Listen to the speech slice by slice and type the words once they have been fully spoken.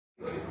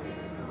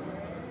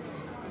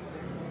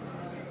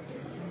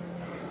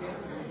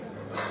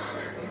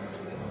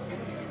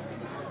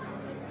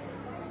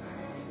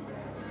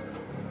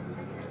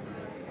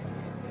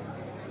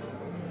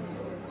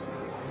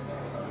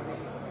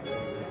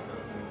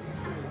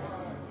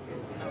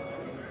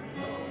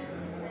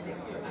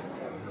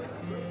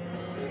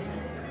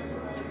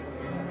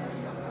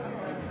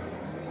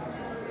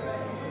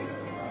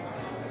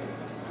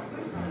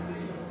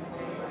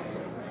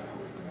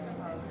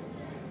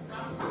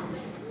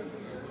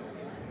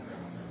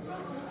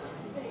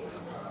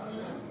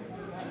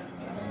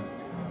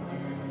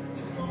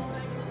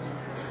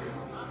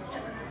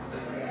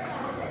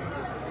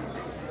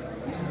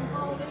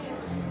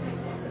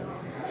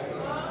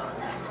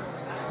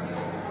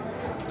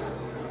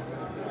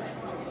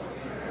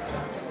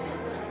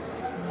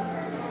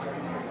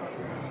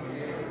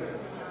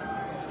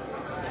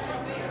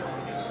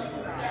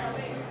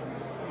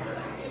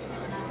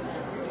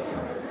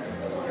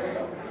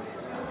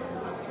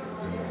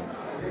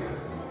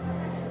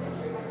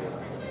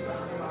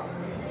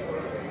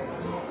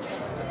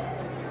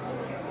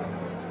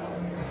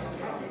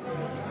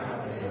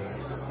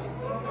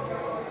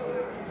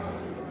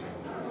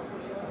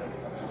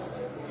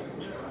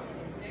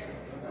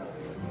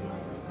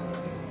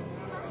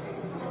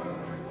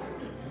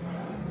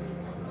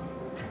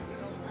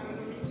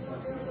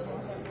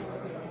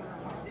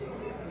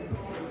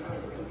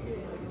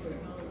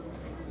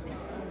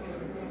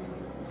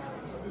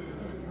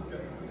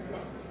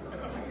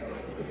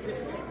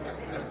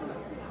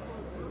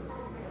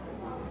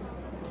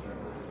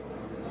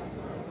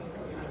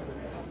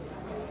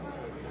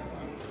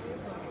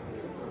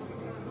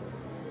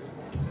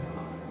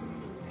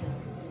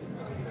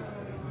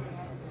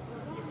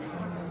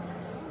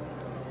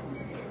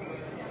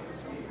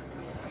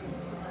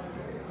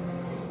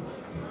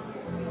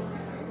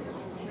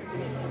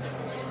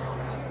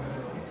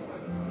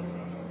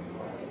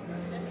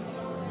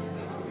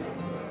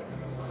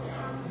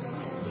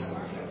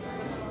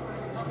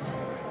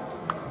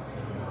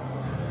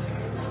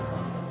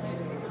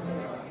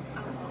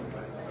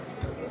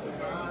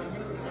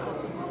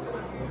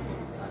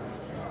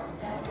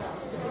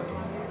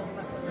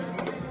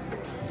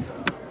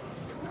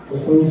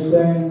Please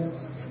stand.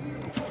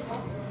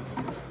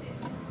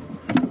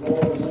 The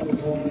Lord is in his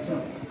holy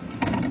temple.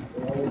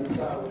 The Lord is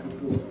out of the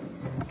good.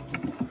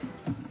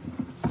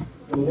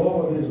 The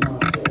Lord is my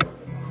shepherd.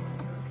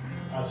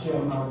 I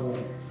shall not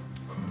want.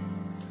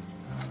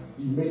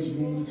 He makes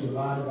me to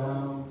lie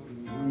down in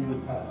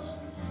green pastures.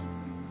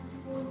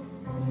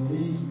 He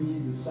leads me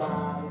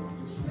beside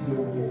the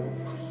still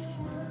waters.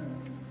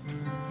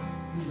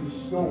 He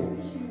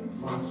restores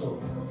my soul.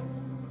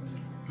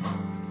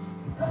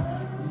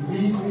 He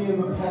leads me in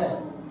the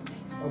path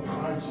of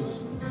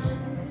righteousness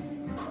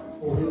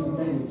for his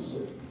name's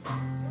sake.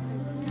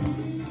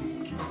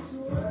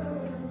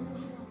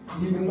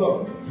 Even though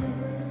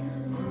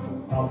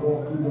I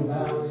walk through the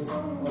valley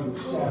of the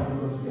shadow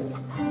of death,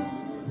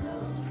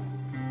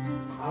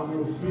 I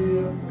will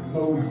fear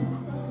no evil,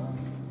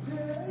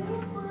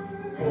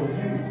 for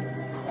you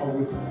are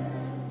with me.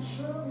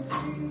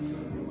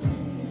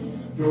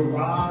 Your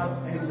rod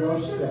and your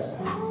staff,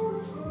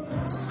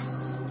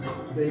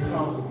 they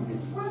comfort me.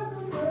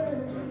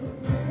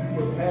 You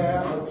prepare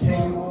a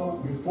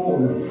table before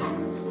me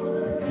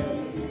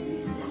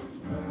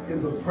in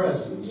the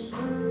presence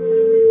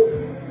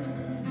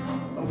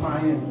of my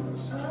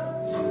enemies.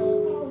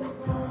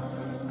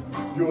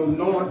 You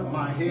anoint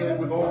my head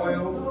with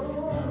oil.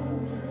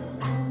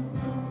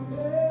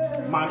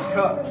 My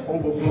cup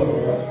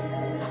overflows.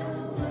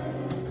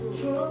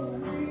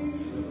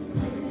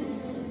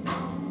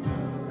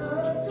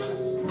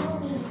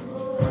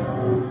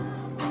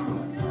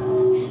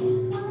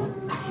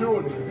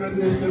 Surely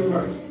goodness and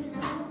mercy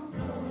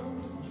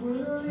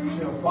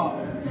shall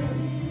follow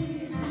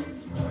me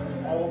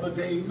all the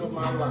days of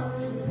my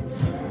life,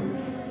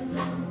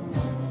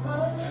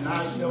 and I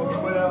shall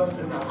dwell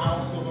in the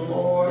house of the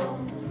Lord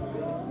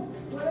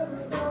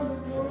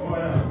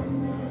forever.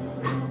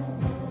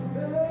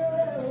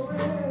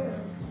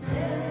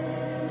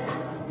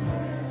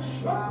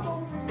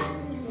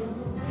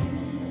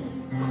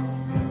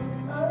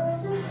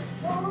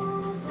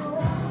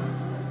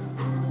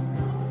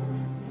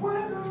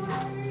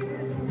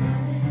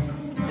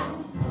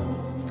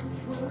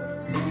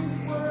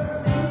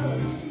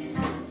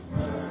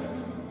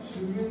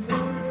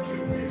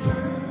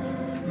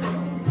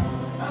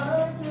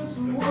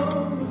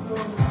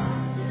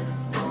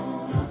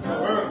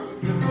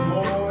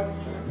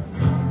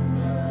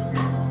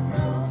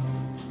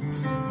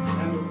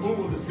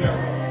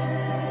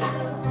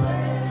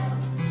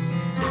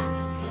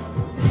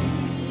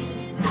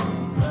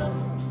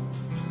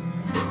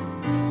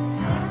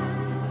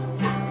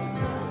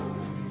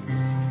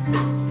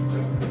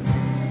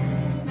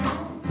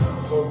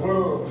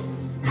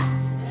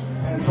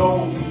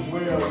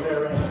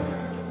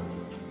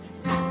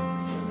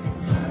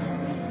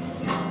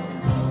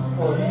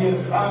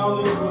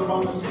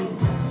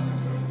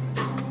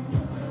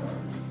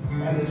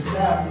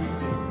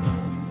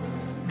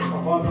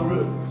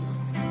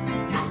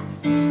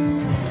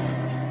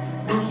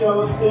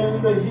 Shall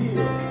ascend the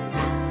hill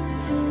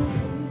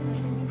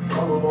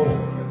of the Lord?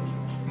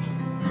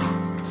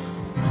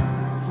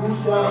 Who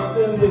shall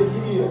ascend the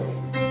hill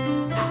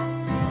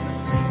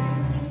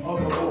of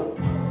the Lord?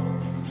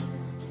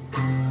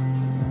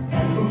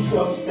 And who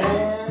shall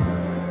stand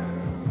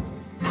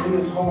in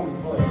his holy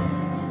place?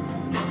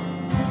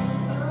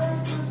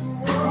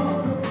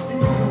 He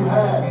who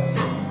has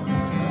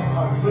a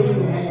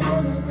clean hand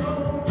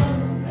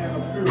and a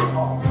pure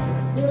heart,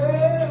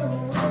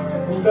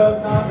 who does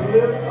not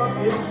lift up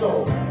his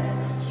soul to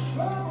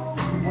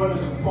what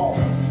is false,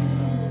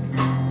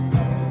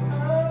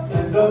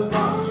 and does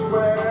not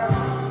swear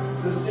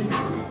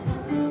deceitfully.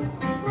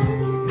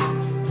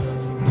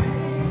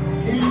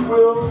 He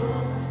will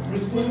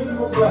receive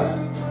a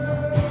blessing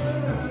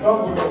from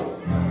the Lord,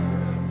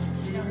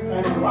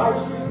 and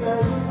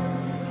righteousness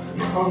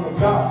from the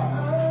God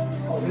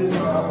of his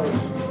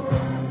salvation.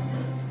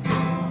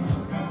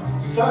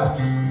 Such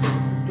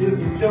is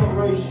the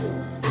generation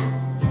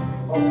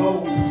of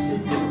those who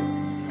seek him.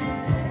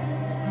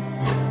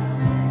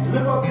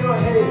 Lift up your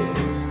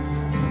heads,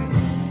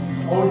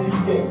 O ye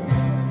gates,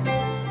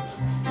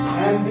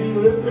 and be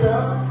lifted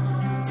up,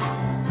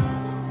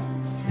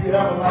 ye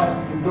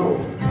everlasting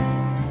doors,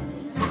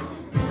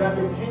 that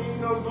the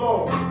King of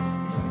glory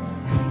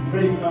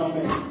may come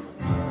in.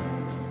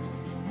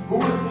 Who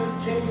is this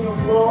King of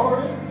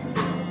glory?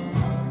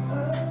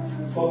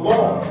 The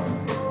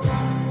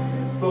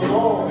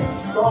Lord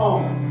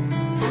strong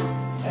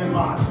and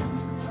mighty.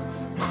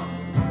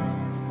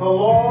 The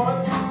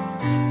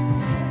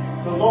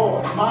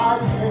Lord,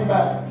 mighty in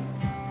battle.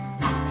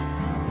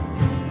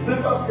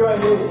 Lift up your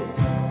head,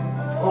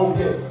 O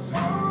gates,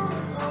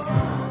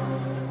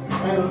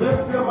 and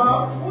lift them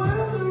up,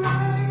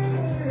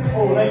 O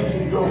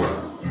ancient doors,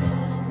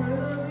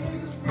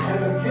 and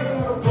the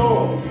King of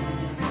glory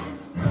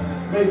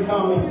may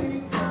come in.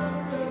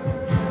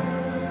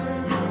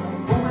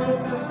 Who is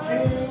this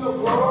King of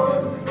glory?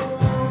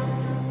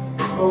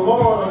 The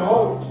Lord of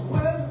hosts.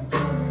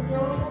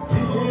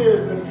 He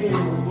is the King of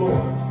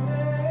glory.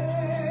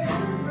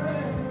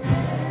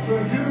 To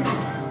you,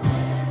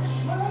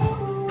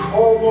 O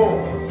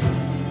Lord,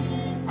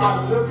 I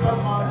lift up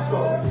my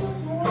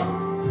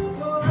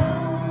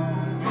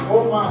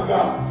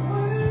God,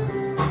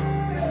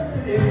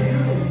 in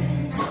you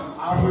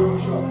I will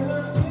trust.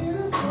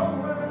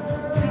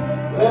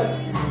 Let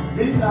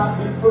me not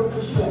be put to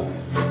shame.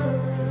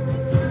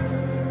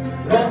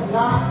 Let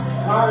not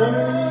my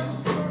enemies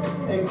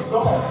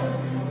exalt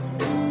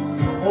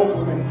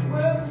over me.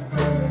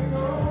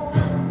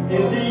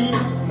 Indeed,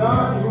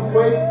 none who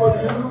wait for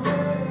you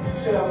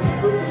shall be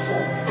put to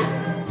shame.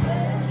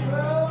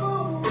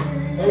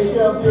 They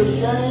shall be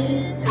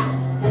ashamed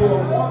who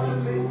are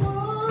wantonly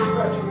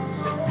treacherous.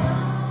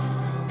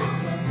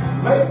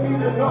 Make me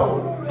to know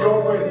your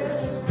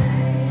ways.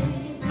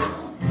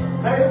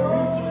 Make me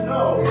to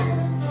know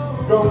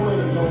your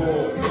ways, O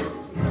Lord.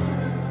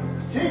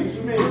 Teach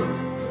me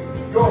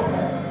your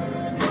paths.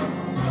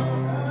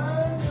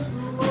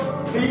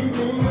 Lead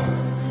me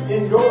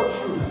in your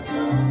truth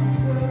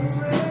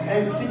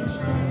and teach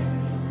me.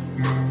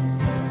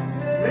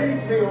 Lead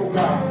me, O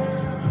God,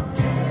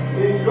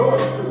 in your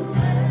truth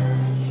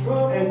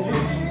and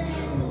teach me.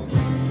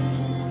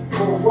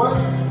 For what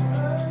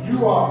you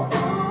are,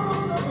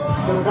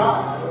 the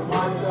God of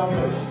my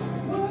salvation.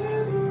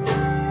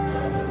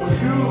 For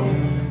you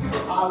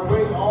I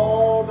wait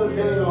all the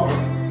day long.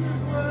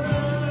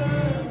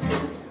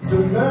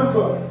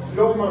 Remember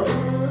your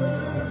mercy,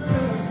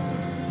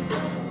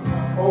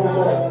 O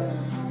Lord,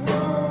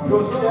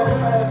 your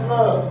steadfast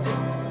love,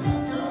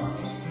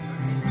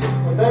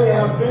 for they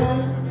have been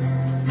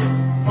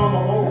from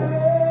of old.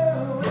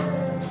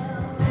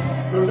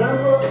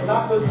 Remember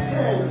not the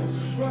sins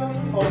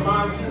of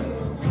my youth.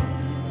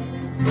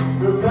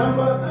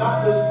 Remember not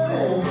the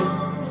sins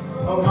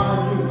of my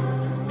youth,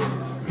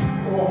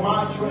 or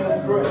my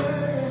transgressions.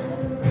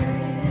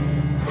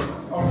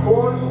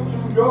 According to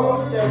your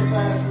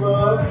steadfast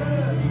love,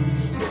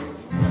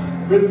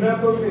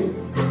 remember me.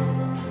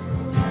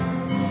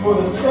 For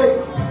the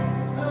sake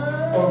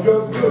of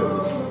your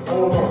goodness, O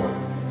Lord.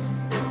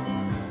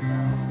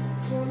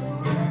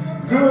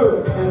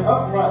 Good and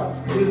upright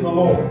is the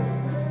Lord.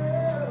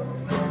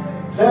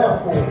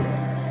 Therefore,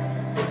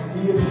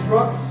 he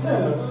instructs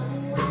sinners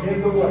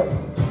in the way.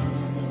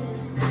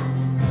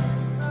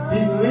 He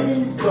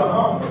leads the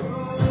humble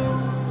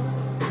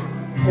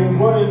in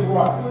what is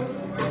right,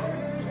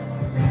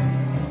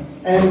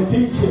 and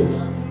teaches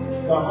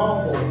the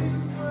humble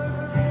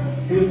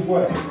his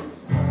way.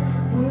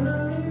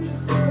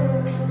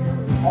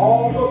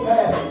 All the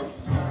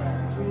paths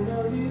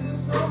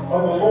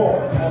of the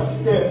Lord are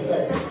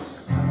steadfast,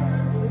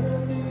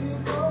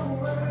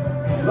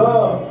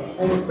 love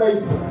and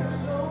faithfulness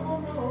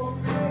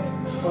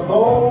for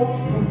those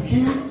who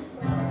keep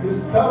his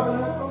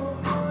covenant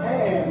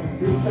and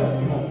his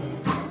testimony.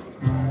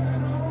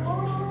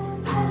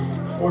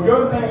 For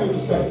your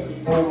name's sake,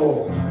 O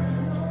Lord.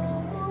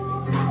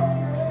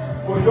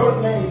 For your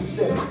name's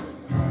sake,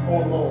 O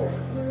Lord.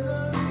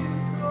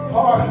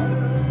 Pardon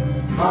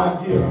my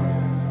guilt,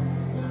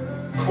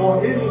 for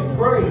it is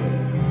great.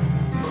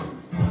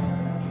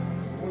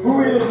 Who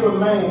is the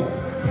man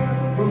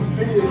who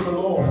fears the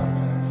Lord?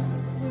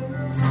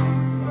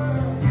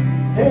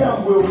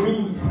 Him will he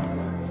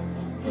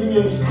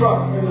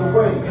instruct in the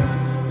way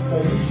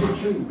that he should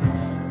choose.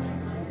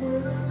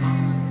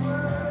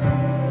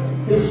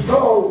 His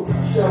soul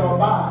shall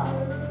abide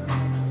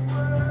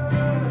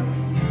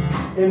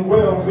in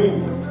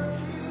well-being,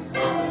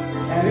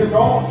 and his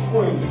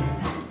offspring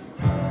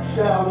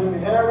shall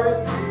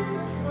inherit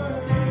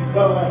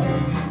the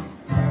land.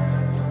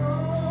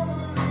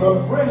 The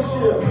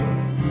friendship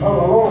of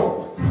the Lord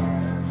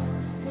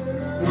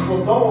is for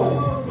those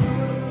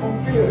who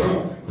fear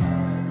him.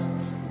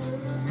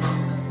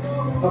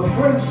 The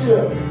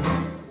friendship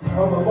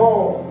of the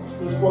Lord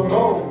is for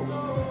those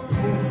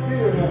who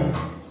fear him,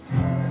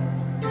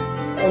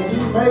 and he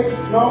makes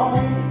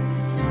known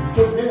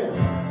to them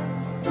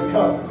the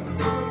covenant.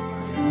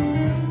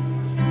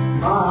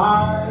 My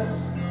eyes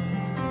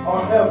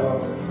are ever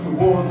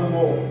toward the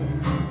Lord,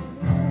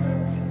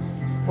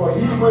 for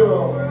he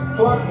will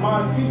pluck my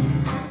feet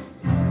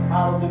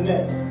out of the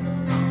net.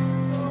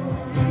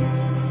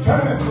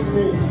 Turn to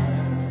me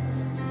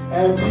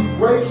and be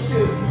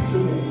gracious to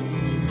me,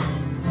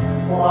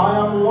 for I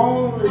am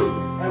lonely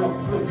and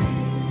afflicted.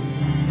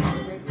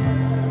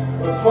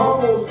 The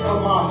troubles of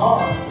my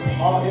heart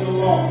are in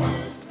alarm.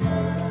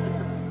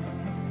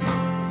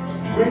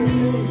 Bring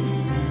me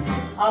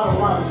out of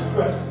my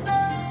distresses.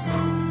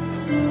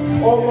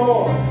 O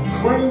Lord,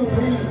 bring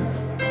me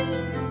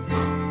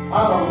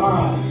out of my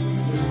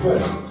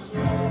distresses.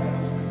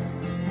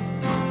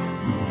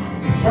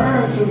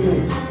 Turn to me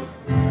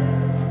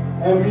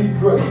and be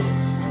gracious.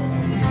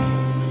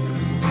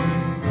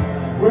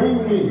 Bring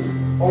me,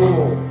 O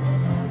Lord,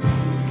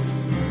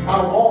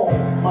 out of all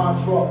my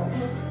trouble.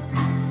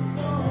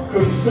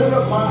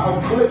 Consider my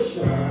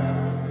affliction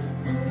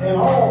and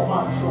all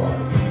my trouble,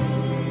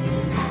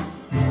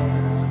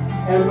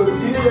 and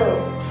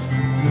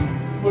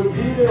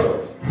forgive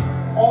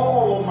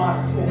all of my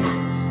sins.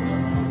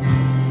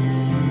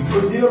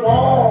 Forgive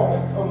all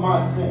of my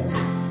sins.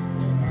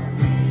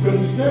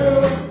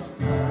 Consider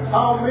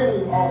how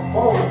many are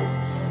foes.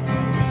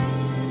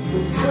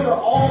 Consider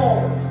all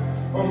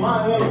of my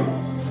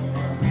enemies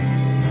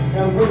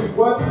and with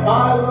what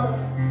violent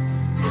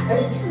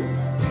hatred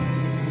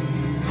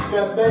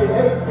that they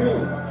hate me.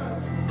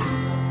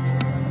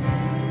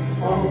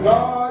 On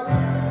God,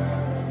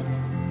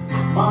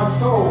 my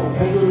soul,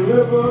 and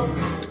deliver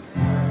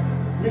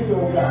me,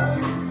 O God.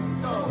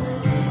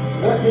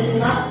 Let me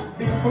not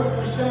be put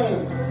to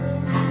shame,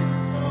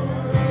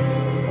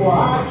 for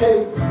I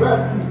take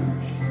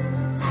refuge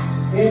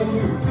in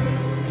you.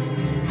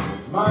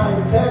 My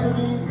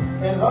integrity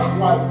and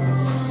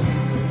uprightness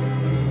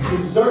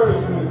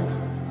preserves me,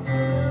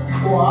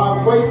 for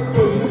I wait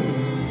for you.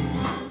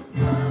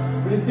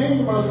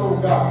 Redeem us, O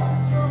God,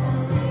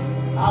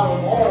 out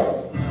of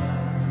all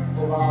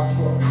of our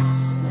troubles.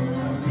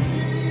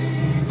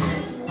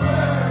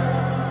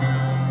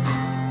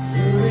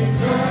 To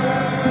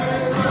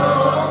return no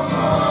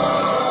more.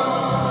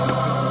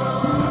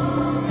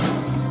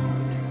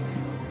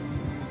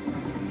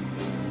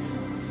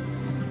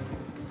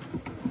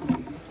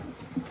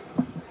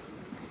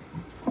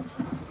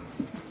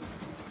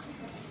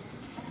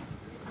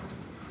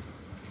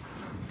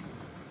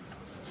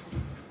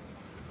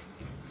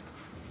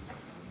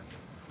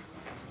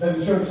 Let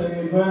the church say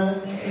amen.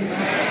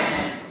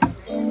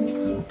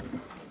 Amen.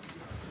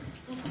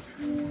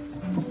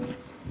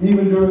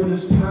 Even during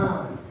this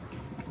time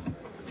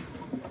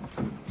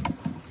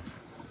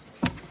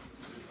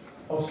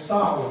of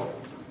sorrow,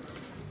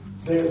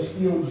 there is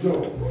still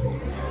joy.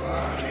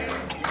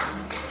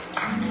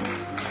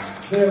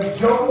 There's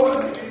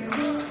joy,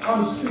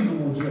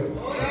 unspeakable joy.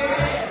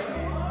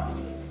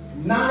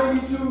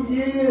 92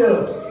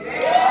 years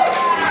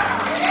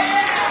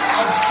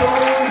of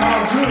showing how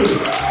good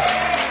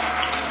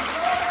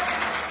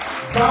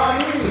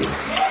God is.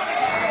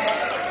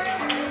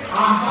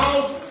 Our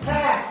house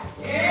packed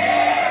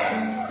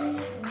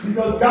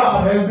because God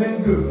has been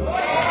good.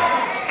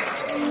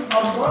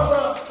 A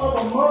mother of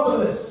a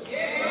motherless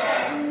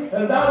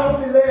has not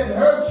only led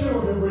her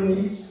children,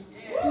 Bernice,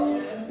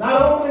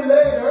 not only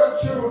led her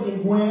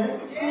children, Gwen,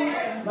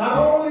 not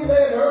only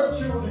led her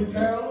children,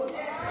 Carolyn,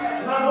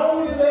 not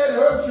only led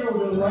her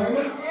children,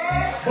 Raymond,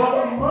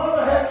 but a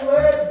mother has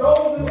led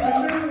those in the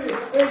community,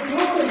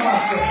 including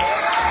myself.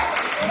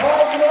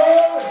 All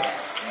glory,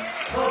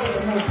 glory to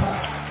the Most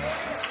High.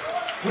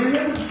 We need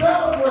to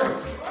celebrate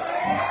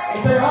and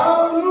say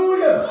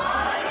hallelujah.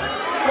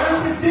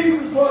 Thank you,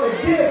 Jesus, for the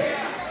gift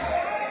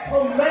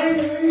of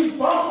Mamie from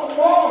the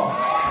Lord.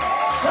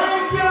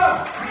 Thank you.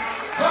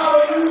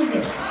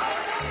 Hallelujah.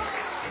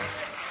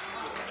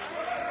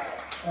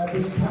 At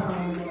this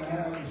time, we're going to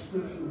have the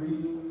scripture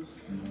readings.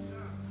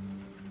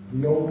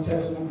 The Old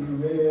Testament will be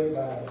read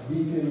by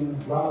Deacon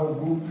Robert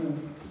Wooten.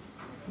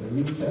 The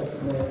New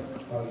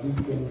Testament by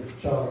Deacon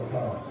Charlie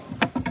Carr.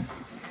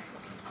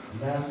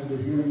 And after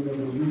the hearing of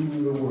the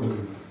reading of the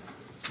word,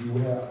 you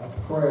will have a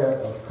prayer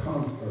of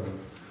comfort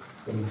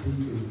from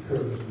Deacon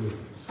Curtis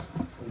Williams.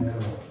 In that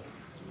order.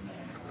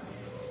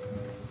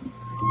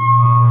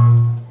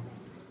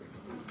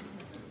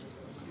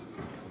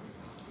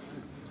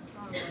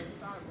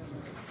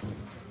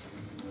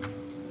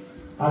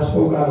 I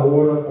spoke out of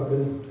order.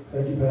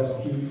 Thank you, Pastor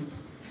Keith.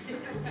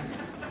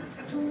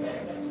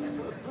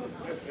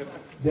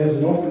 There's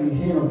an opening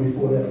hymn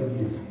before that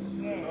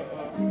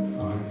begins.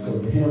 All right, so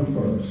the hymn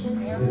first.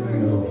 Then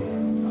we know.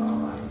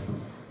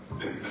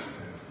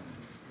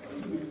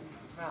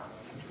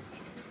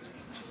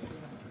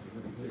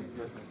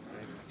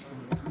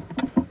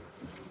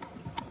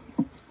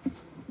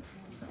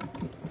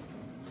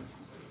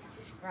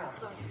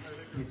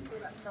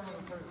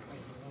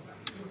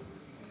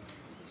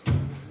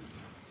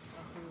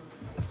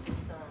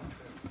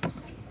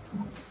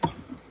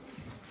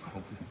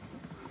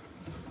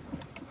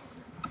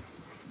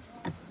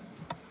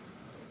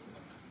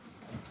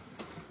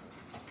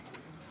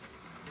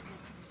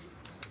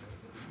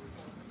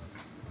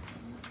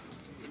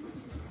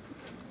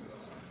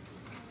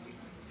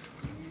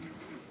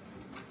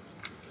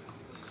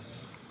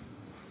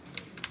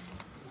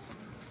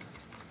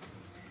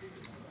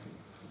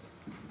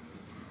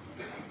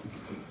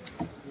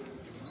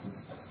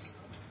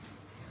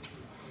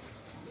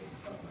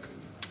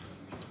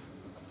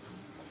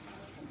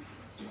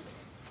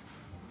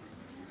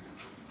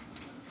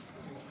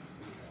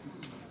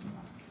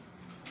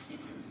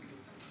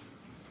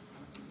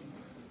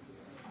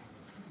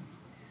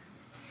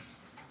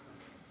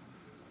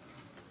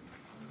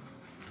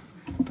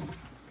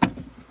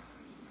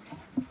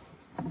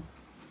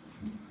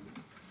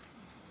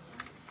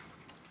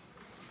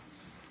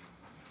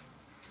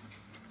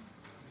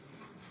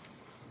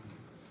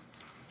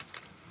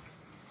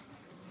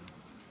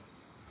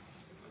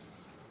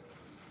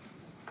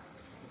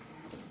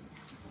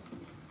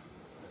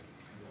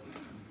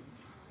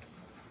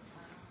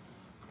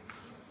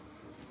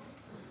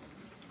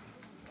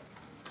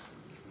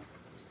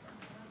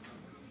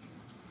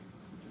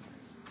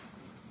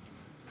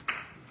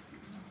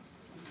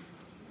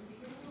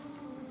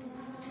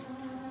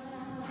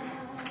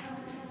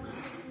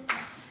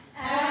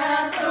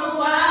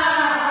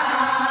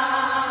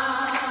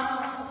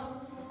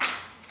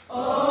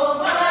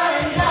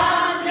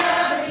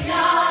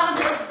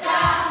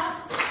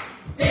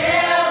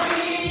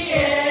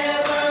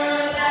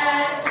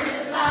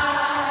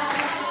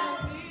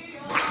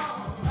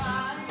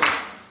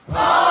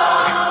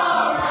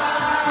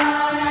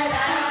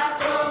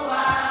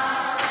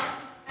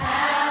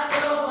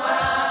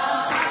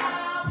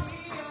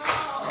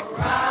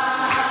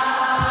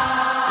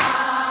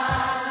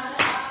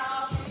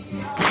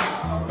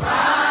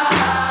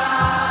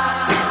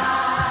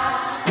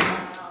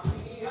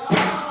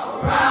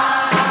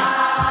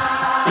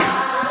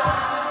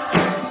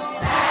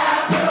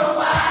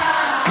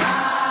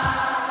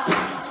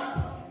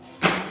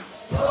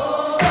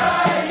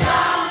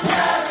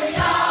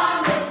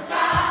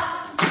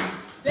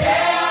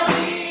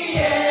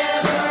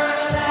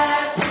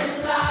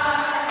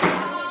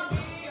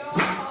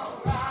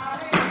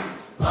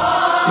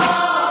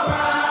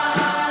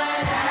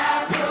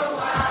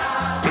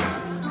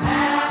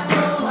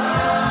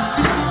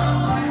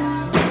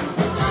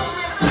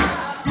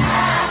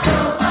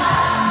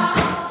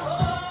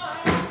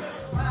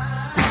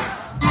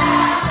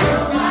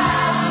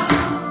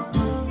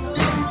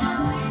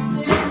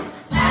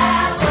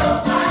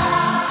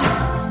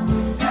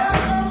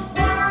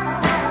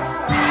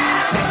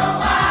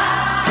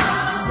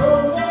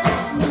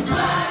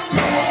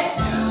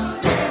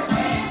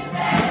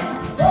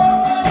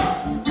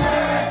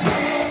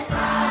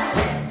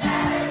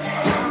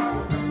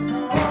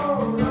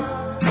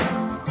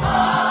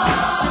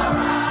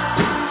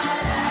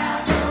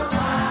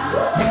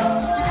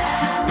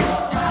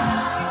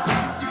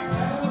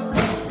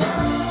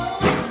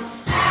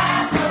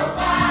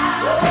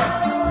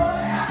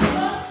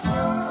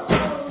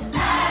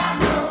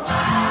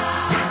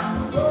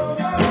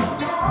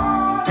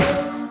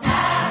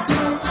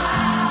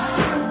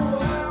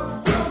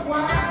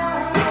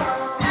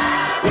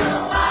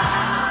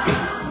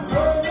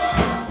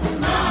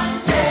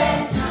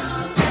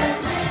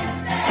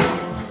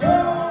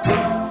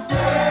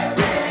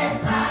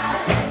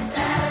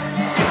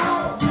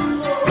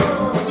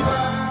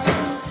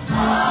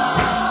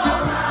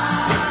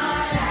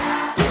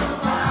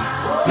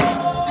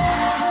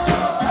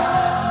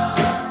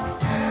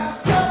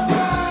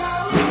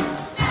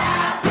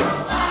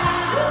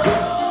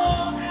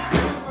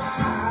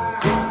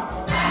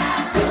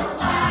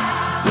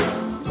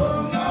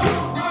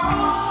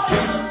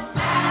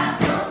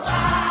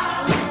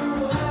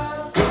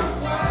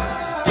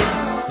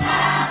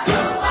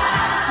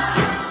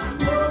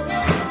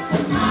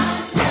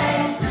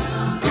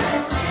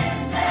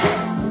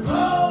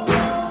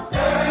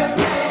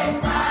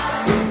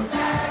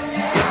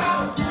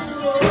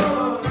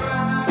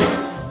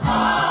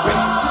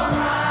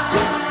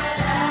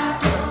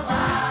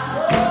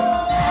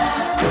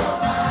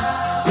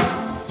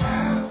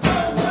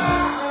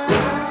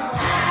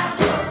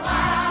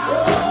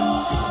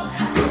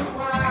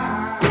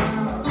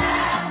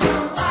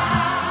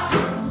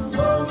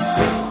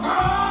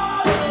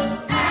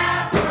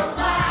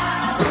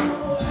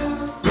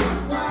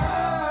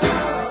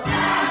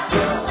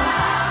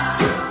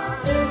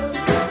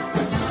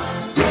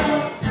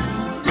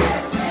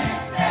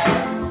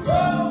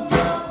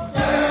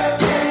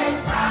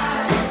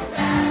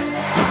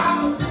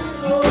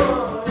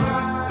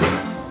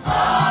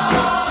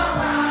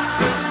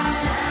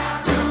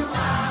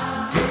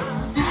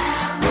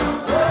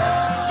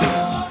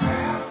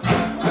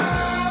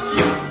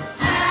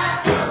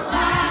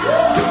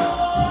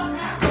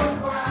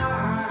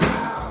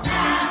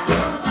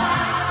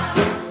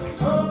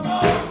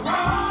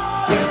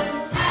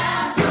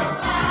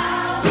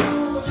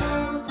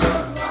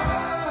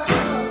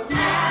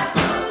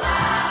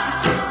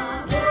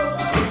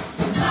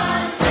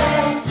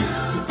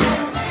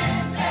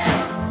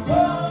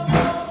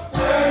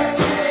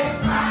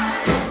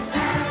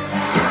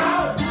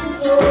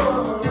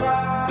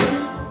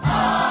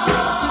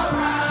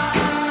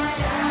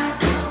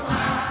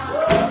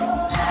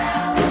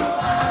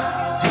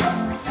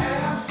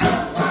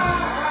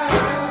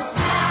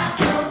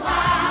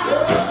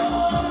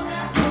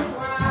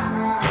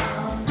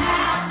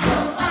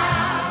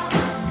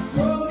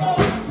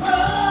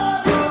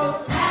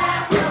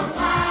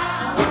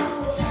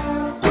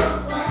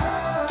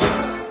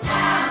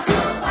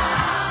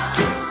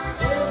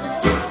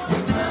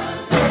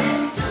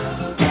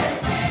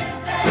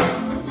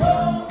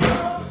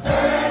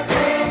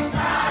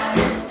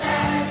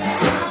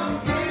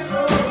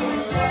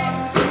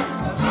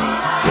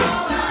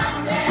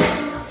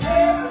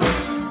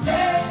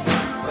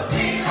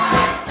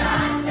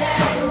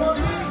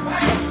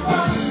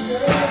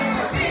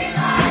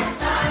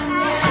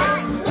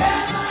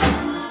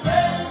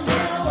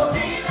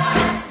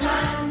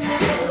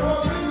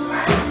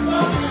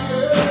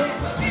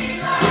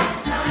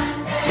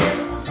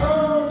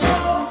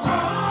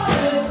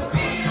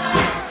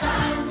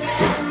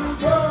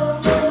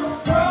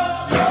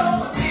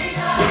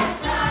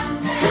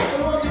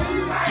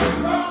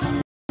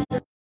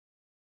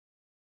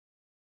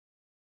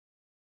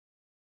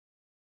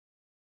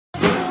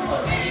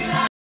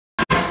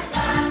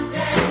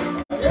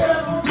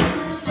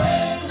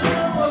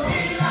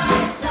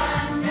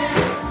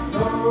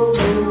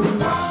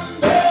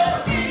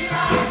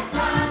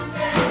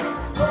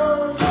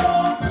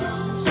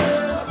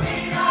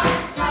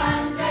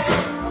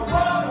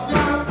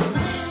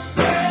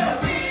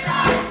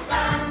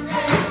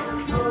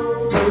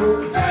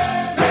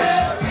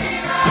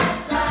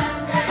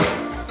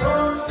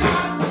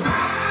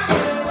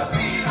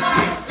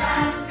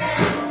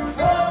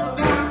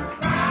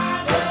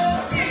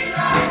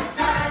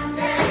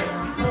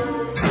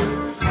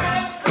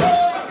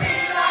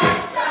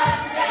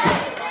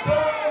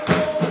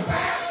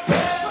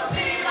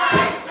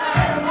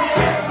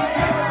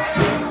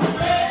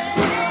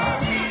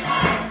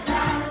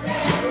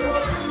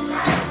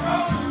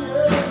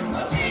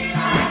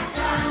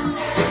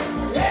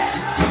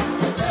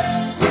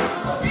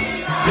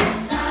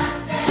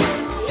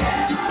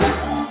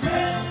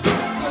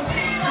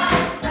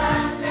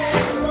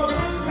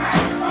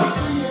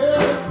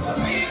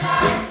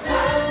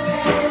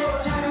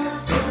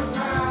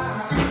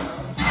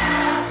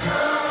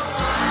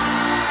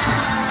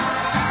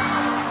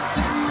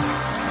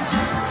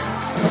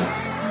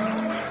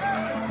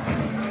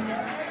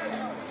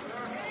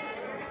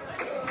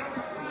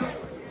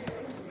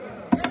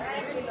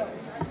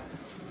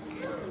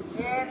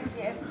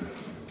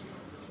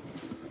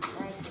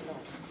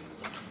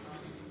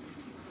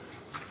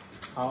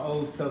 Our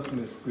Old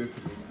Testament scripture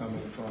is coming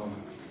from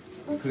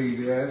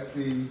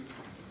Ecclesiastes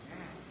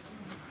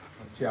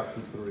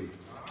chapter 3.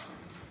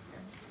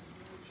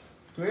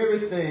 To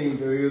everything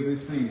there is a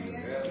season,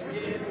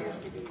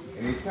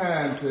 and a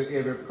time to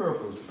every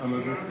purpose under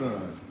the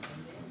sun.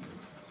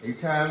 A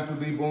time to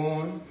be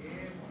born,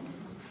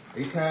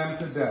 a time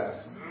to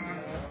die,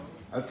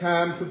 a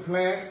time to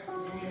plant,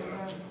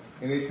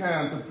 and a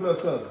time to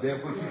pluck up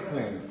that which is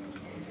planted.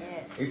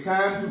 A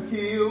time to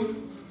kill,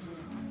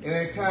 and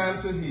a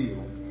time to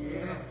heal.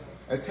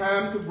 A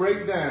time to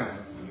break down,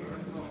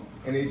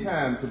 and a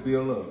time to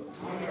build up.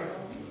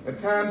 A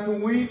time to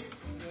weep,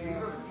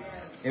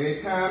 and a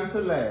time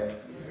to laugh.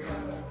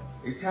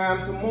 A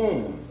time to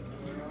mourn,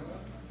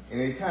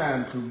 and a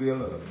time to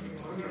build up.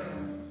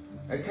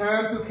 A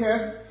time to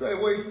cast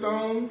away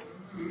stones,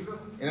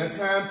 and a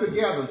time to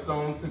gather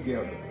stones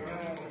together.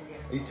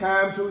 A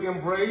time to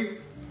embrace,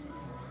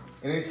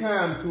 and a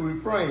time to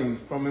refrain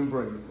from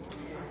embracing.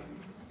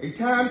 A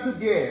time to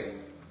get,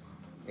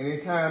 and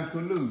a time to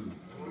lose.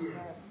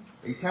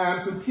 A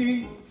time to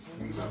keep,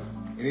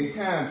 and a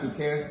time to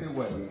cast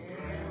away.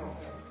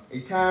 A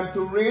time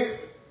to rent,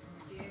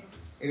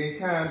 and a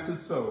time to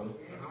sow.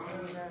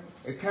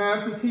 A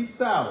time to keep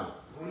silent,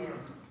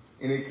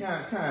 and a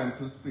time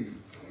to speak.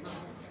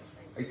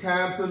 A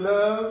time to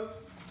love,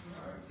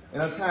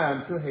 and a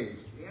time to hate.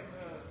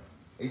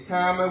 A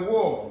time of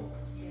war,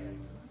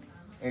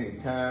 and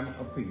a time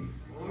of peace.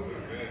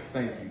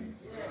 Thank you.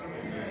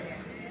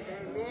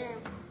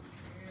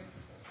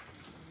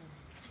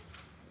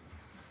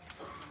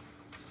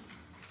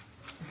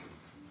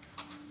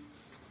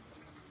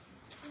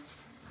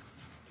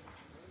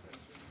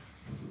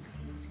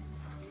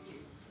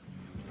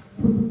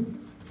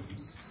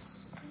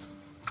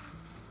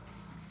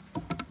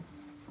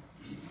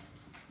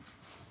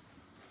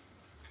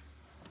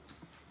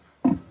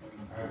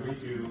 I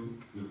read you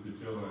with the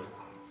joy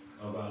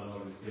of our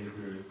Lord and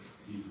Savior,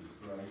 Jesus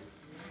Christ.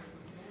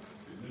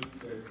 The New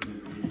Testament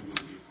reading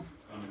will be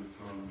coming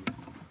from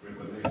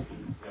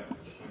Revelation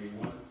chapter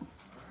 21,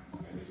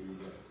 and it reads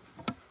thus.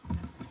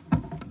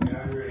 And I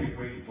heard a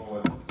great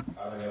voice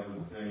out of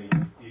heaven saying,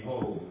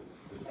 Behold,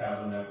 the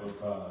tabernacle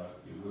of God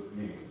is with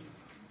men,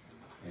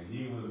 and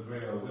he will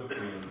dwell with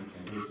them,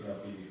 and they shall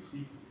be his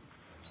people.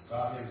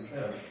 God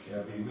himself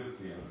shall be with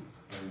them,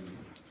 and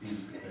be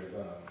their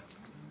God.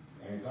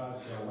 And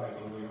God shall wipe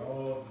away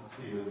all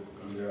the tears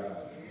from their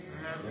eyes.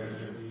 There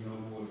shall be no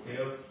more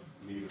death,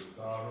 neither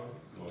sorrow,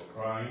 nor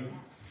crying,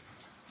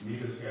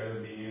 neither shall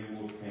there be any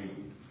more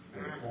pain.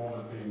 For the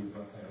former things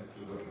are passed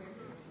away.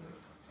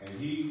 And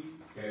he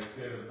that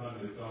sat upon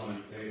the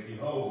throne said,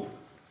 Behold,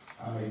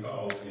 I make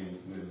all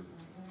things new.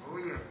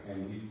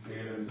 And he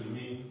said unto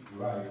me,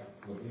 Write,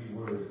 for these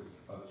words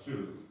are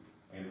true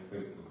and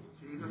faithful.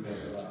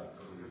 That's a lot.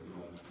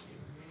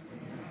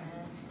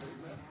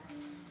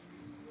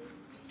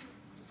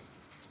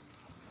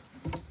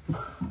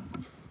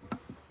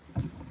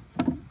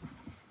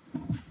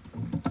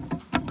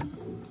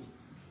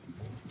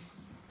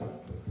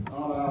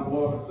 Honor our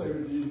Lord and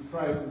Savior Jesus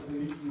Christ and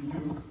to each of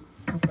you.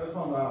 That's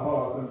on our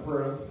hearts and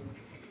prayer.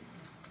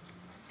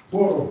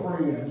 What a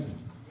friend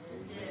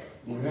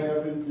we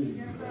have in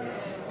Jesus.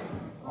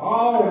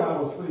 All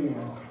our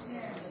sins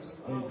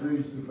and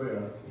griefs to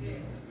bear.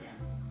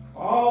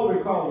 All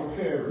because of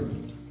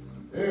carrying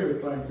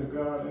everything to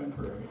God in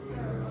prayer.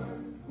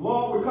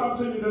 Lord, we come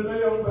to you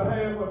today on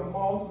behalf of the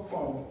Moss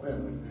Farmer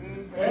family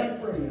and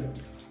friends.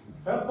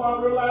 Help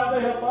us realize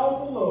they have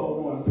lost a loved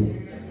one.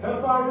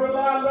 Help us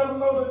realize, let them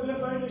know that this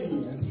ain't the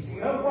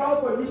end. Help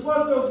us when you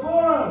sent your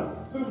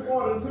son through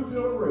 42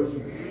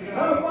 generations.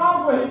 Help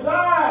us when he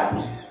died,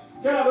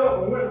 got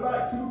up and went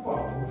back too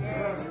far.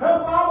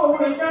 Help us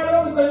when he got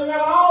up and said he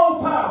got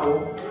all power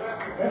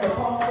in the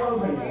palm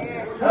of his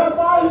hand. Help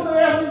us, he said,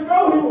 as you go,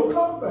 he will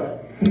come back.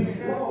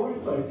 Lord, we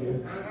thank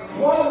you.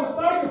 Lord,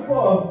 we thank you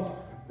for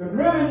the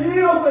many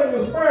years that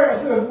you spared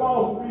since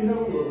Moss will be here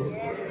with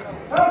us.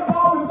 Help us,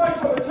 we thank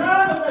you for the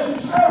kindness that you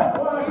showed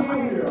while he was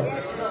here.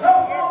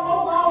 Help us,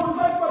 Lord, we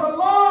thank you for the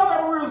love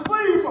that we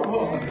received from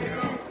her.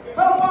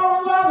 Help us,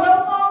 realize,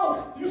 help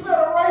us. You said a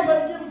race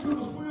ain't given to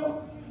the swift,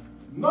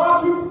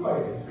 not to the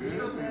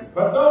fast,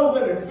 but those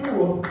that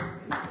endure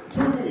to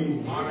the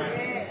end.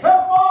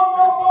 Help us,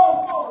 Lord,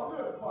 for a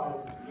good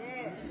fight.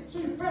 She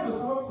finished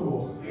her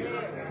course.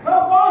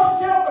 Help us,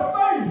 she kept the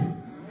faith.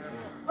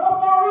 Help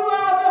us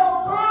realize there's a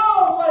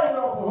crown laid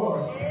over her.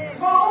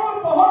 Not only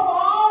for her, but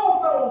all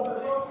those that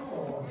love the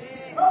Lord.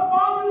 Help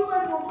us, you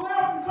said you'll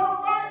left and come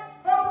back.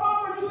 Help us,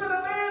 when you said the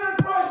dead in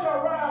Christ shall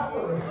rise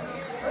first.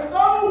 And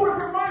those which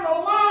remain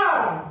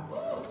alive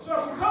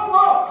shall come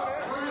up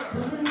to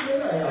meet the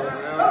air.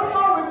 Help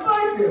us, we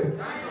thank you.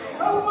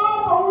 Help us,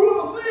 for we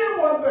will see him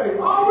one day.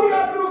 All we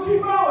got to do is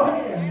keep our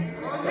hand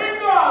in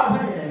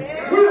God's hand.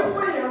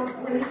 We'll see him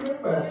when he gets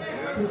back.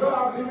 To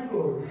God be the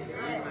glory.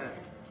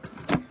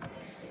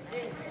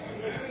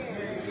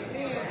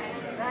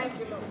 Thank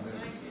you, Lord.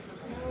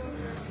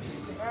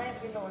 Thank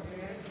you, Lord.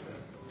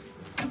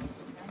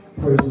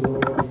 Praise the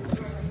Lord.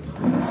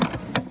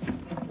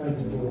 Thank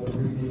you, Lord, for the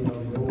reading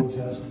of the Old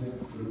Testament,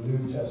 the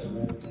New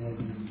Testament.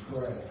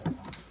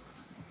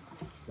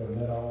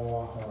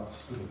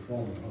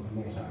 throne of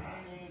the Most High.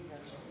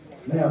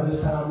 Now,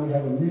 this time we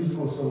have a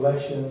musical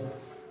selection.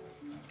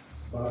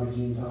 Bobby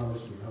Jean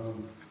Thomas will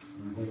come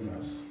and bring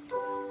us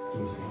to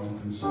his own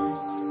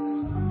concern.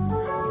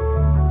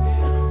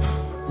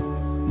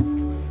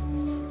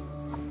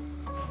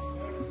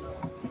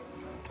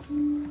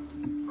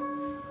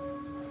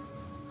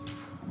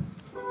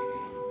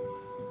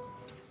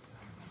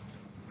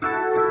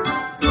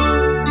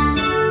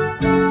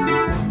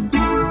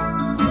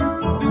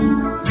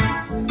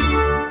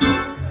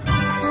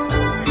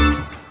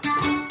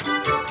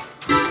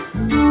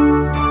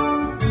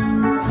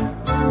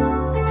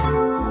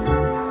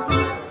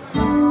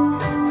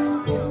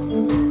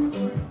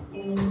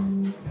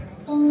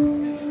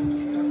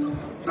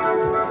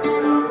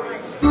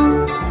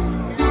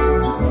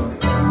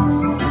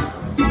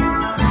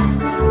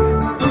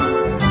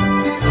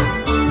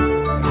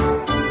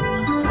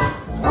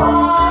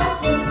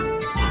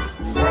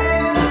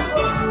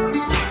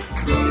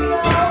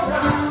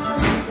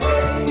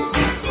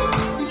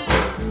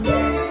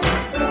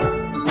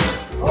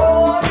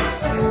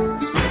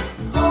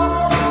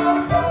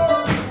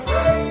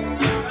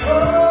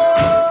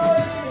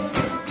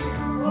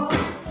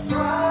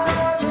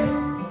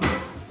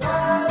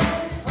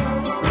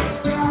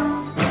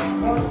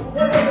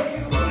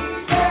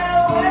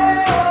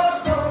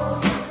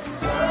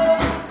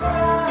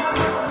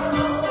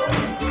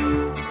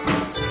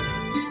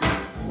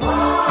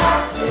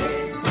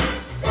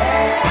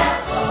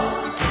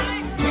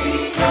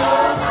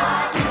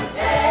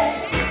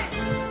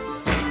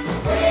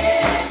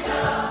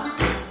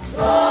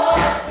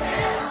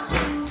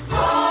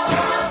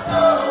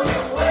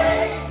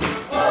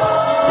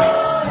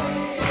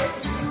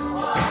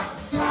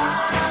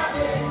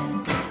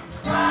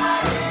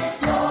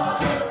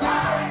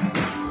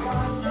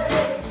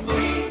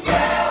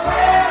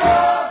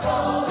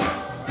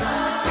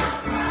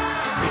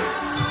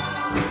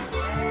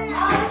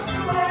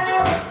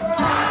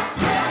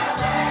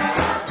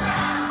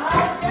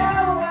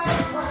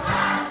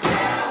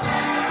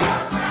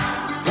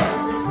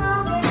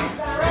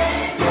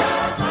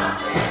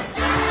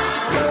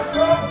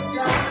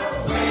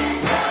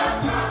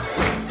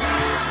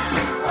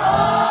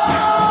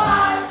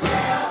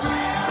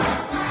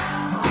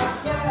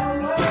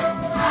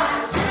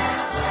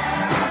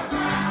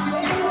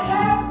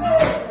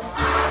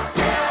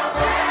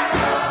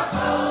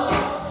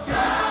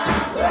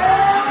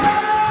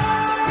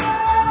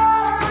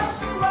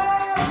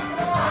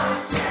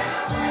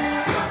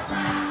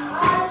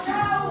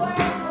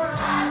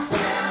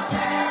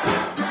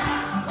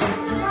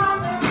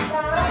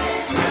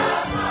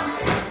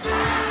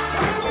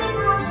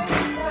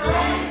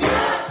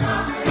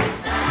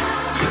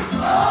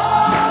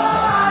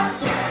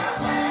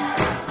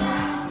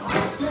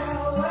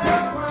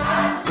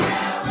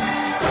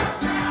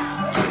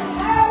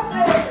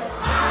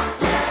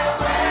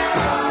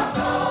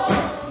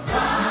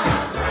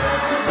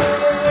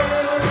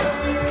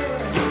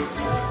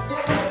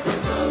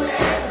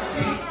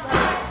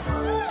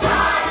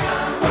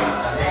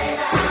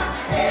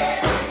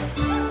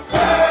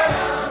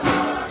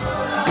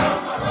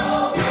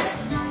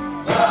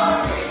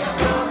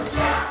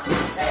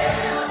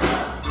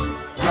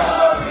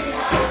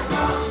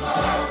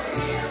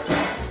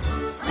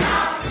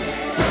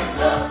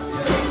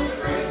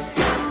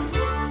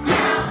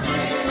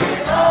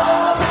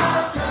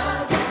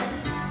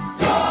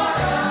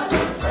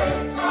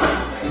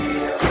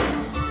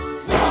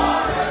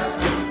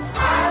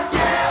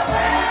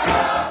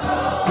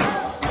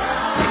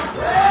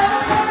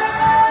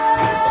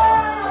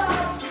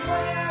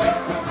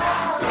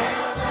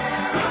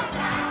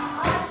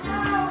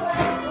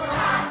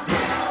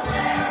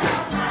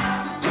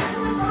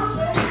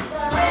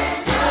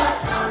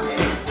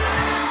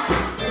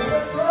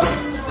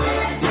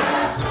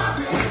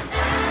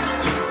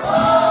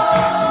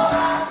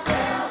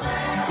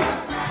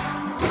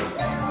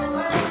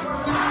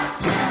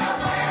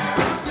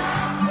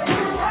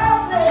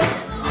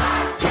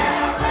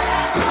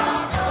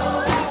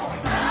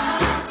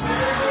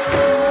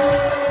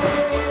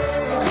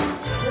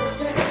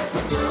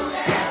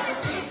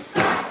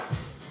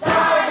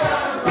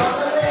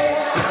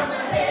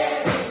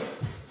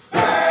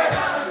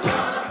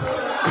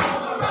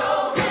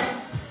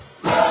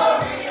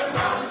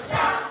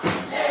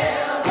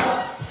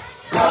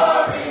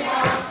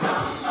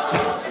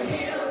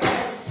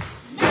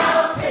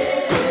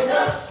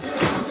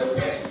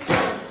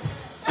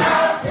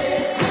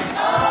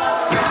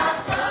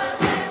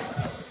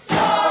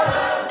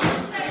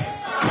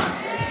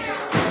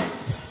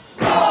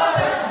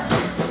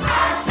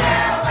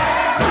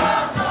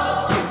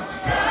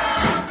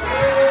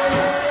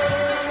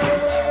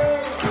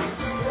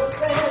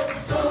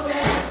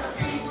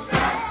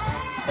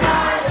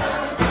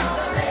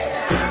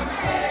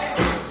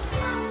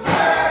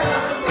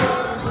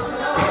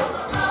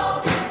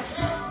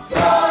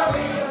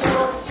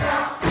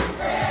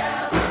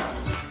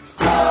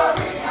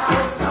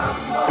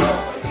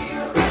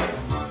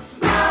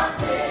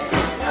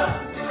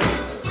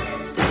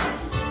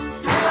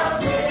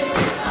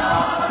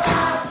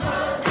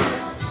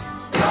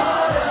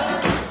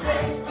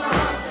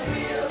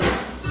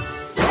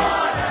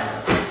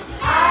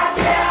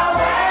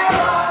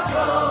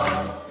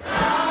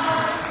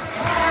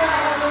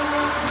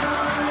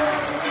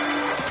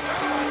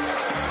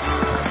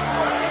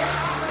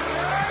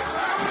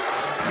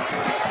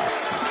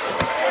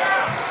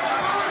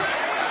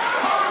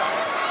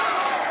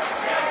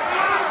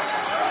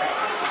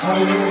 I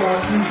don't know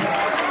about you,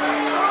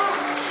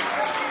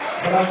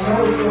 but I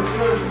know your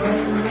church when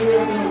you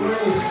live in the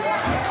race.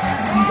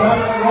 You got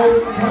to roll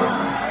the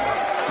time.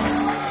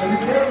 And you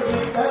never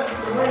think that's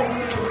the way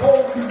you're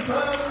supposed to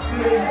try to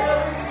live.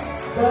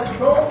 That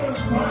golden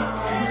time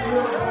you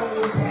live on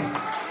this planet.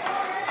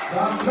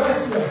 God bless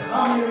you.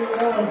 How many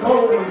want a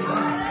golden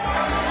time?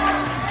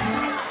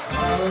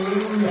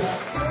 Hallelujah.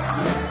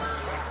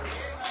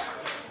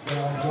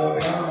 God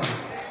bless you.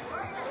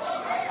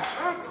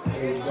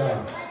 Praise God.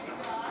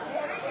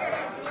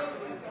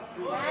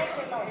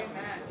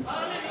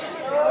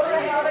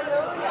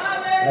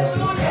 At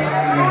this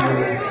time,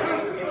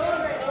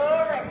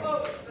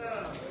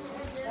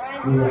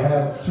 we will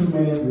have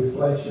 2-minute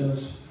reflections.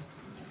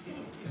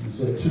 You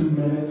said 2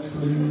 minutes,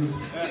 please.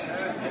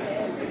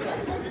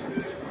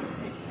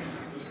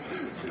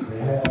 They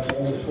have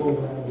on the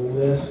program the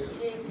list,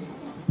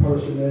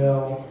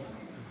 personnel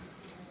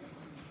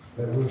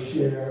that will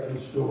share in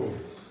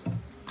stories.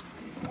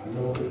 I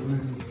know that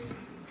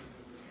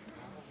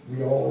we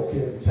all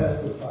can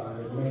testify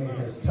that man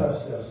has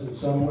touched us in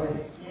some way.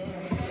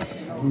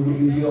 We will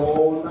be here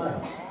all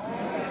night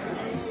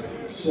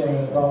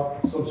sharing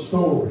about some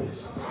stories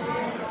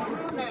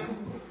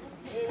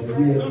that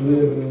we have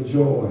lived and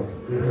enjoyed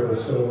with her.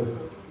 So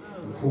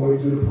before we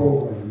do the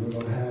program, we're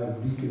going to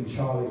have Deacon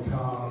Charlie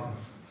Cobb,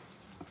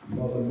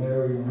 Mother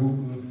Mary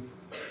Wooten,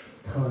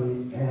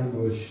 Connie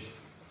Ambush,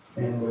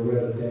 and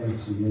Loretta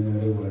Dancy in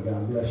that order.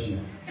 God bless you.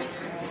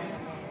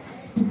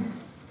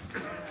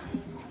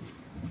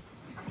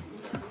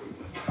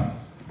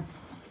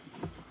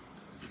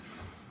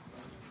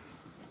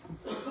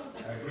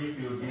 I greet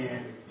you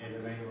again in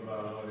the name of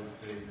our Lord and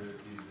Savior,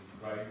 Jesus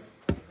Christ.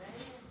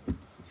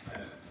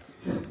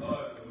 It's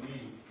hard for me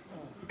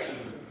to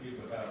speak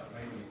about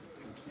Mamie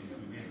in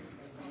 2 minutes.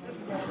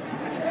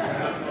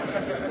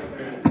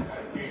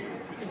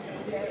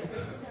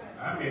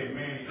 I met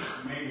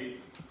Mamie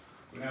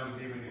when I was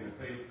living in a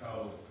place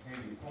called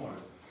Henry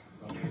Corner.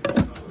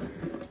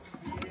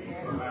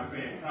 But my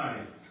friend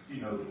Connie, she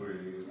knows where it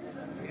is.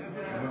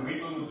 And when we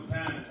moved to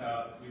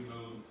Pinetops, we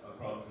moved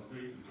across the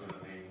street to Son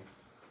of Mamie.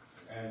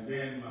 And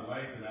then my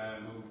wife and I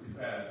moved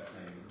beside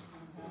Mamie.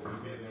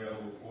 We've been there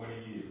over 40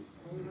 years.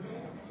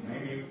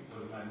 Mamie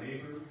was my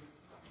neighbor.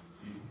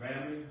 She's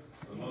family.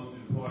 But most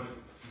important,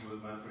 she was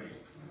my friend.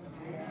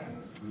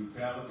 We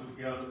traveled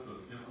together to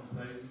different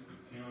places, to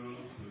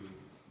funerals, to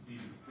see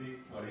the sick,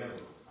 whatever.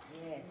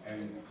 Yes. And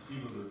she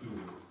was a jewel.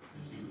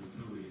 And she was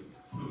truly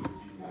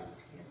she was.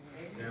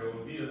 There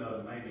will be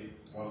another Mamie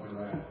walking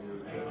around here.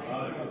 There were a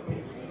lot of other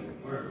people in the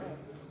world.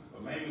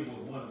 But Mamie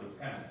was one of the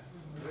kind.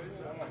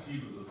 She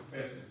was a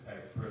special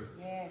type person.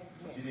 Yes.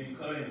 She didn't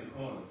cut any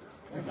corners.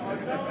 It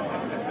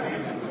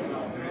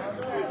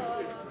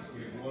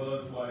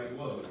was what it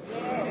was.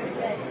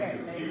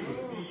 She would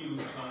see you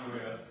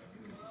somewhere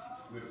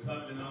with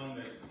something on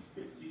that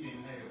she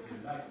didn't have in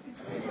life.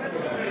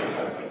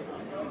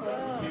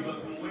 She was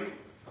some weight.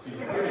 She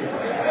was crazy.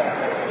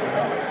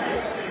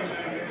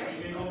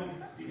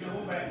 She didn't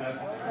hold back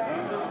nothing.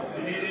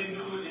 She didn't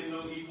do it in no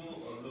evil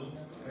or no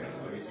bad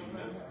way. She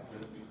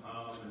just be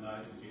calm and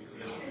nice and she could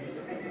get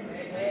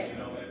you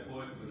know, that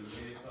boy with his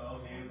head tall,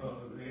 hands off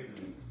his head,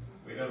 and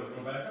we never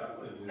go back up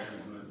with it.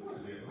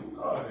 Who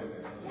called it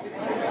that?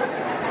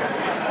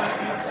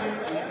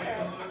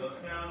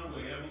 Uptown,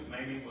 wherever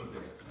Mamie was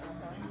there.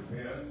 She was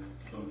there,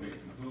 gonna take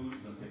some food,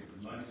 gonna take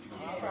some money, she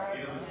gonna take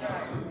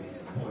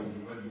for you,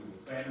 whether you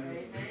were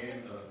family,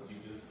 friends, or you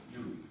just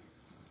knew.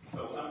 So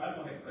I'm gonna have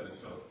to cut it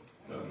short.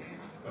 So,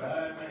 but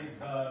I thank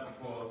God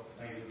for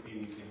Mamie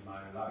being in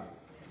my life.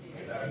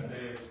 As I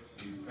said,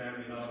 she's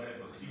family and all that,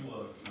 but she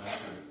was my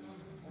friend.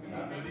 And I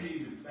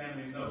believe that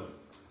family knows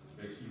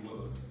that she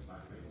was my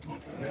friend.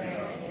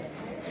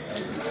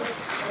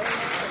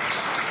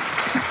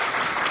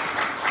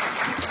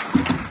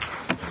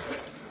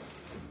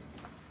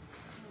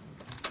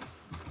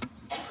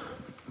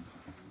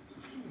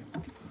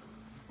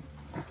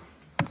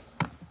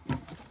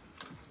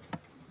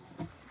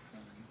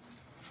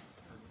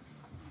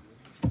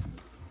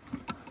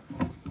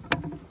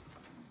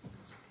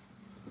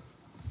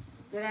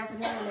 Good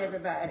afternoon,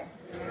 everybody.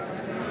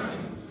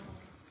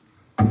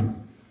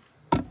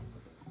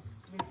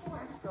 Before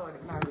I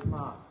started my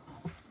remarks,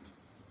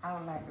 I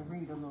would like to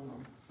read a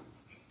little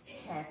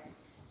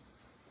passage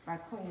by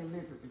Queen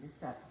Elizabeth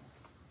II.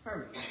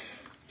 First,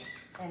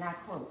 and I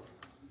quote,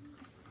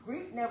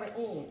 "Grief never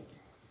ends,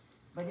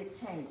 but it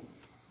changes.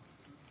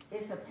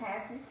 It's a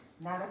passage,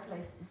 not a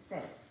place to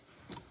stay.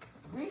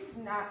 Grief is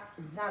not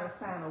a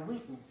sign of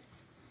weakness,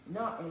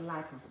 nor a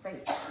lack of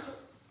faith.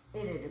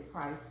 It is the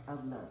price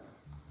of love."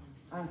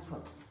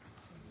 Unquote.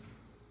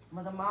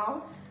 Mother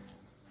Moss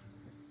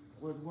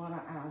was one of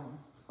our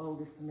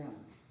oldest members.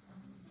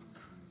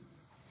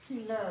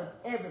 She loved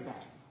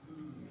everybody.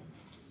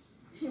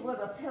 She was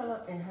a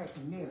pillar in her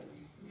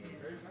community.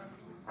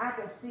 I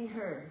could see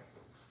her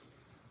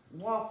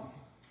walking.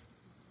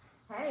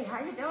 "Hey,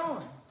 how you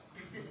doing?"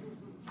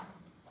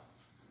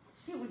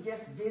 She was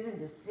just visiting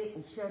to sit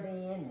and shut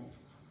in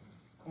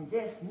and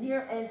just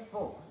near and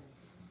forth.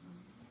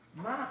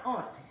 My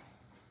auntie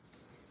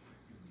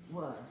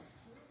was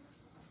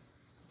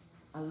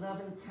a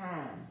loving,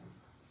 kind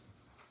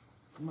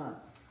mother.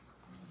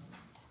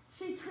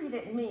 She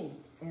treated me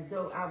as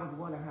though I was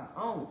one of her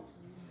own.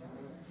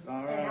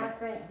 All right. And I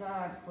thank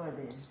God for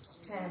the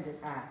time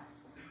that I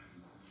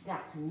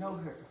got to know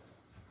her.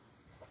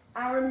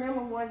 I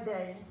remember one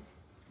day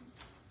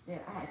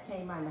that I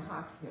came out of the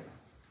hospital,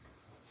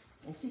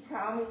 and she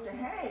called me and said,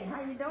 "Hey,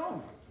 how you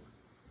doing?"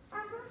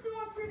 I said, "I'm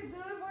doing pretty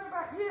good. What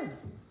about you?"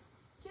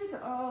 She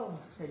said, "Oh,"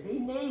 said,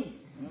 "these knees."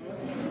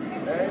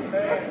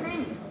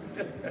 Amen.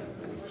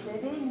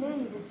 Said, "These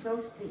knees is so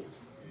stiff."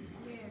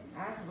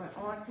 I said, "Well,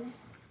 Auntie,"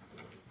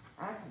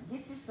 I said,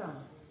 "get you some.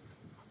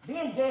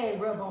 Ben Gay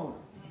rub on it."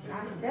 I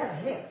said, "That'll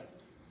help."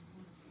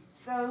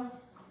 So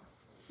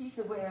she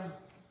said, "Well,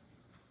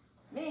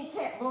 me and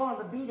Cat Boy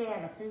will be there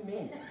in a few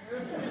minutes."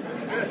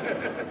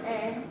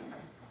 And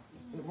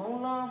it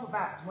won't long for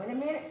about 20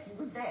 minutes, she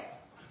was there.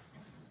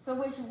 So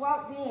when she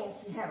walked in,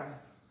 she had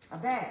a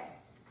bag.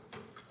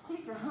 She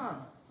said, "Huh?"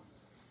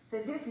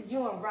 Said, "This is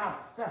you and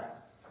Robert's stuff."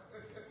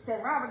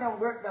 Said, "Robert don't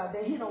work all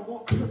day. He don't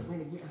want to cook when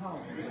he get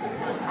home."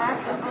 I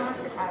said,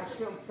 "Auntie, I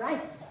sure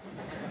thank you."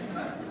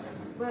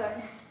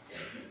 But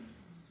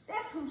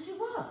that's who she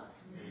was.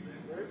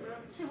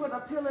 She was a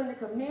pillar in the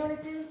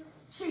community.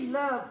 She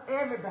loved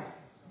everybody.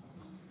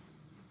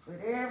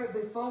 But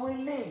before we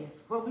leave,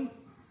 when we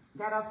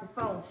got off the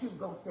phone, she was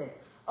going to say,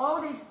 "Oh,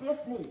 these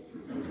stiff knees."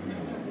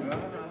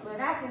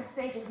 But I can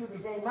say to you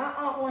today, my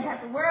aunt won't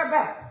have to worry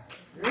about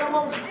no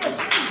more stiff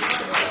knees.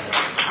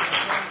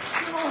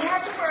 She won't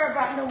have to worry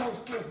about no more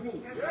stiff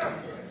knees.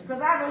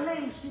 Because I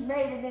believe she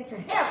made it into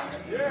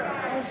heaven.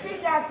 And she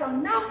got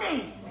some new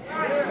knees.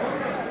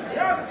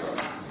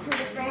 To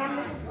the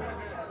family,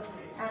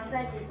 I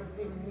thank you for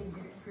giving me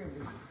this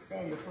privilege to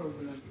stand before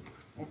you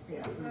and say a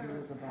few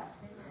words about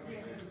it.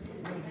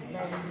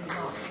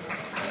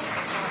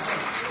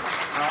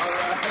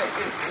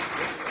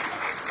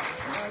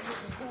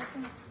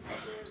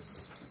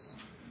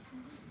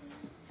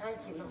 Thank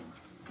you, Lord.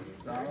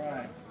 It's all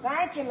right.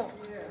 Thank you, Lord.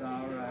 It's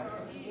all right.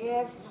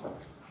 Yes,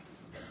 Lord.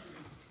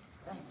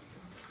 Thank you.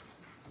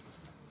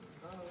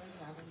 Oh,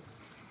 hallelujah.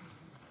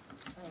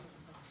 Thank you.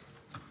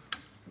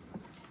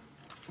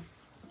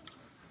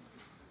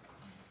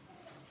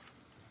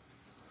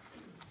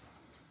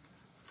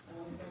 I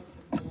want to thank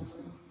the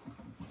family.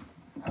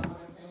 I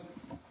want to thank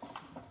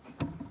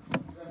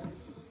Brother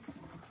Keys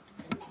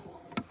and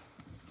Corbett.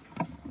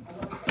 I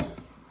want to thank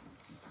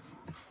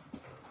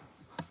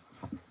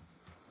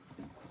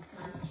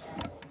Pines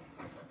Chapel.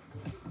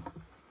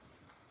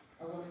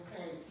 I want to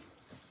thank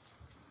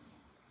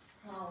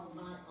how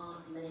my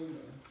Aunt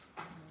Mamie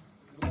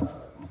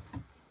loved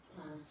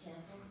Pines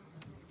Chapel.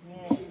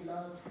 Yes. She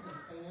loved her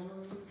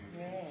family.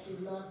 Yes. She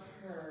loved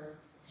her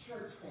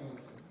church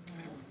family.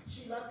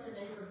 She loved her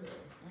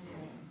neighborhood.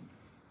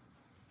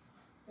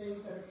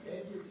 Things that are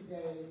said here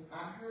today,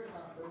 I heard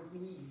about those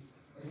knees.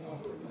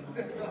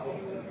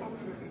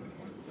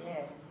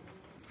 Yes.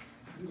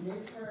 We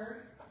miss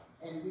her,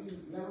 and we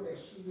know that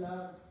she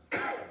loved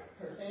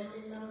her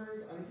family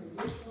members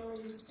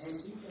unconditionally, and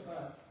each of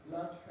us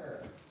loved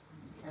her,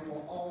 and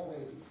will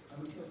always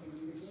until we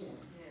meet again.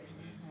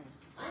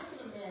 I can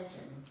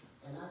imagine,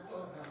 and I've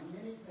thought about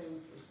many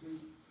things this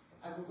week.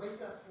 I would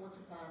wake up 4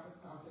 to 5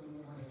 o'clock in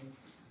the morning,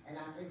 and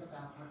I think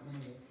about Aunt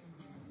Mamie.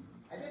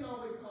 I didn't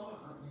always call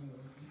her Aunt Mamie,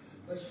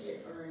 but she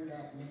had earned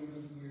that many,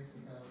 many years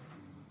ago.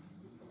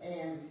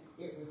 And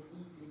it was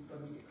easy for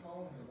me to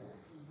call her that.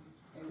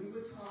 And we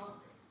would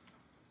talk,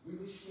 we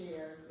would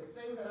share. The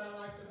thing that I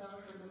liked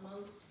about her the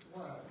most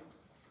was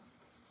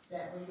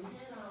that when we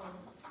had our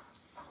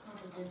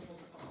confidential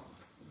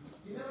talks,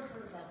 you never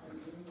heard about them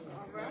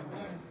anymore.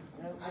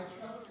 I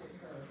trusted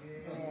her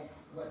with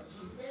what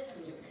she said to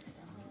me.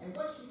 And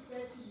what she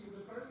said to you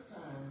the first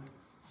time,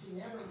 she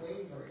never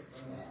wavered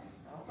from that.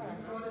 When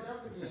you brought it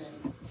up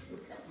again,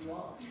 it cut you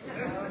off.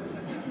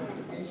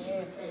 And she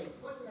would say,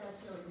 "What did I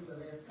tell you the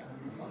last time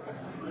we talked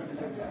about this?"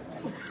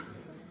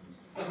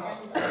 So one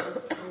thing I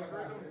would say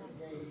about her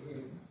today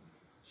is,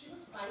 she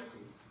was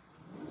spicy.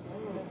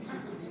 She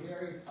could be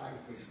very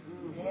spicy.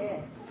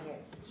 Yes, yes.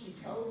 She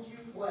told you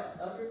what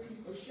other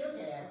people should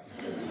have.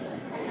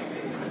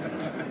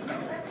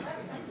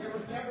 There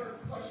was never a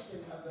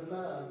question of the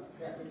love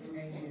that was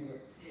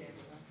intended.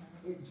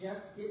 It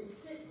just didn't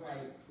sit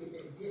right if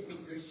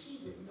she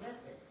didn't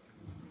bless it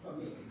for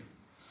me.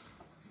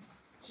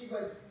 She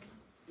was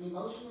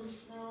emotionally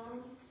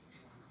strong.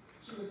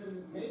 She was a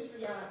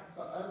matriarch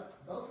for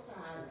both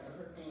sides of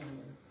her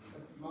family, the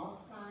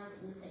Moss side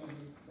and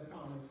the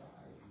Farmer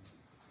side.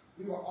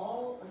 We were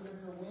all under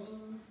her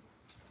wings,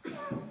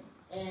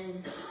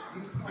 and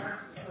we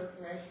crossed her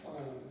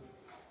threshold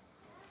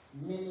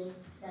many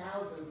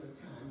thousands of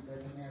times,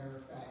 as a matter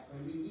of fact,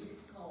 when we needed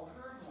to call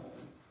her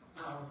home,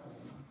 our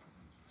home.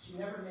 She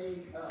never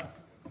made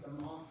us, the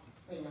Moss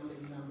family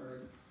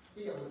members,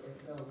 feel as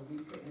though we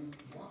couldn't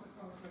walk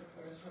across her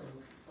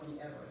threshold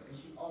whenever, and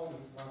she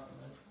always wasn't.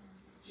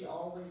 She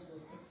always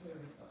was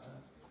prepared for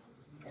us,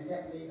 and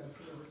that made us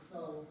feel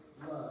so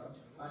loved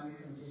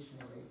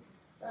unconditionally.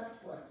 That's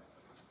what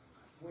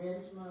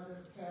Wynn's mother,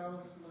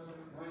 Carolyn's mother,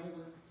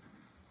 Raina,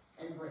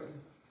 and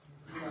Bray's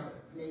mother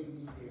made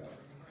me feel.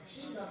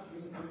 She loved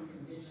me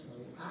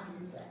unconditionally. I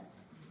knew that.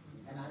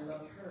 And I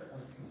loved her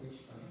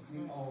unconditionally. We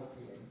all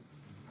did.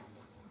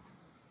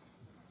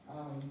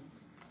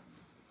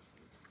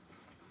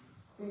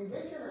 When you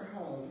went to her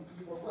home,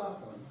 you were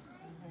welcome.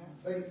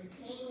 But if you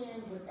came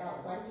in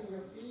without wiping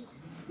your feet,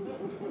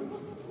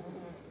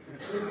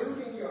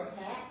 removing your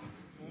hat,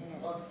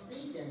 or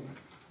speaking,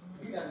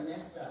 you done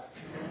messed up.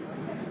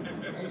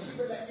 And she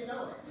would let you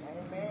know it.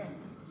 Amen.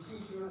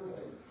 She sure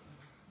would.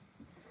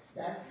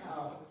 That's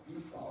how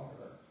we saw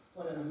her.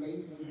 What an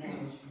amazing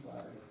woman she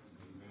was.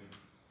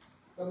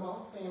 The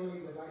Moss family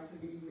would like to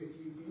leave with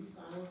you these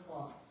final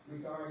thoughts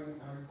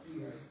regarding our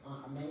dear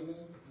Aunt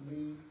Mamie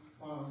Lee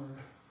Farmer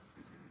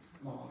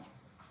Moss.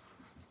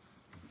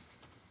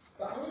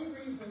 The only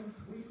reason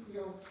we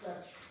feel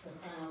such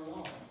profound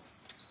loss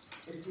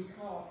is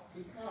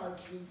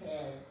because we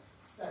had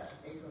such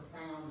a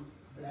profound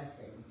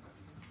blessing.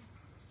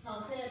 How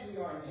sad we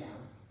are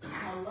now,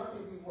 how lucky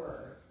we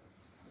were,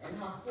 and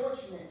how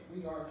fortunate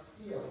we are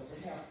still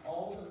to have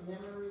all the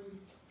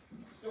memories,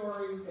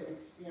 stories, and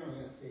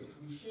experiences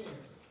we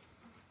shared.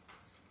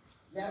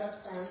 Let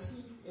us find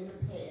peace in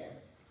the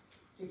past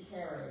to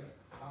carry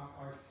our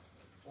hearts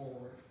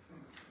forward.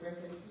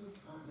 Rest in peace,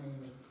 Aunt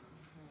Mamie.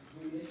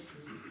 We miss you,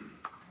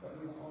 but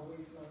we will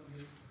always love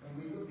you, and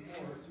we look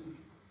forward to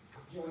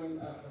joining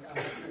up with our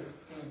dear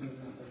family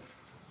members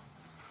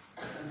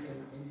in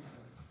heaven.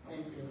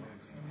 Thank you.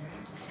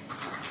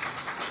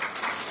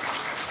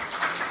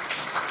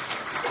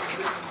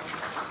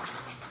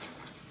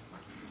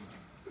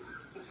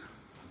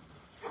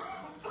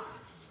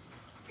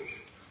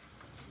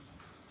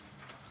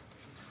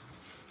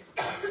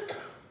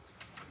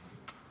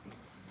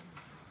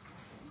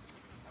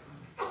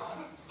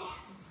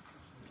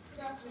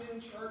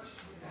 Church.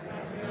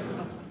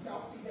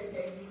 Y'all see they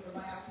gave me the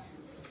last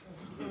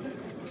 2 minutes.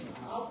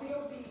 I'll be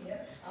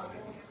obedient. I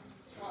will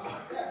try my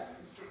best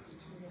to stick to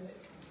 2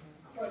 minutes.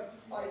 But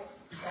like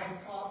John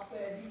Cobb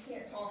said, you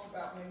can't talk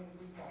about Mamie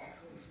Lee Moss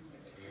in 2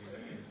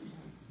 minutes.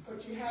 But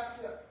you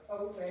have to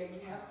obey,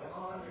 you have to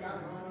honor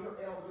your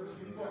elders.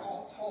 We were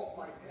all taught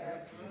like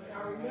that. And I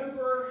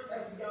remember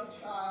as a young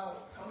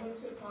child coming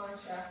to Pine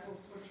Chapels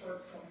for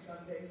church on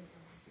Sundays.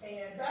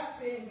 And back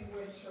then, you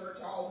were in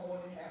church all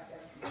morning, half that.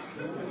 I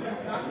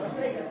can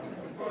say that.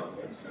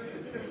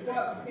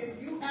 But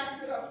if you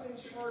acted up in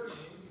church,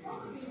 some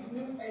of these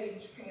new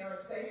age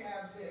parents, they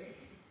have this,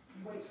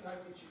 wait till I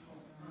get you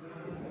home.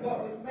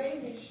 But with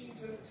Mamie, she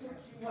just took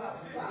you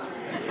outside.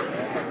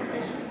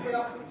 And she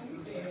dealt with you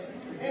then.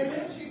 And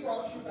then she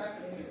brought you back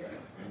in here.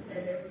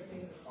 And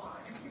everything was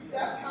fine.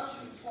 That's how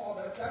she taught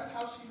us. That's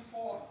how she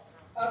taught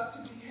us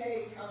to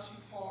behave, how she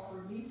taught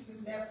her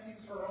nieces,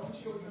 nephews, her own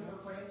children, her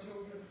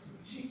grandchildren.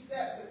 She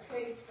set the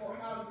pace for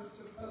how you're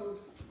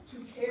supposed to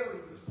carry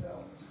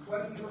yourself.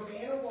 Whether you're a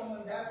man or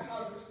woman, that's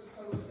how you're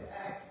supposed to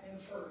act in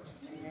church.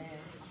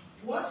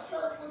 Once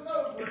church was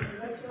over, you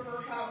went to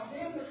her house,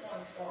 then the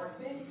fun started.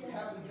 Then you could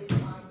have a good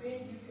time,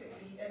 then you could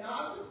eat. And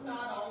I was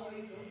not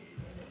always obedient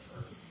in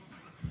church.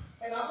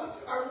 And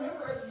I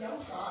remember as a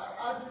young child,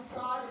 I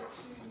decided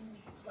to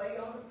play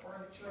on the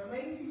furniture. And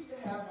they used to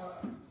have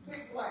a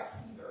big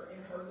black heater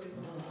in her living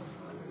room.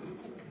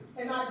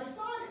 And I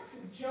decided to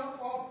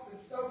jump off the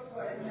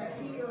sofa, and that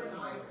heater and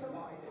I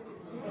collided.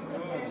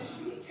 And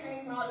she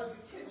came out of the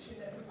kitchen,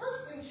 and the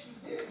first thing she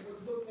did was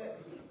look at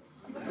me.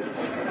 And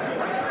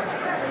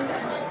then,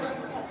 like,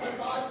 if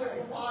I was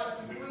alive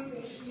and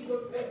breathing, she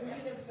looked at me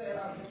and said,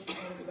 I bet you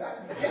won't do that.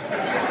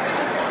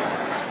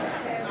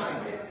 And I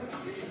did.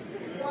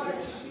 But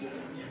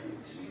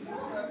she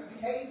taught us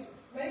behavior.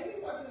 Maybe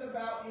wasn't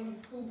about any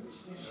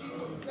foolishness. She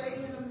would say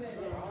in a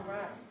minute, all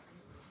right,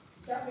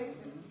 that makes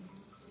sense.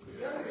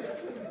 That's just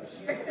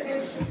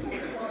and she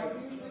was right.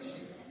 Usually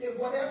she did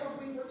whatever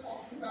we were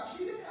talking about.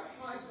 She didn't have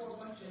time for a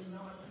bunch of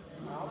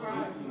nonsense. All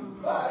right.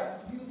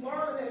 But you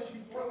learn as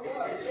you grow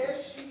up.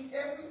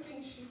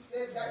 Everything she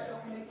said that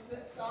don't make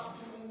sense, stop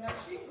doing that.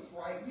 She was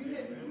right.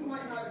 You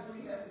might not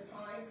agree at the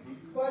time,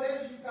 but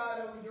as you got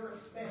older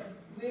and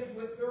lived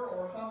with her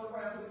or hung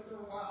around with her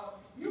a while,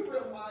 you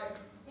realize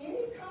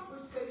any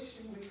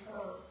conversation with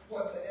her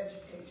was an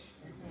education.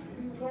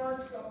 You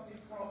learned something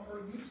from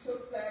her. You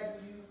took that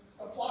and you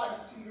applied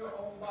it to your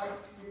own life,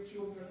 to your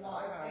children's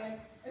lives.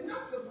 And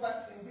that's a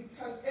blessing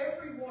because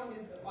everyone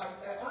isn't like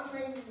that. Aunt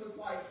Mamie was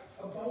like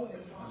a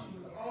bonus aunt. She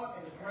was an aunt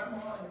and a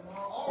grandma and a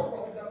mom all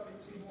rolled up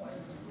into one.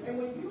 And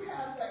when you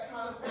have that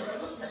kind of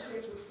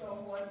relationship with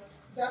someone,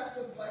 that's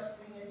a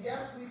blessing. And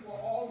yes, we will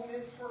all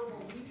miss her,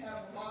 but we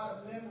have a lot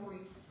of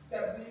memories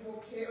that we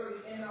will carry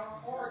in our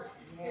hearts.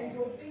 And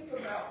you'll think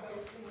about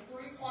those things.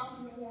 3 o'clock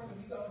in the morning,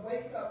 you're going to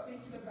wake up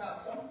thinking about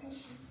something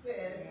she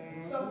said,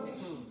 something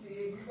she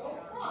did. You're going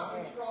to cry,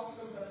 but you're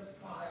also going to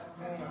smile.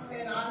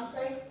 And I'm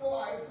thankful.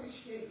 I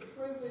appreciate the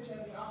privilege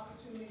and the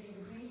opportunity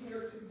to be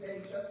here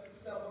today just to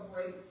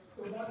celebrate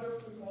the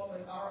wonderful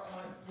woman our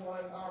aunt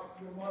was,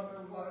 your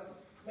mother was.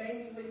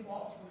 Mamie Lee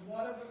Moss was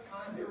one of a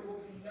kind. There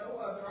will be no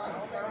other. I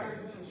expect there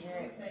to be a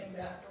street named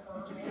after her.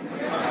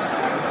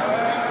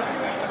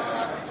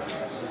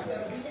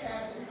 That we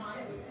had the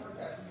time with her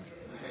that we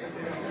did.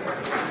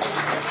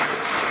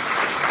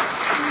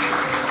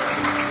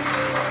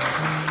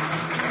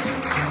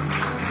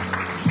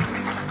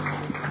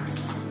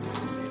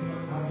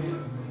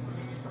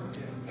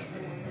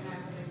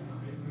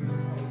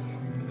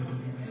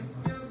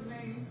 Excuse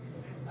me,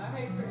 I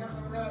hate to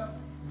interrupt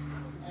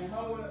and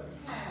hold up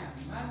time.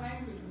 My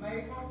name is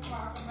Mabel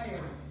Parker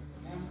Mary,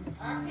 and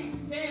I can't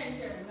stand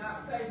here and not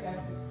say that.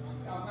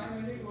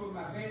 Mamie Lee was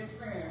my best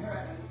friend, her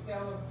and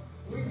Stella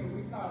William,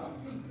 we call them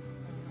Pete.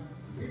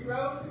 We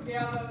rode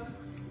together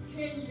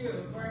 10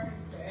 years, working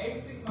for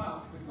 86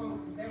 months before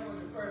that was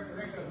the first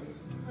regular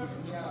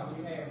job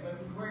we had, but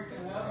we worked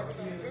in other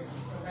fields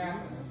around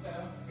and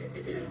stuff,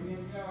 and we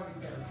enjoyed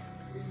each other.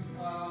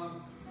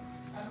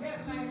 I met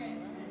Mamie in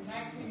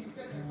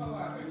 1974, I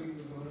believe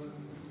it was,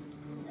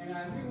 and I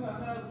knew her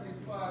husband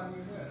before I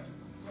knew her.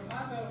 So my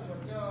husband was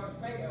George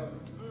Mayo.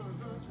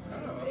 And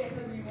he said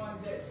to me one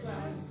day,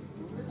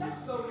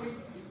 let's go meet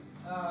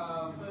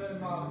Bud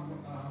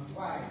Moss'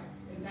 wife.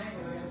 His name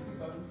was MC,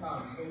 but we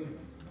called him Bud.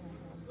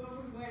 So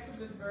we went to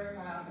this very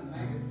house, and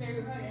Mamie stayed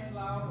with her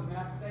in-laws, and I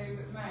stayed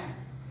with mine.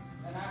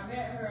 And I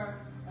met her,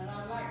 and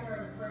I liked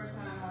her the first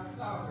time I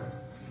saw her.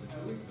 And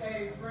we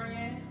stayed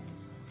friends,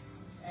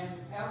 and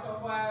after a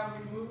while,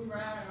 we moved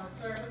around in a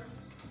circle.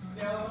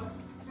 Stella,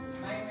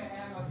 Mamie,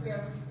 and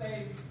myself, we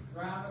stayed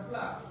around the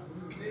block.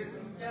 We would visit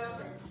each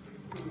other,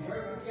 we would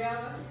work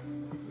together,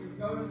 we would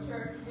go to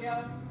church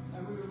together,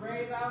 and we would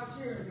raise our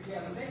children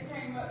together. They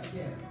came up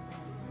together.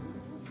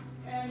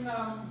 And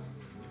about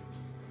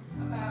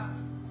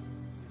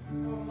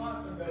 4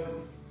 months ago,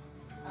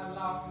 I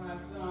lost my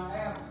son,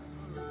 Alvin.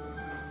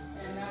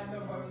 And I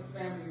know what his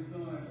family is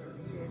doing for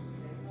years.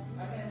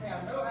 I didn't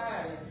have no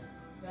idea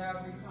that I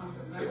would become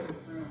the neighbor's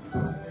friend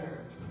there.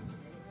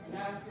 And I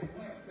just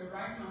went to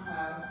Raymond's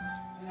house,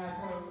 and I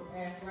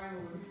asked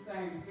Raymond would he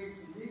sing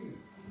Dixie Jesus.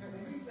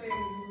 And he said he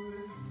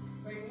would,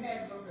 but he had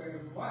to go to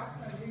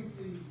Washington, D.C.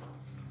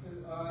 to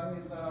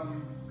his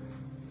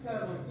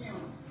cousin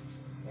funeral.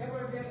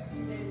 Evidently he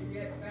didn't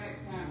get back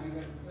time to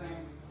get the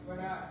same, but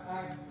I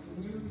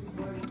knew he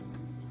wasn't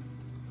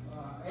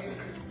able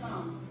to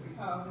come,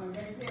 because when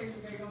they tell you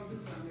they're going to do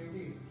something, they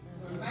did.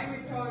 When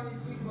Mamie told you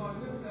she's going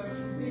to do something,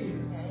 she did.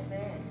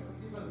 Amen.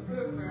 She was a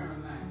good friend of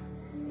mine.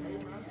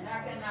 And I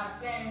cannot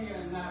stand here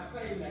and not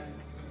say nothing.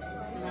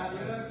 And I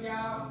love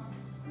y'all.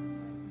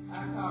 I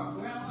call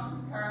Gwenna,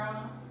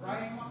 Carolyn,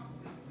 Raymond,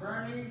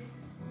 Bernice,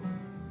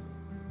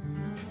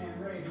 and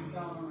Ray going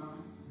on.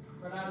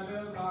 But I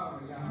love all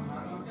of y'all. I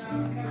want y'all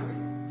to know it.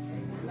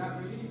 And I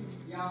believe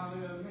y'all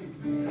love me.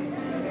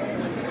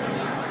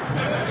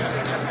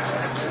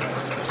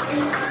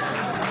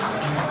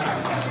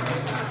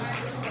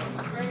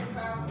 Great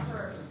powerful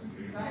person.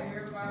 Like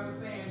everybody was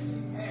saying,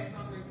 she had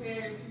something to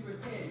tell, she would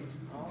tell you.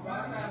 If I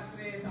tried to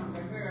say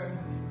something to her,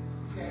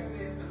 she had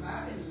said something I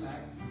didn't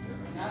like.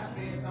 And I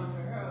said something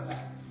to her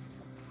like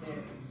that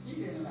she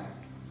didn't like.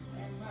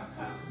 And my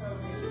pastor told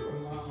me you were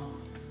wrong.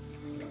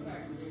 Go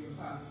back and get your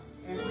pastor.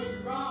 And when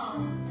you're wrong,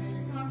 and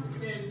the pastor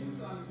said do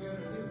something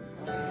better to do.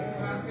 So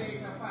I paid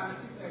her pastor,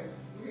 she said,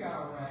 we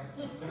all right.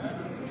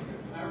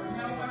 I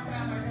remember one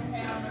time I didn't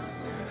have no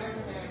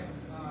husband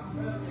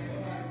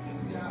that had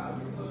 2 jobs.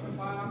 He was a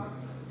farmer,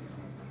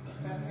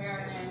 got hair,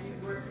 and he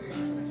worked in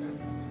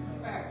a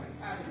factory,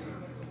 out of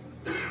there.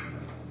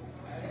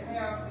 I didn't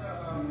have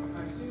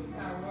my shoe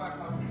kind of rock,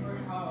 I was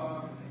working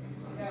hard.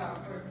 Yeah,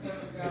 first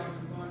couple jobs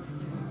was going to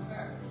the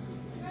factory.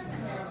 I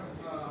didn't have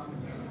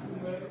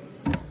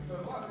but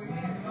what we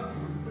had was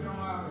put on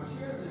our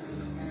children,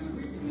 and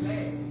we were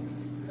glad.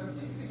 So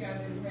she I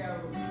didn't have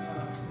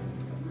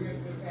real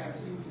good pair of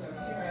shoes, so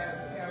she had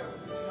a pair of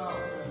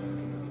socks,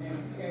 and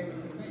she gave them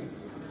to me.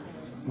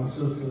 My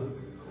sister,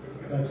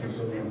 thank you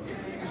so much.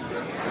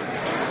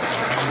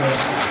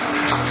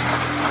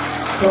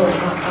 So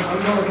I'm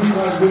going to be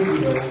right with you,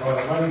 though,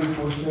 right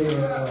before Shay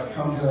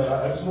comes up.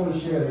 I just want to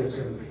share this.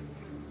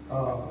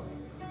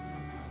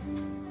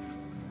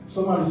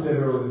 Somebody said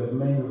earlier that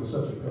Mamie was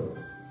such a pillar.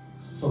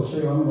 So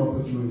Shay, I'm going to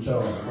put you in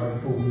charge right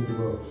before we leave the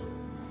road.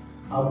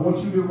 I want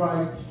you to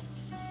write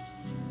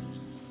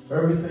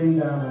everything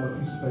down on a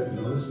piece of paper.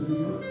 Now listen to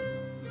me.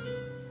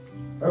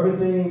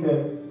 Everything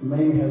that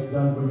Mamie has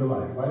done for your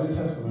life. Write a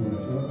testimony in a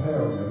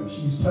paragraph.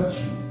 She's touched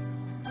you.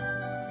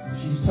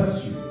 She's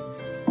touched you.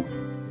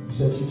 You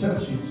said she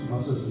touched you, my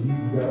sister. You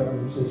got up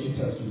and you said she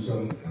touched you. So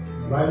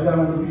write it down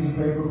on a piece of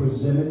paper,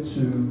 present it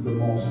to the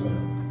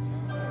mausoleum.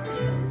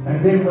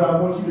 And then what I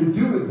want you to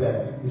do with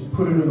that is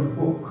put it in a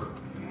book.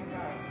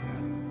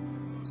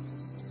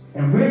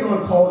 And we're going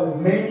to call it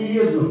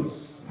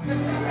Mamie-isms.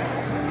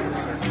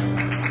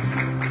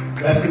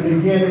 That's the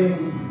beginning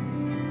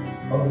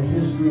of the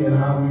history and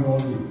how we're going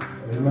to do it.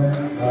 Amen?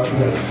 God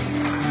bless you.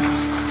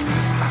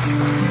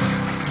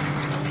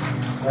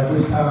 At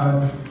this time,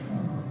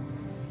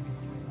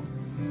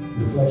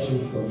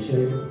 reflections from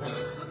Shay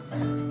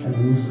and the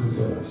musical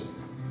service.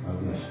 God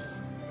bless you.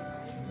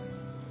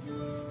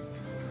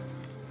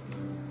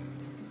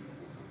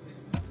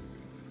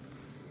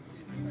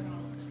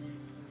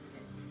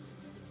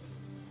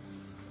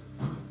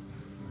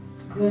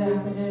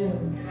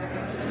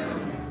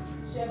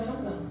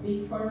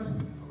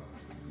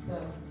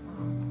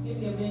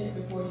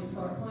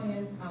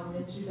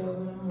 let you know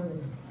when I'm ready.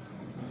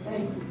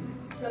 Thank you.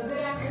 So good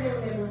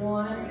afternoon,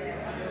 everyone.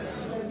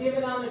 So give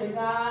it honor to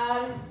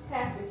God,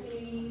 Pastor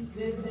Keys,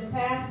 visiting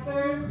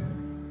pastors,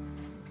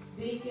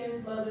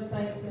 deacons, mother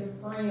saints,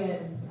 and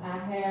friends. I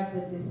have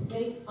the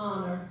distinct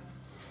honor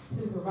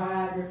to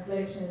provide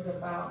reflections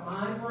about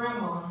my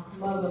grandma,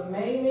 Mother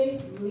Mamie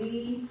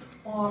Lee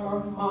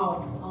Farmer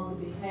Moss, on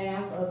the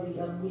behalf of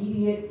the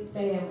immediate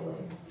family.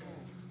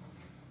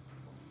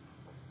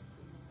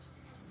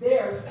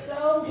 There are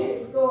so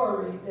many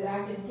stories that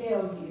I can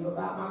tell you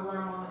about my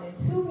grandma,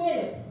 and 2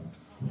 minutes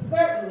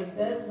certainly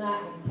does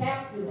not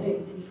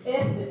encapsulate the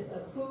essence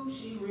of who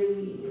she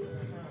really is.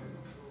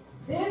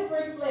 This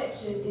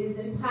reflection is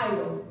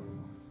entitled,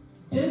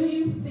 Do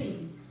You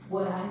See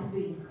What I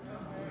See?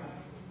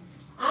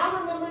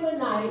 I remember the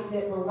night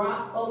that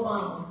Barack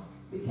Obama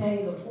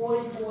became the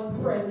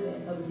 44th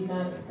president of the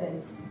United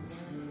States.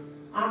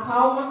 I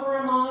called my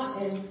grandma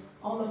and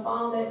on the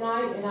phone that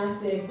night and I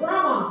said,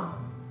 Grandma,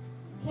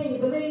 can you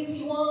believe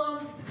he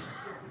won?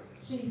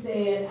 She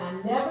said, I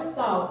never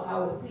thought I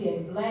would see a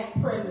black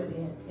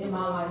president in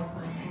my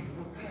lifetime.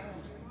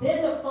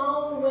 Then the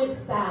phone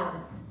went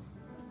silent.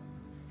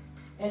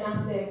 And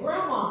I said,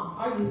 Grandma,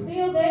 are you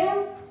still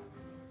there?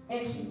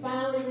 And she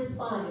finally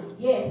responded,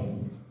 yes.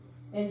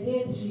 And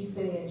then she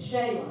said,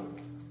 Shayla,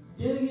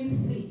 do you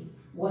see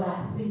what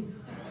I see?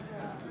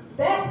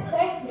 That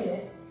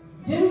statement,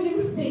 do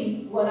you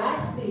see what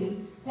I see,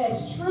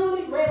 has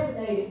truly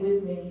resonated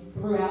with me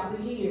throughout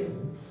the years.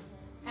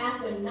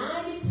 After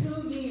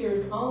 92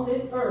 years on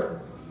this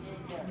earth,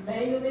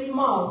 Mamie Lee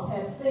Moss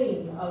has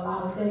seen a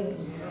lot of things.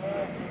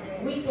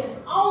 We can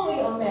only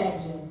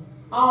imagine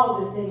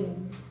all the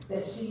things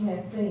that she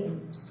has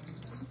seen.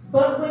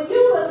 But when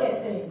you look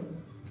at things,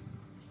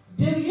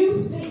 do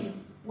you see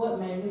what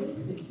Mamie Lee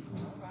sees?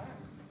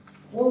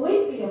 When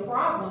we see a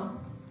problem,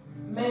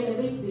 Mamie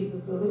Lee sees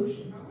a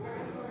solution.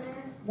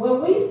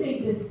 When we see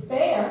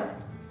despair,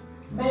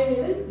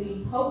 Mamie Lee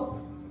sees hope.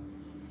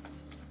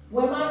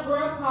 When my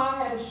grandpa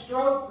had a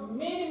stroke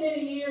many,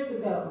 many years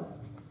ago,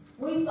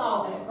 we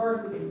saw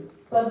adversity,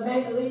 but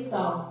Mamie Lee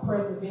saw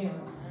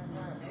perseverance.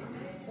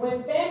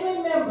 When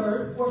family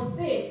members were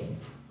sick,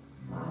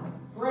 my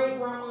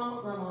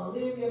great-grandma, Grandma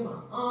Olivia, my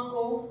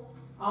uncle,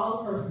 all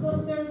of her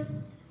sisters,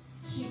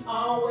 she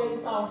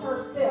always saw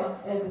herself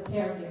as a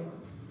caregiver.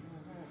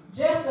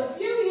 Just a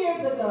few years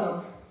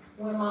ago,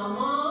 when my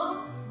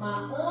mom,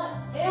 my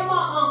aunt, and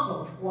my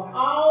uncle were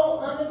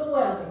all under the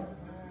weather,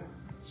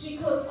 she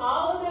cooked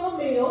all of them a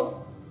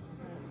meal,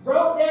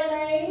 wrote their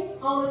names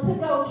on a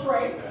to-go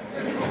tray,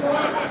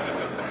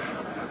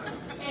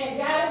 and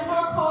got in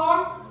her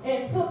car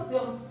and took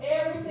them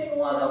every single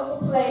one of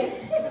them a plate.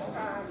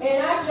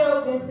 And I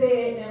joked and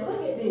said, now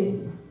look at this.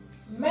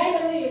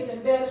 Mamie Lee is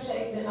in better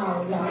shape than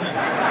all of y'all.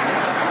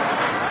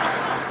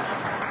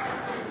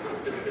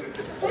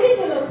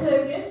 Speaking of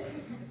cooking,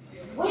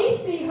 we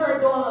see her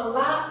doing a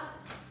lot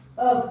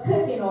of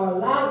cooking or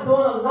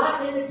doing a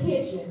lot in the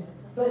kitchen,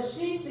 but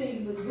she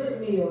sees a good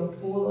meal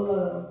full of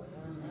love.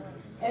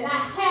 And I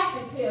have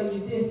to tell you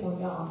this one,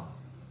 y'all.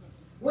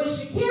 When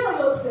Shakira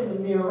looks in the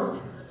mirror,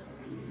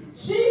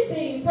 she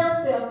sees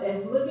herself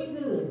as looking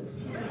good.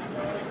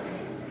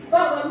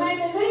 But when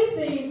Mamie Lee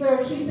sees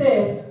her, she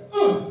says,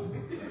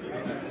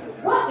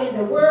 what in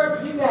the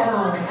world you got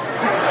on? Don't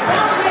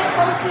let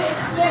her sit,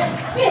 just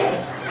finish.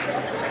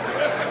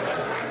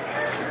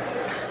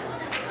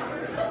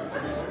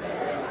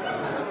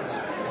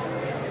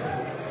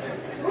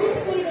 We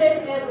see this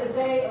as a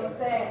day of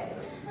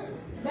sadness.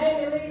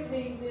 Mamie Lee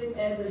sees this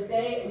as a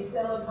day of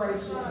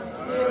celebration,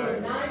 filled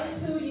with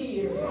 92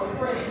 years of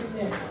precious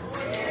memory.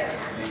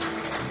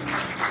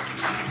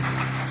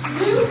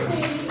 You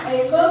see a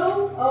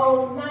little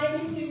old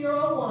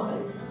 92-year-old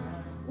woman.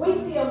 We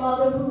see a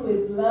mother who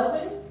is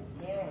loving,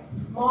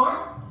 smart,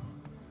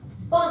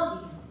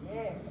 spunky,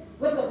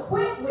 with a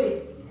quick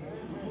wit,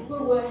 who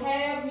will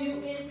have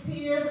you in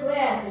tears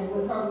laughing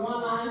with her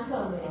one-line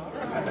comment.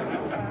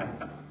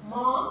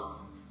 Mom,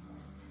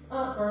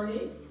 Aunt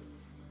Bernie,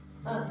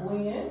 Aunt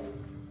Gwen,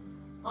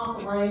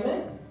 Uncle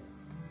Raymond,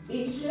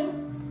 Isha,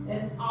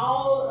 and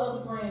all of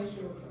the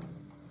grandchildren.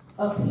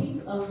 A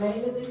piece of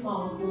Mamie Lee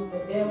Moss will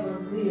forever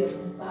live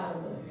inside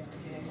of us.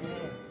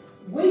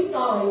 We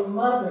saw a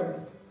mother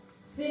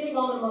sitting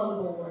on the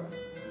motherboard,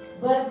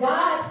 but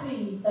God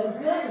sees a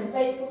good and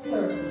faithful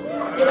servant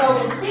with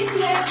over 58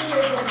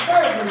 years of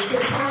service to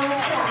turn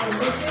child in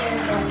this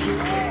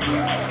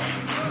family.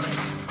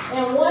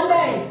 And one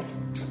day,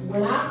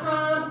 when our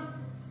time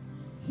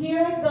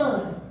here is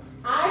done,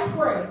 I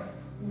pray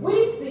we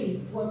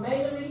see what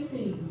Mamie Lee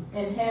sees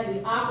and have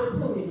the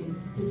opportunity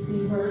to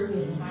see her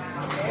again.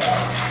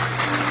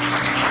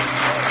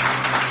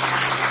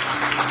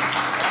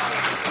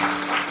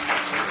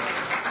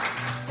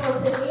 So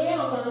today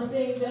I'm going to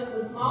sing just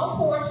a small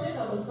portion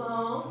of a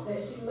song that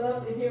she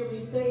loved to hear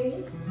me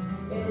sing.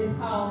 It is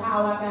called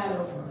How I Got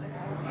Over.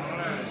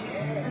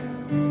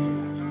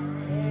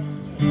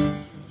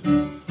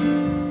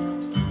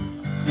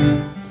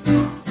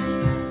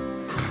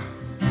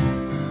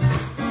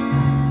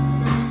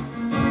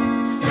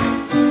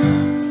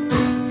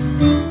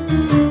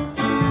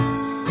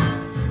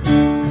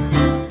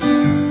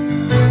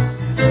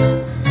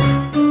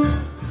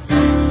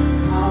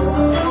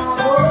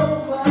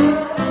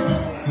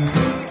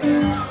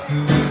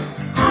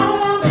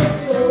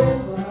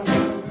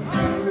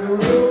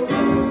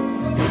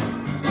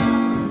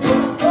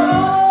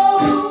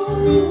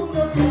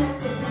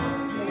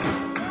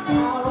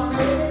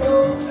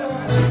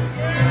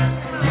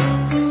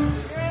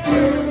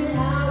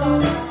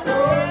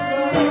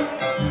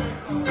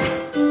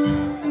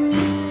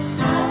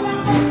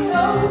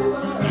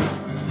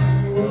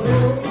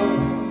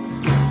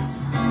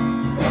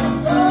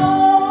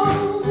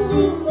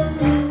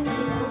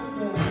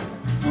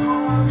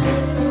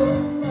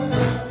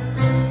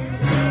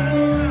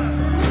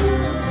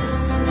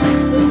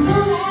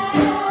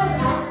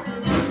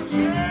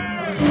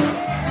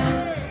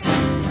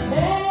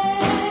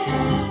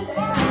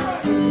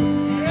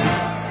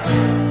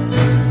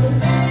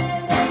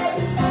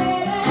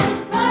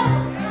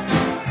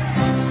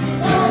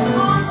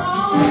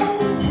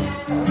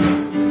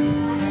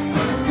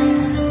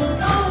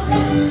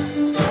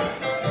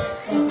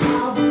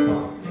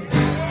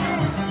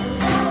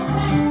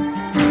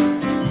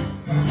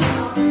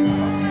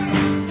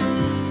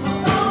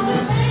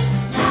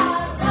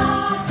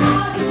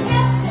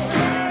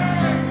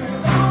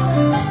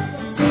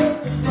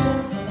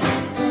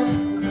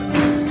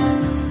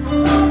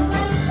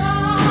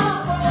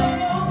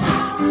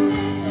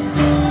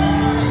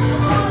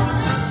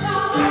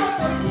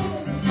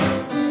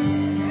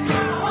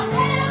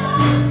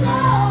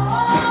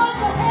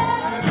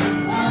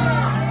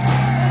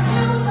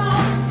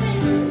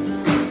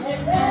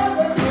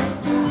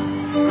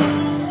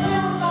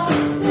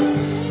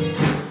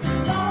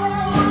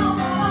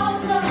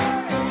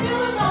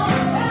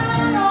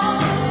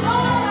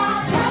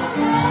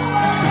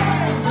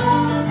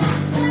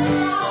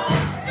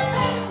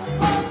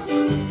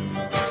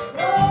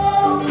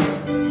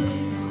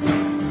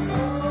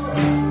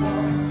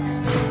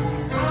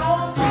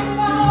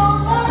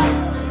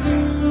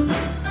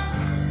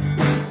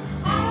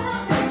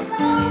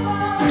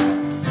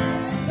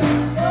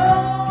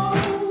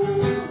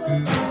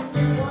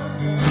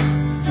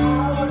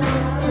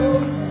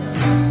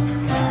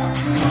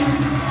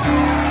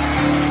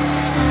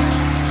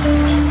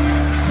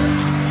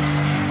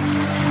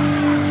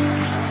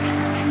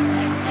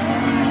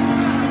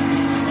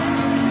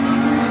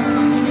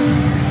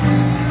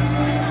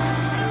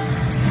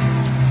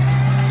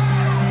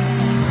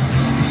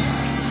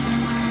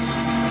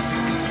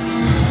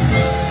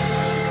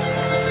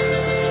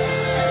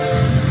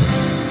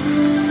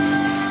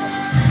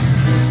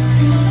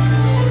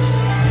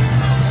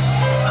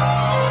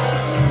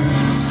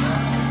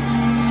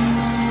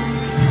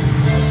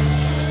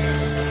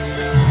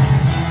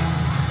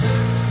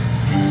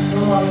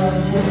 Somebody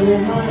else to say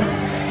amen.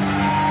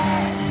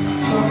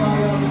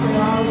 Somebody else to say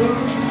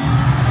hallelujah.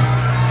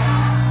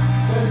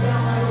 That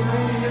sound like a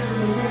man here in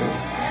the minute.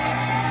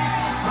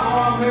 How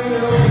I made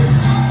it over.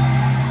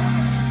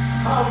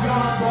 How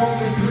God brought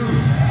me through.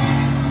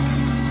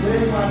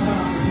 There's my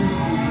time to do.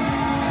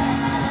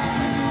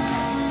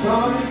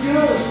 God is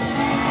good.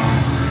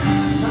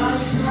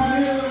 92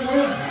 years of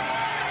wisdom.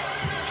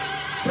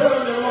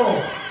 Serve the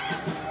Lord.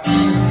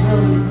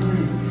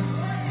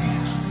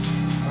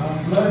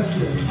 Bless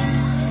you.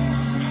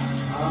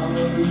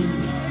 Hallelujah.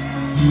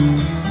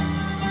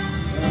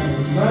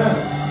 Amen.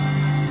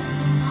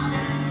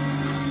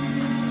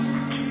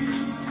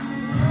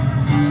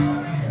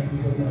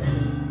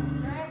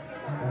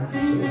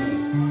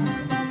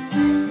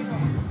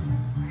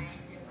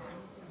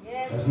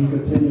 As we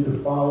continue to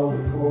follow the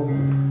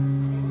program,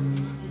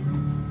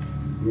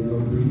 being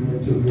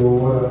obedient to your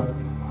order,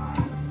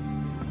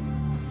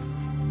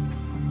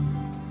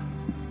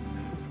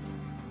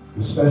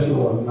 the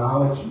special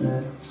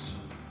acknowledgments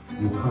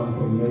will come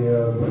from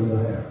Mayor Brenda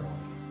Harrell.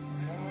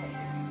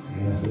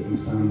 And that's at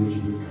this time that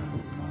you would come.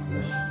 God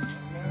bless you.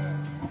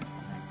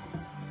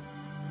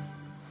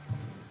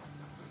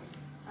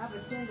 I've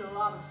attended a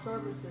lot of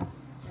services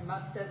in my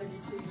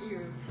 72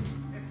 years.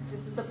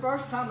 This is the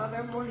first time I've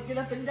ever wanted to get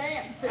up and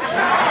dance.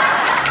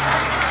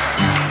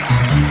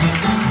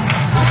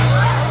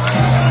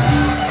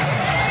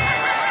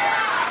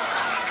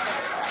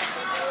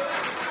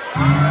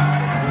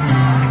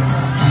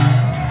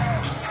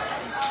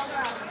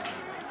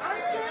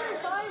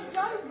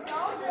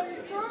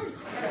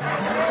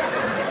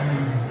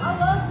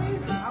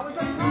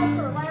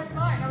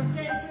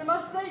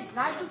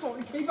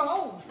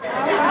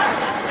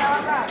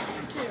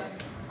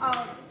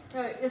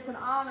 It's an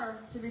honor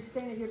to be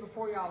standing here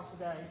before y'all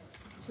today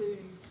to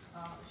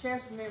share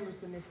some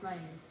memories of Miss Mamie.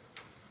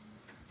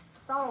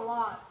 Thought a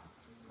lot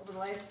over the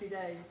last few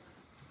days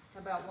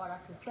about what I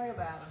could say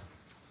about her.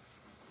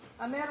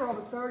 I met her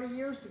over 30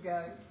 years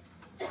ago,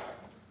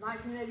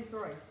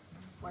 1983,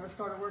 when I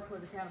started working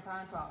with the town of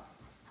Pinetops.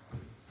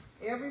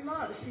 Every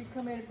month she'd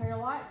come in and pay her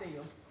light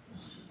bill.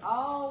 She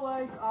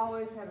always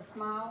had a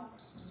smile,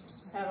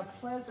 had a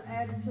pleasant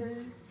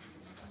attitude,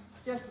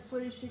 just as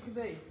sweet as she could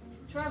be.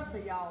 Trust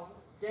me, y'all,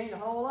 there ain't a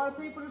whole lot of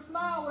people that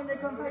smile when they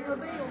come pay their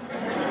bills.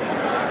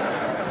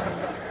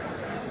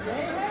 They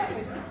ain't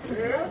happy.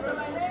 Most of them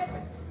ain't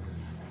happy.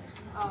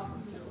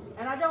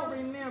 And I don't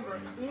remember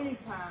any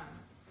time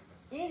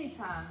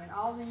in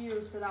all the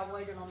years that I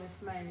waited on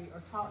Miss Mamie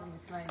or talked to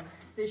Miss Mamie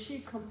that she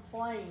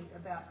complained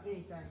about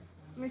anything.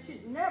 I mean,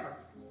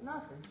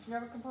 nothing. She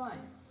never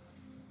complained.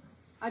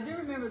 I do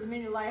remember the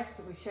many laughs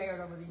that we shared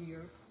over the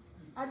years.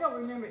 I don't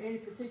remember any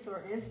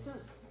particular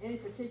instance, any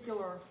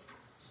particular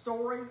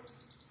story,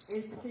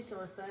 any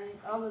particular thing,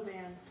 other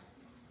than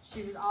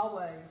she was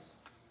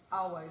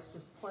always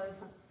just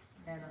pleasant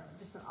and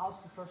just an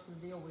awesome person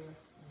to deal with.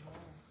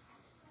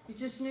 You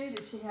just knew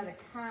that she had a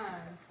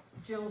kind,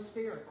 gentle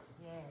spirit,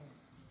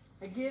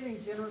 a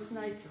giving, generous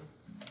nature,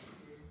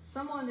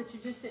 someone that you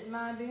just didn't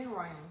mind being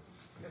around.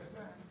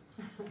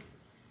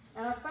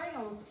 And I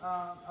found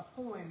a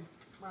poem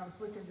when I was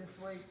looking this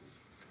week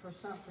for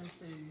something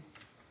to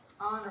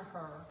honor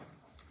her.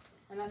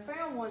 And I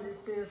found one that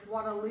says,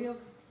 "What I live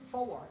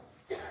for."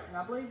 And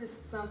I believe this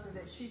is something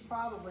that she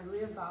probably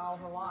lived by all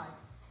her life.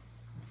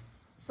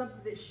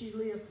 Something that she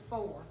lived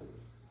for.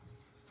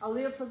 I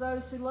live for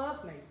those who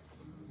love me,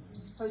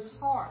 whose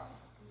hearts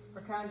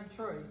are kind and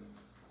true.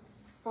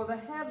 For the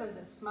heaven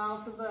that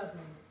smiles above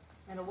me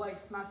and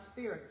awaits my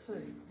spirit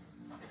too.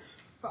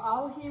 For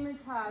all human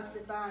ties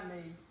that bind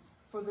me,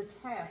 for the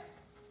task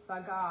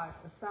by God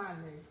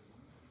assigned me.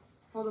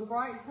 For the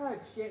bright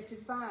hopes yet to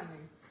find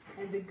me,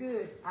 and the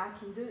good I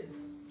can do.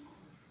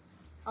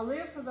 I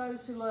live for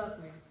those who love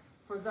me,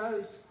 for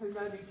those who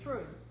know me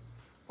true,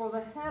 for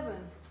the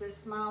heaven that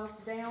smiles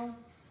down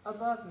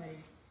above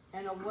me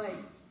and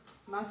awaits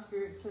my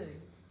spirit too.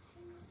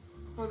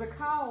 For the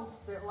cause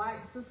that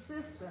lacks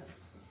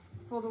assistance,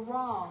 for the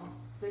wrong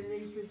that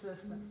needs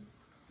resistance,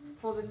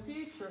 for the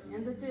future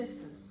in the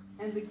distance,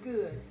 and the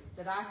good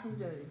that I can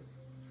do.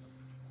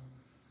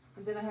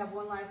 And then I have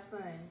one last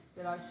thing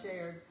that I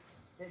shared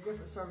at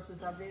different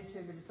services I've been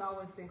to, but it's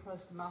always been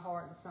close to my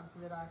heart and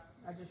something that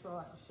I just really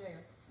like to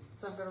share.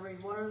 So I'm going to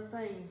read one other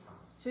thing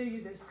to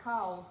you that's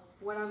called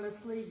 "When I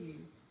Must Leave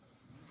You."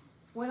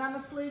 When I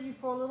must leave you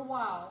for a little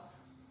while,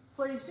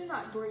 please do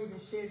not grieve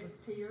and shed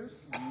with tears,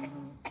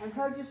 and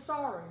hold your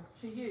sorrow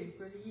to you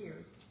through the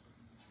years.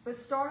 But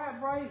start out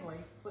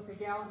bravely with a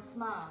gallant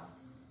smile,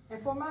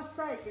 and for my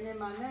sake and in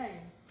my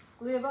name,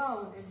 live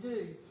on and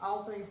do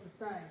all things the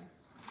same.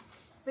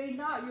 Feed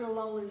not your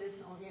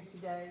loneliness on empty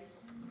days,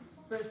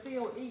 but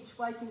fill each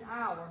waking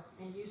hour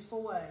in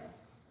useful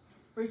ways.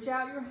 Reach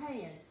out your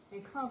hand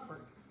in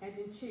comfort and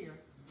in cheer,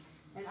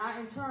 and I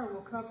in turn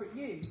will comfort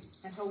you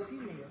and hold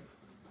you near.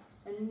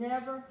 And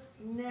never,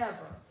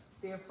 never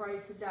be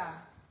afraid to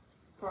die,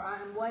 for I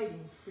am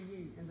waiting for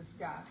you in the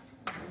sky.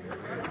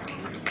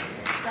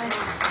 Thank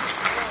you.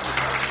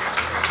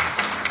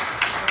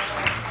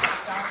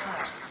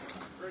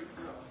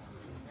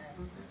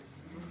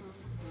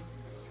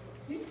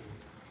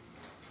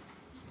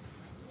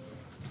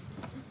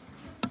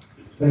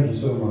 Thank you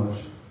so much.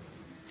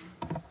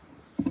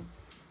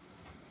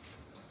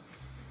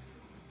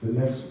 The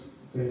next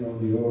thing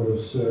on the order of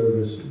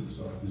service is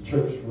the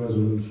church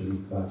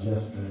resolution by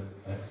Jessica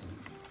Exton.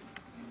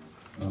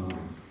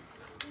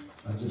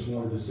 I just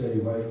wanted to say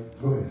go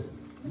ahead.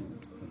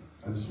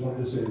 I just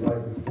wanted to say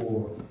right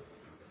before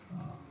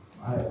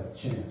I had a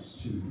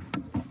chance to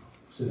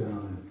sit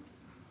down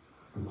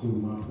and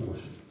conclude my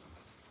portion.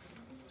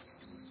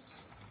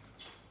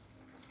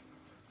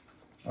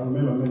 I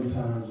remember many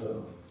times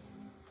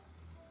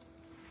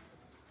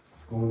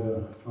going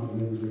to Aunt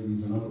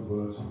Minnie's and Uncle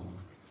Bud's home.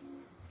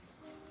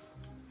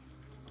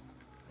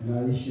 And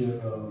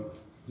Aisha,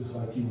 just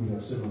like you, we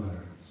have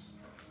similarities.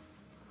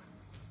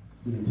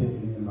 Being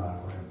taken in by our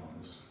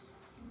grandmothers.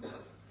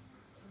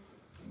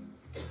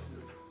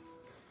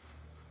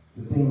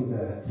 The thing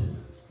that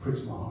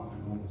pricks my heart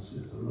the most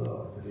is the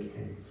love that they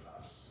gave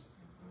us.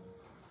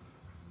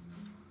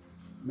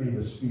 Made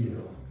us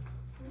feel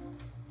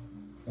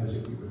as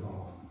if we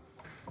belong.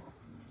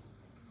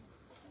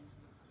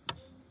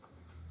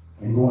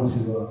 And going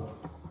to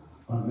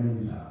Aunt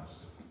Mamie's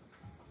house,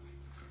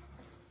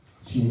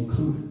 she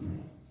included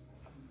me.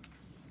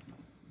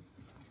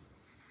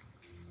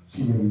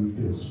 She made me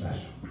feel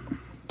special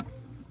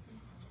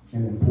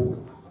and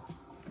important.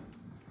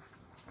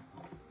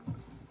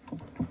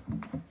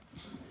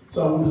 So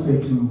I want to say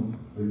to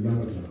the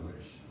younger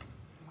generation,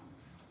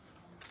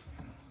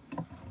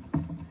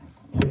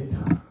 take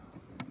time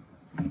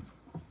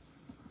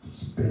to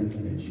spend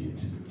energy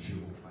into your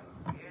children.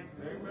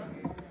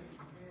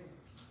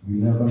 You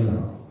never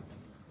know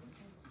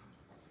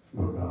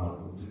what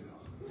God will do.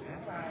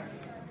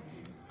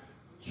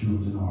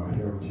 Children are a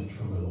heritage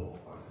from the Lord.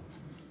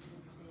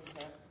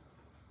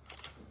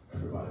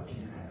 Everybody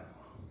can't have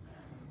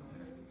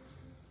them.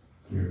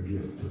 They're a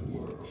gift to the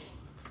world.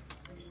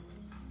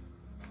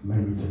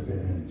 Mamie took that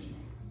energy.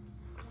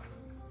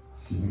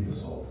 She made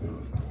us all feel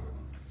important.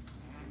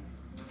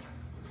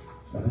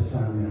 By this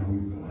time now, we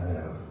will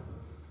have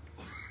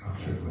our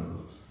church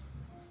brothers.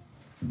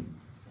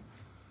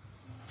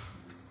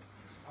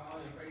 I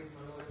want to praise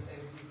my Lord and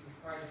Savior Jesus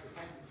Christ. The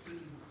Pastor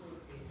Keys put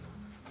it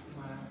to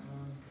my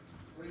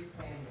great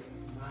family,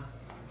 to my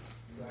family,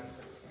 to our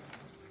church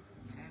family.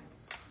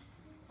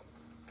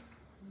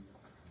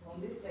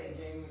 On this day,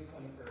 January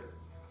 21st,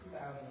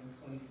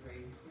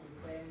 2023, to the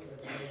family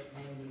of the late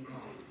Mamie,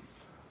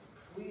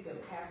 we, the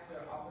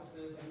pastor,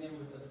 officers, and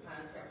members of the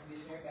Pinetops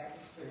Missionary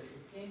Baptist Church,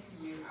 extend to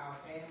you, our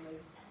family,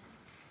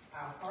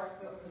 our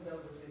heartfelt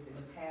condolences in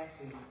the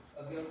passing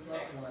of your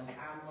loved one,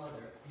 our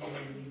mother,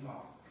 Mamie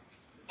Moss.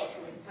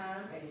 In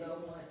time a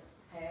loved one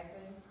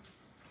passing,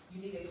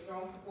 you need a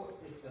strong support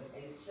system,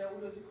 a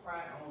shoulder to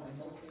cry on, and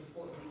most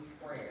importantly,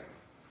 prayer.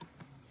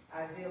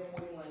 Isaiah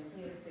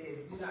 41:10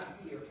 says, "Do not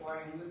fear, for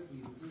I am with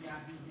you. Do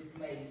not be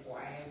dismayed, for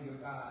I am your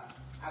God.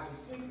 I will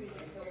strengthen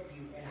and help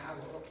you, and I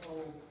will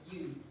uphold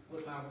you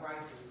with my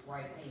righteous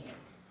right hand."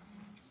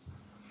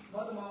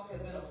 Mother Moss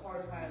has been a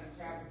part of Pines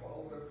Chapel for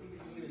over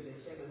 50 years,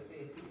 as Sheila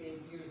said,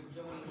 58 years,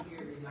 joining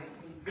here in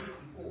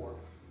 1964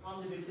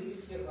 under the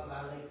leadership of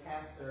our late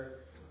pastor,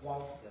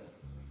 Walston.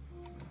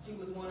 She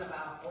was one of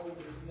our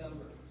oldest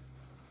members,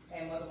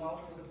 and Mother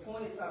Moss was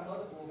appointed to our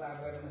mother board by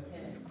Brother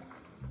McKinnon.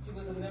 She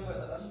was a member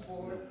of the Usher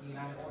Board, the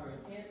United Order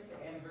of Tents,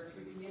 the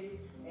Anniversary Committee,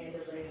 and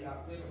the Lady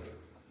Auxiliary.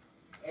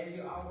 As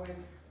you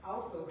always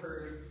also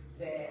heard,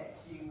 that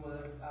she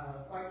was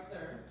quite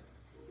stern,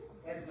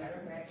 as a matter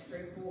of fact,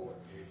 straightforward.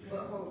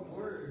 But her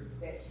words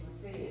that she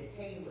said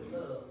came with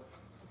love,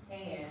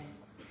 and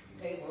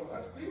they were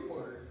a few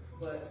words,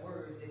 but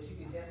words that you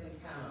can definitely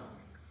count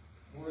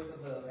on. Words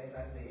of love, as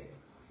I said.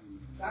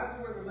 God's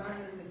word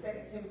reminds us in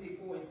 2 Timothy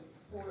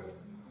 4,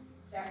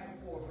 chapter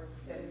 4,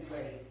 verses 7 to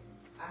 8.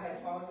 I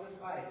have fought a good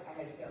fight, I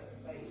have kept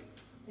the faith.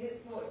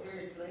 Henceforth there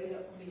is laid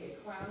up for me a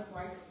crown of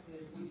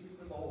righteousness, which is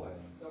the Lord,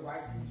 the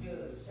righteous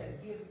judge, shall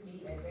give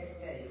me at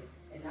that day,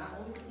 and not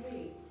only to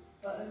me,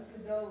 but unto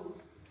those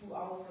who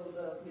also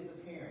love his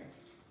appearance.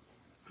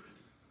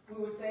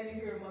 We were saying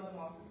here Mother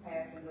Moss's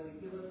passing, but it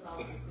gives us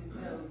something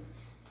to know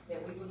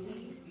that we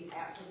believe to be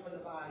absent from the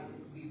body is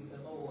to be with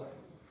the Lord.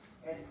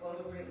 As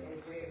Father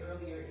read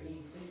earlier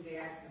in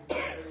Ecclesiastes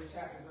 3rd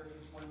chapter,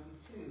 verses 1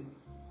 through 2,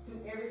 to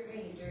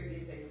everything there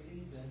is a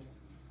season,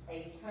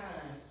 a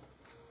time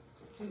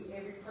to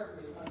every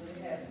purpose under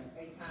heaven,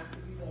 a time to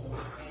be born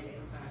and a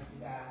time to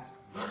die.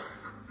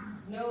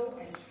 Know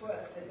and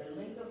trust that the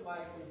length of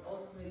life is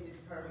ultimately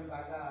determined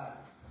by God.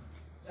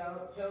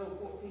 Job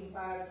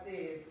 14:5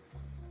 says,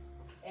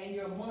 "And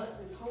your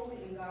months is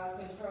wholly in God's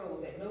control,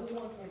 that no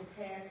one can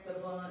pass the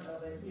bond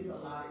of his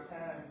allotted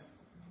time.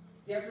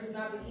 Death is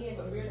not the end,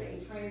 but merely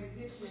a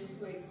transition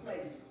to a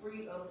place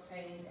free of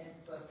pain and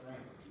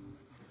suffering."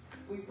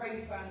 We pray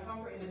you find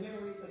comfort in the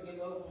memories of your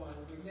loved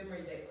ones,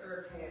 remembering that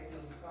earth has no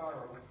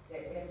sorrow,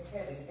 that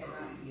heaven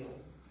cannot heal.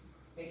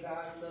 May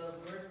God's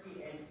love,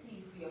 mercy, and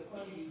peace be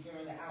upon you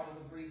during the hours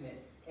of bereavement,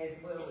 as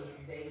well as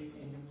the days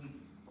and the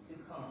weeks to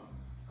come.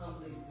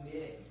 Humbly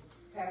submitted,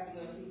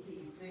 Pastor T.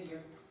 Keys Sr.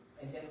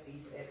 and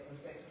Justice Exton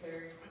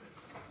Secretary,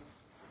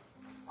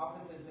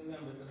 officers and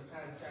members of the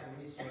Pinetops Chapel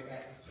Missionary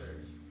Baptist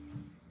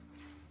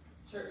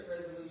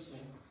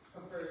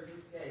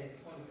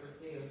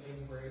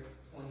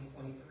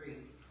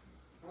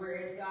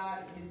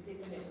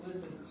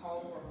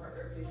call for her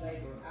earthly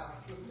labor, our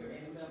sister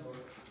and member,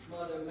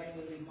 Mother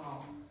Mamie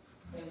Moss.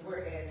 And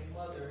whereas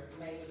Mother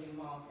Mamie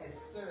Moss has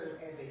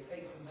served as a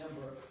faithful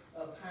member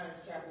of Pines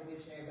Chapel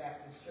Missionary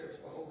Baptist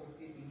Church for over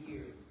 50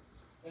 years.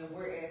 And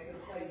whereas the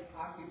place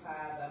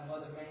occupied by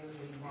Mother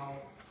Mamie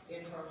Moss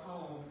in her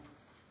home,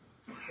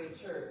 the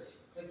church,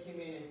 the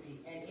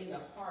community, and in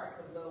the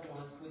hearts of loved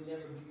ones will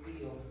never be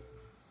filled.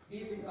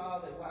 Be it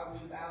resolved that while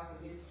we bow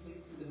submissively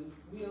to the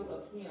will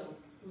of Him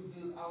who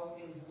does all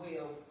things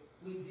well,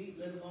 we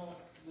deeply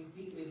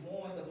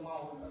mourn the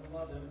loss of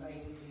Mother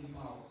Mamie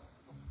Moss,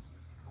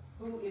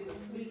 who is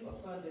asleep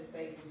upon the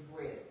Savior's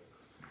breast.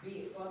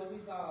 Be it further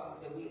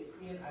resolved that we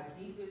extend our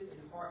deepest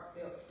and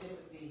heartfelt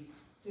sympathy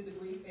to the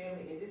bereaved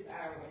family in this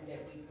hour, and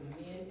that we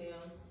commend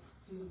them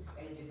to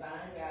a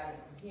divine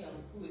guidance from Him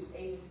who is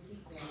able to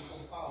keep them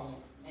from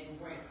falling and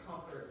grant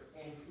comfort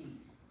and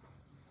peace.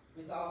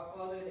 Resolve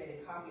further that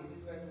a copy of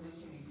this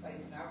resolution be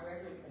placed in our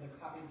records and a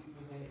copy be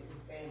presented to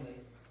the family.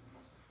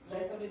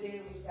 Bless of the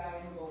dead which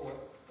die in the Lord,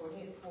 for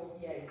henceforth,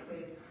 yea,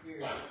 saith the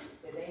Spirit,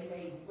 that they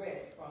may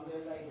rest from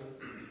their labors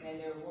and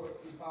their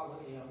works do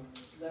follow them.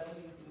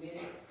 Lovingly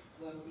submitted,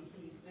 William T.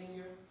 Key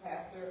Sr.,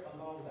 pastor,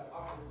 among the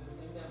officers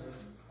and members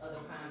of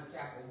the Pines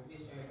Chapel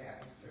Missionary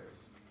Baptist Church.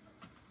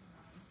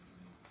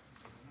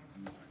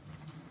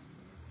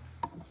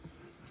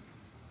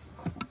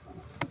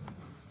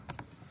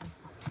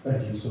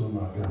 Thank you so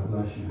much. God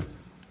bless you.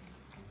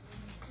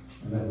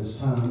 And at this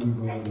time,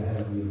 we're going to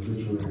have the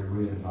obituary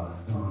read by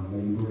Don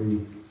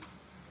Mabry.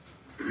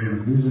 The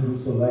musical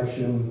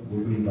selection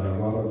will be by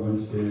Robert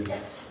Winstead.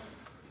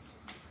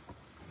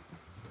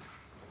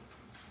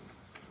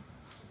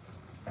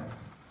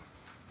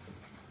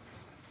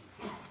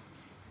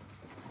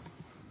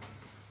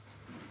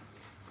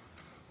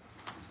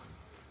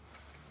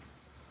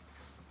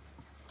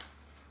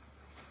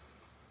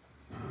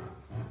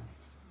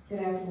 Good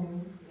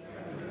afternoon.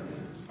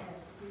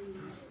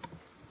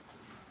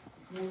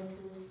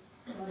 Ministers,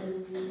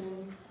 mothers,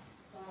 deacons,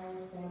 choir,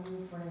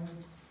 family,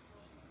 friends.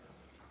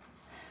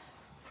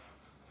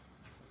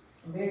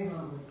 I'm very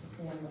humbled to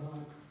stand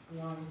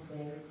beyond this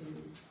day to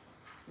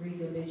read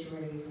the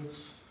obituary which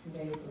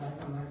conveys the life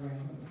of my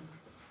grandmother.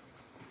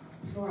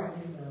 Before I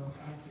do, though,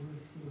 I have to read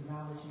a few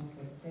acknowledgments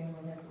that the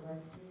family has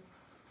selected.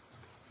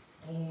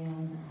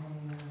 And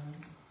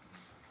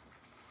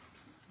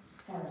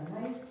I had a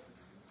nice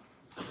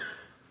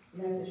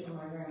message from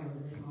my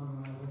grandmother this morning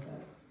when I woke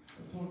up.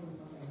 It came from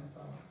something I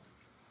saw.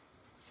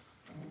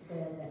 And it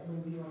said that when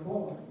you were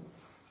born,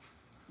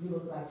 you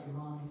look like your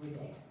mom and your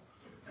dad.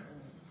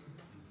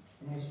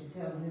 And as you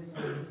can tell in this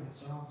one, that's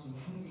strong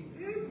genes.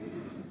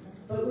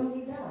 But when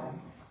you die,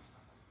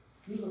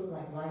 you look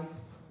like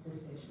life's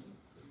decisions.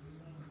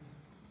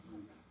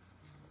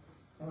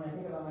 And when I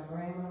think about my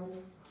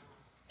grandmother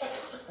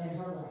and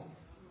her life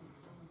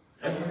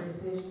and her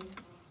decisions,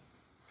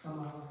 I'm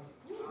all right.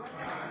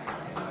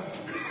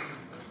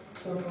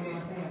 So for my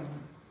family,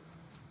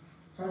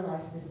 her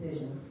life's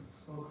decisions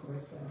spoke for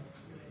itself.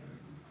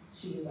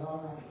 She is all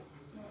right.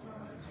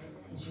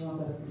 And she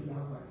wants us to be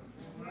all right.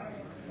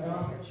 But I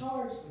also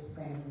charge this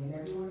family and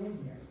everyone in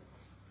here,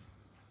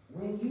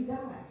 when you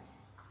die,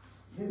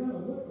 you're going to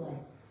look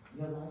like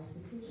your life's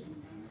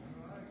decisions.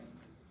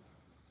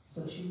 So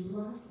choose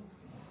wisely.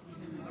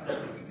 I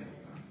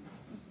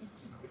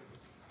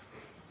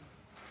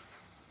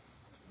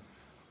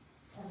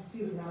have a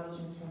few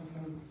acknowledgments from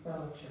some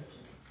fellow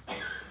churches.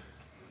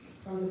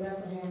 From the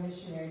Bethlehem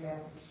Missionary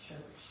Baptist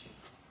Church,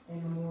 in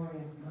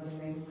memoriam of Mother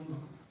Mamie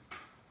Moss.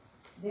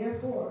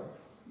 Therefore,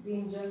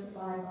 being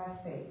justified by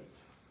faith,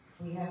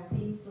 we have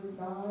peace with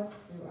God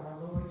through our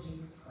Lord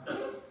Jesus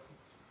Christ.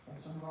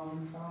 That's from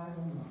Romans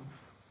 5:1.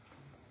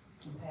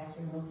 From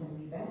Pastor Milton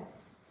B.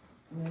 Betts,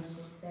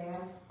 minister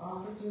staff,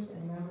 officers,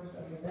 and members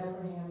of the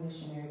Bethlehem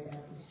Missionary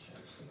Baptist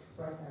Church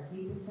express our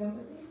deepest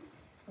sympathy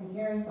and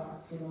caring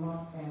thoughts to the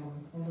Moss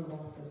family and the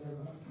loss of their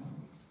loved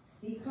one.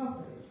 Be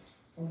comforted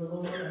in the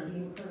Lord and be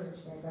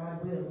encouraged that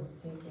God will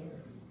take care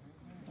of you.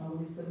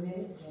 We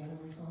submitted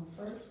January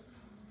 21st,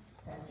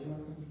 Pastor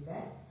Milton B.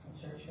 Betts, and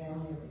church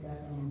family of the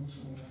Bethlehem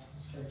Missionary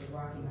Baptist Church of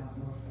Rocky Mount,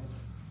 Northwest.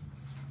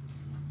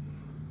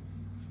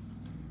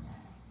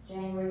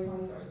 January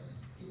 21st,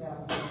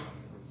 2020.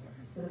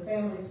 To the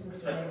family of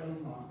Sister Mamie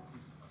Moss.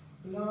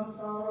 Beyond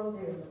sorrow,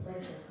 there is a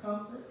place of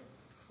comfort.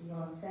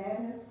 Beyond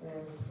sadness, there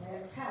is a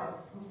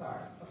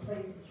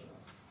place of joy.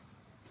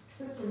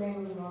 Sister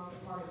Mamie Moss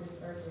departed this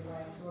earthly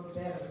life to a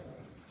better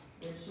place,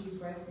 where she's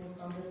resting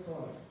from the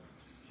toil,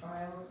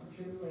 trials, and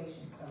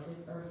tribulations of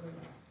this earthly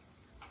life.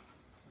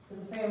 To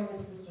the family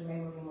of Sister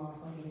Mamie Moss,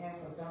 on behalf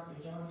of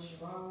Dr. John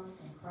Sharon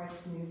and Christ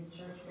Community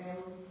Church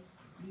family,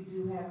 you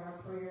do have our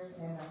prayers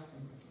and our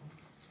sympathy.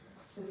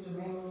 Sister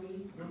Mamie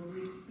will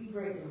be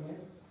greatly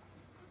missed,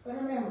 but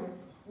her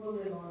memories will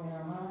live on in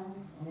our minds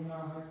and in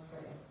our hearts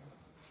forever.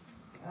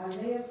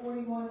 Isaiah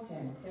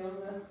 41:10 tells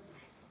us,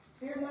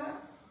 fear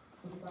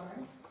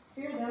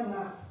them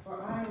not,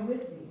 for I am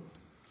with thee.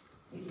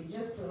 If you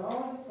just put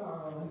all your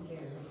sorrow and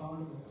cares upon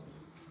the Lord,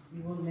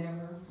 you will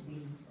never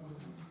be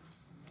alone.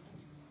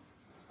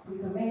 We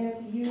command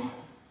to you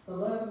the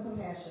love of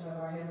passion of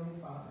our Heavenly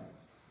Father.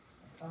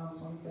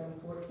 Psalm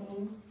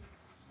 27:14.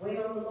 Wait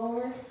on the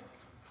Lord,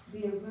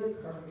 be of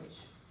good courage,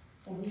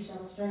 and he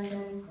shall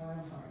strengthen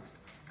thine heart.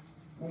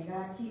 May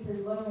God keep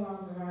his loving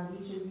arms around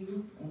each of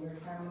you in your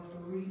time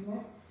of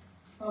bereavement.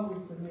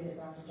 Humbly submitted,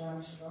 Dr.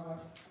 John Sherrod,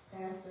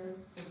 Pastor,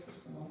 Sister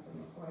Samantha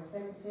McCoy,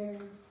 Secretary,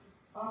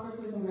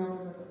 officers and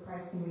members of the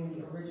Christ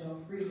Community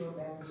Original Free Will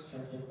Baptist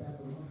Church of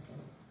Bethlehem.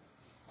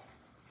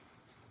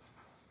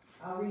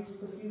 I'll read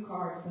just a few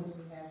cards since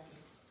we have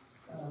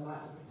a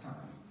lot of the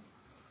time.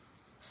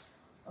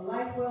 A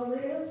life well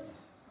lived,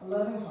 a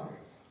loving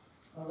heart,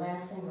 a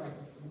lasting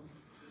legacy.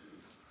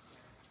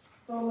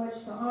 So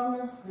much to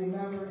honor,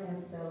 remember,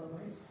 and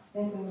celebrate.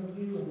 Thinking of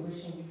you and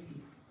wishing you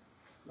peace.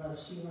 Love,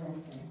 Sheila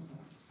and family.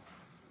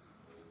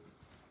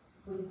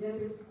 With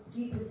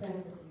deepest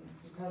sympathy,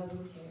 because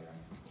we care.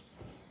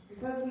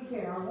 Because we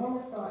care, our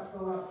warmest thoughts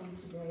go out to you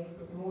today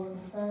with more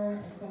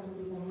concern and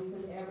sympathy than we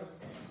could ever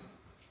say.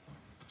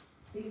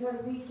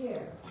 Because we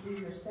care, we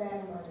are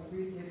saddened by the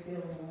grief you're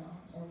feeling now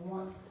and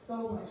want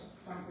so much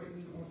to comfort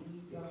you and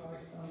ease your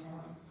heart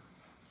somehow.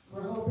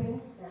 We're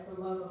hoping that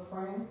the love of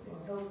friends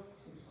will help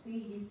to see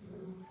you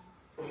through,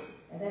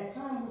 and that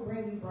time will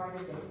bring you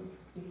brighter days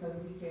because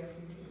we care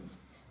for you.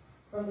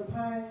 From the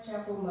Pines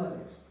Chapel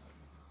mothers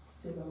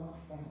to the Moss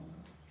family.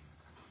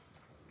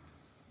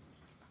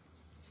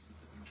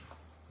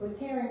 With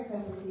caring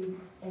sympathy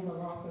in the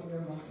loss of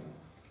your mother.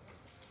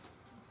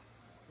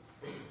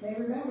 May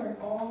remember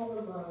all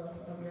the love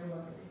of your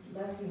mother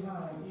left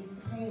behind ease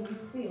the pain you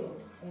feel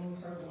in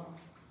her loss.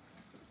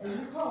 As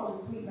you call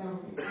the sweet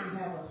memories you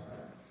have of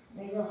her,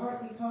 may your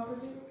heart be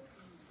comforted.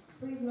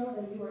 Please know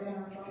that you are in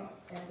our thoughts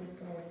at this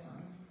sad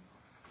time.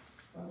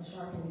 From the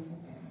Sharp and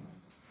Neeson family.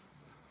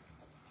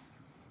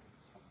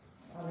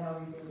 I'll now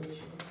read the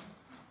ritual.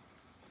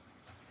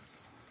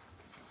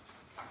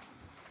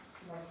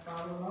 Like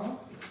follow along.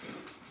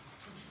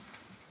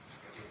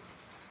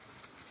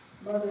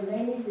 Mother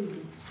Mamie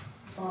Lee,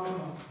 Farmer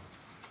Moss.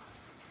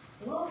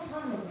 A long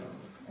time ago,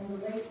 in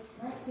the late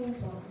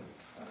 1920s,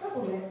 a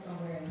couple met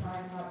somewhere in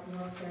Pinetops,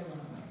 North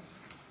Carolina.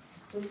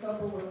 This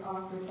couple was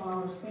Oscar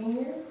Farmer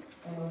Sr.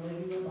 and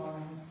Olivia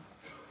Barnes.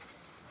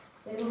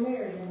 They were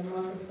married in the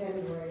month of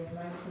February of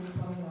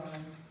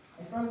 1929,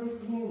 and from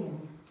this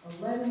union,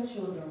 11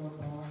 children were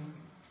born,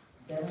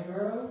 7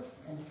 girls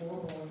and 4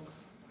 boys.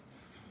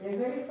 Their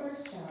very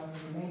first child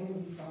was Mamie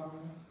Lee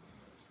Farmer.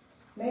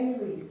 Mamie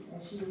Lee,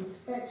 as she was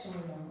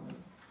affectionately known,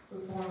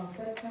 was born on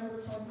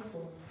September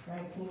 24,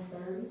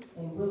 1930,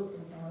 in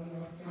Wilson County,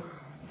 North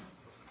Carolina.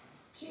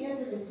 She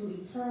entered into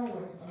eternal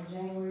rest on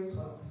January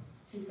 12,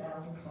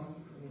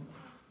 2023.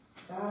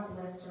 God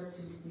blessed her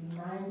to see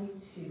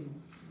 92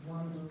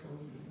 wonderful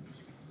years.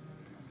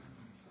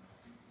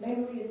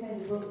 Mamie Lee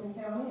attended Wilson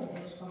County and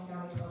Edgecombe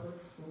County Public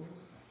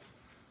Schools.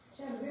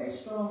 She had a very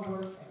strong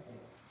work ethic,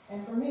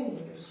 and for many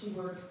years she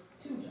worked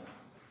 2 jobs.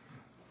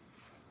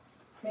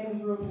 Mamie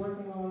grew up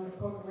working on the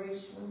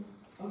corporation.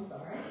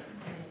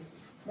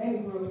 Mamie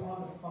grew up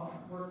on the farm,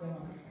 working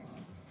on the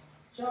farm.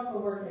 She also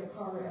worked at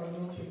Carver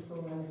Elementary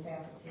School in the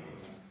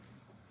cafeteria.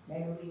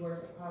 Mamie Lee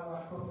worked at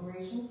Powwow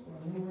Corporation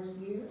for numerous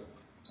years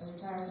and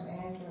retired from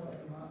Ansel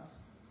every month.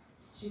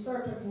 She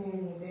served her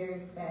community in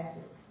various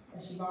facets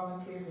as she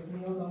volunteered with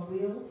Meals on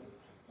Wheels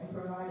and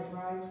provided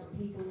rides for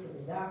people to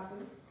the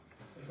doctor,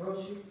 the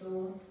grocery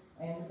store,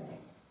 and the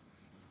bank.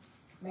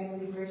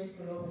 Mamie Lee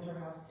graciously opened her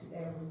house to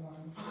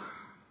everyone.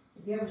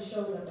 If you ever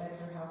showed up at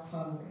her house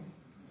hungry,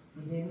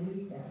 you didn't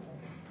leave that way.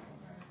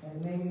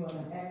 As Mamie was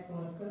an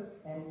excellent cook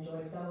and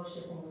enjoyed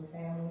fellowshipping with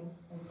family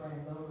and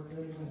friends over a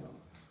good meal.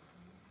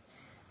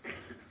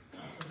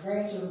 As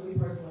grandchildren, we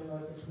personally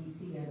love the sweet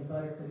tea and the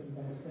butter cookies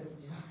and the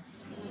cookie jar.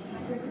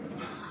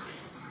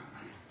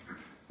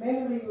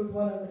 Mamie Lee was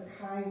one of the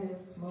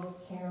kindest,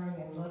 most caring,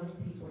 and loving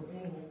people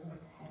any of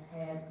us have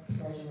had the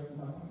pleasure of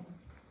knowing.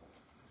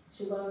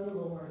 She loved the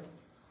Lord,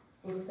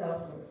 was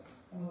selfless,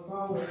 and was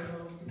always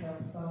willing to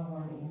help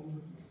someone in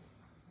need.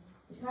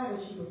 The title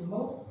she was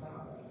most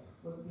proud of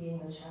was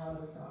being a child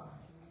of God.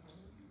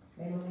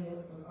 Mamie Lee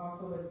was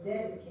also a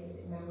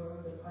dedicated member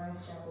of the Pines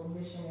Chapel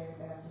Missionary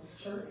Baptist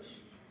Church,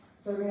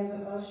 serving as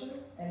an usher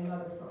and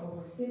mother for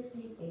over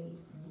 58 years.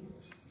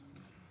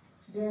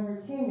 During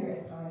her tenure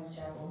at Pines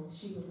Chapel,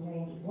 she was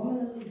named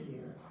Woman of the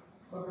Year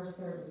for her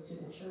service to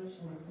the church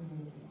and the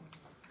community.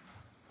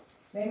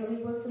 Mamie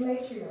Lee was the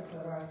matriarch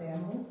of our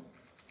family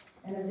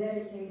and a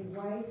dedicated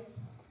wife,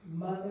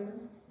 mother,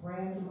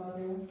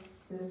 grandmother,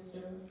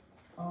 sister,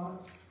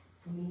 aunt,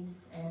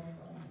 niece, and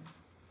friend.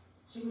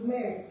 She was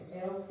married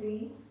to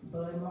L.C.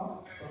 Bud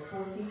Moss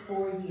for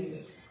 44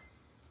 years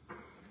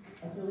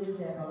until his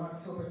death on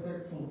October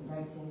 13,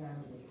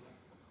 1998.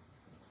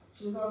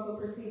 She was also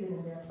preceded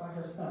in death by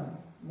her son,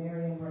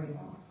 Marion Bray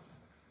Moss.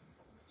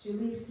 She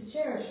leaves to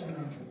cherish her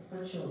memory,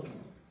 her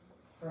children,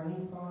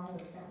 Bernice Barnes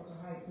of Capitol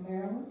Heights,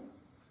 Maryland,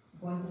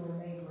 Gwendolyn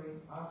Mabry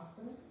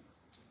Oscar,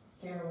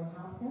 Carolyn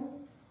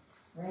Hopkins,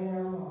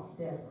 Rainer Moss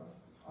Deborah,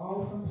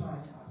 all from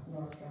Pinetops,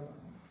 North Carolina.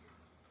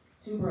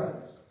 2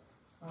 brothers,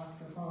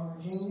 Oscar Farmer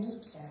Jr.,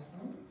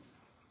 Catherine,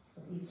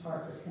 of East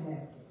Hartford,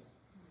 Connecticut,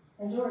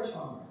 and George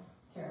Farmer,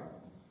 Carolyn,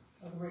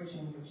 of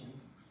Richmond, Virginia.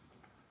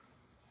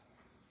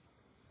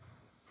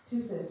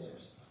 2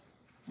 sisters,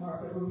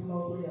 Margaret Ruth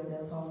Mobley of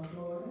Deltona,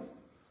 Florida,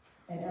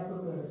 and Ethel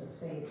Good of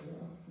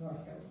Fayetteville,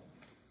 North Carolina.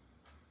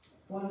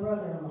 1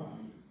 brother-in-law,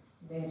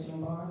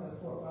 Benjamin Barnes of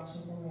Fort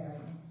Washington,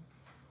 Maryland.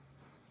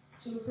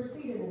 She was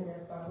preceded in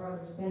death by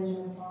brothers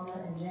Benjamin Farmer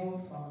and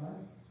James Farmer,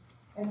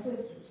 and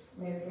sisters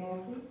Mary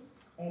Dancy,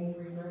 Amy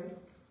Rebray,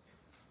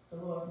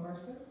 Dolores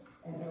Mercer,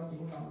 and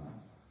Earldine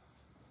Barnes.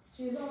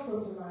 She is also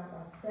survived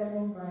by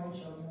 7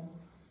 grandchildren: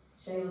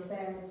 Shayla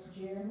Savage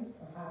Jeremy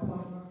of High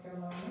Point, North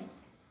Carolina,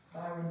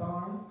 Byron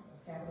Barnes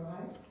of Capitol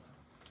Heights,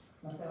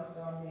 myself,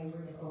 Dawn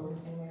Mabry of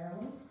Overton,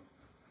 Maryland,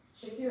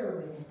 Shakira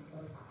Williams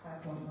of High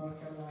Point, North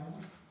Carolina,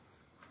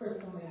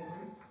 Crystal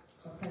Mabry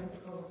of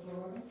Pensacola,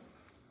 Florida,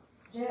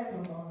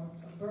 Jasmine Barnes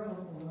of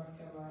Burlington, North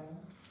Carolina,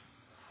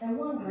 and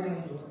 1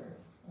 granddaughter,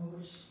 in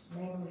which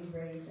mainly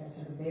raised as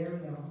her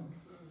very own,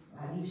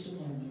 Aisha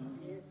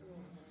Williams,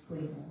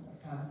 Cleveland of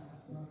Pinetops,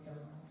 North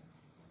Carolina.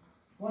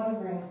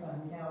 1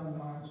 grandson, Calvin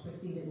Barnes,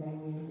 preceded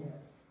Mamie in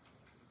death.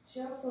 She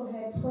also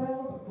had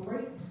 12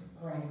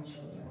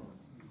 great-grandchildren,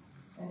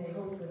 and a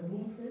host of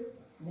nieces,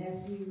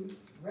 nephews,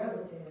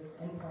 relatives,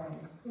 and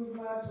friends whose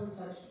lives were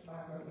touched by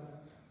her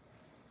love.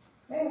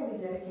 Mamie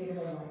dedicated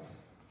her life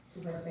to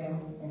her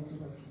family and to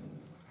her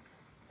community.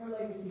 Her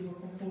legacy will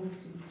continue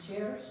to be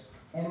cherished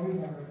and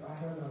remembered by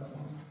her loved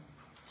ones.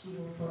 She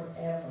will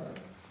forever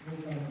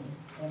remain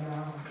in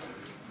our hearts.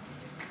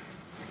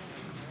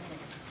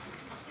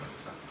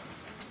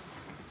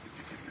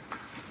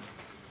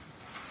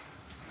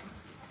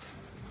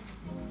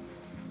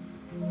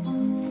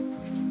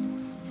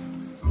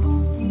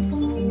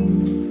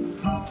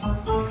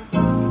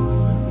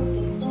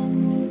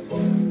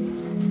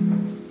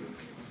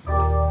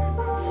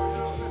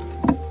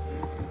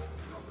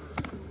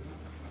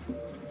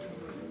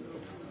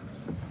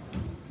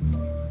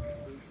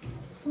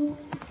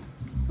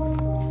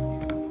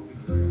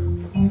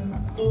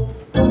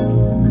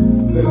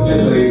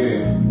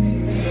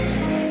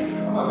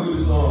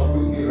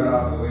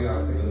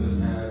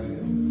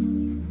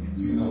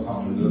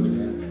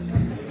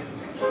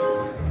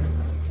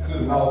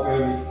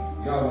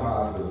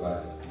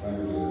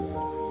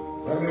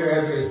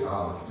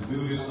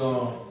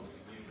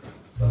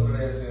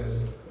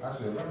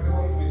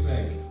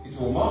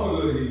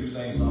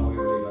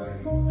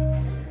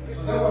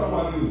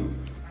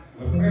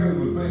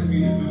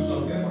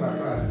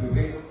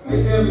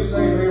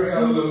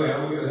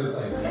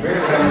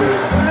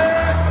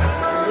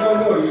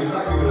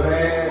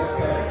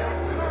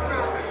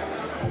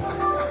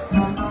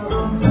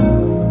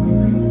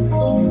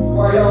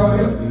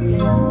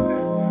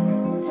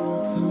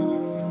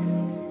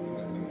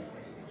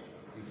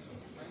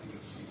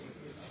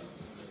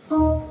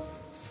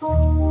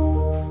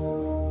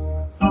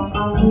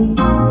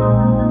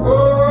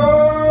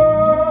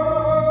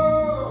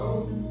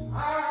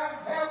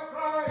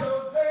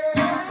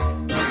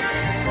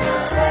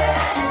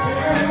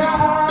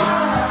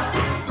 I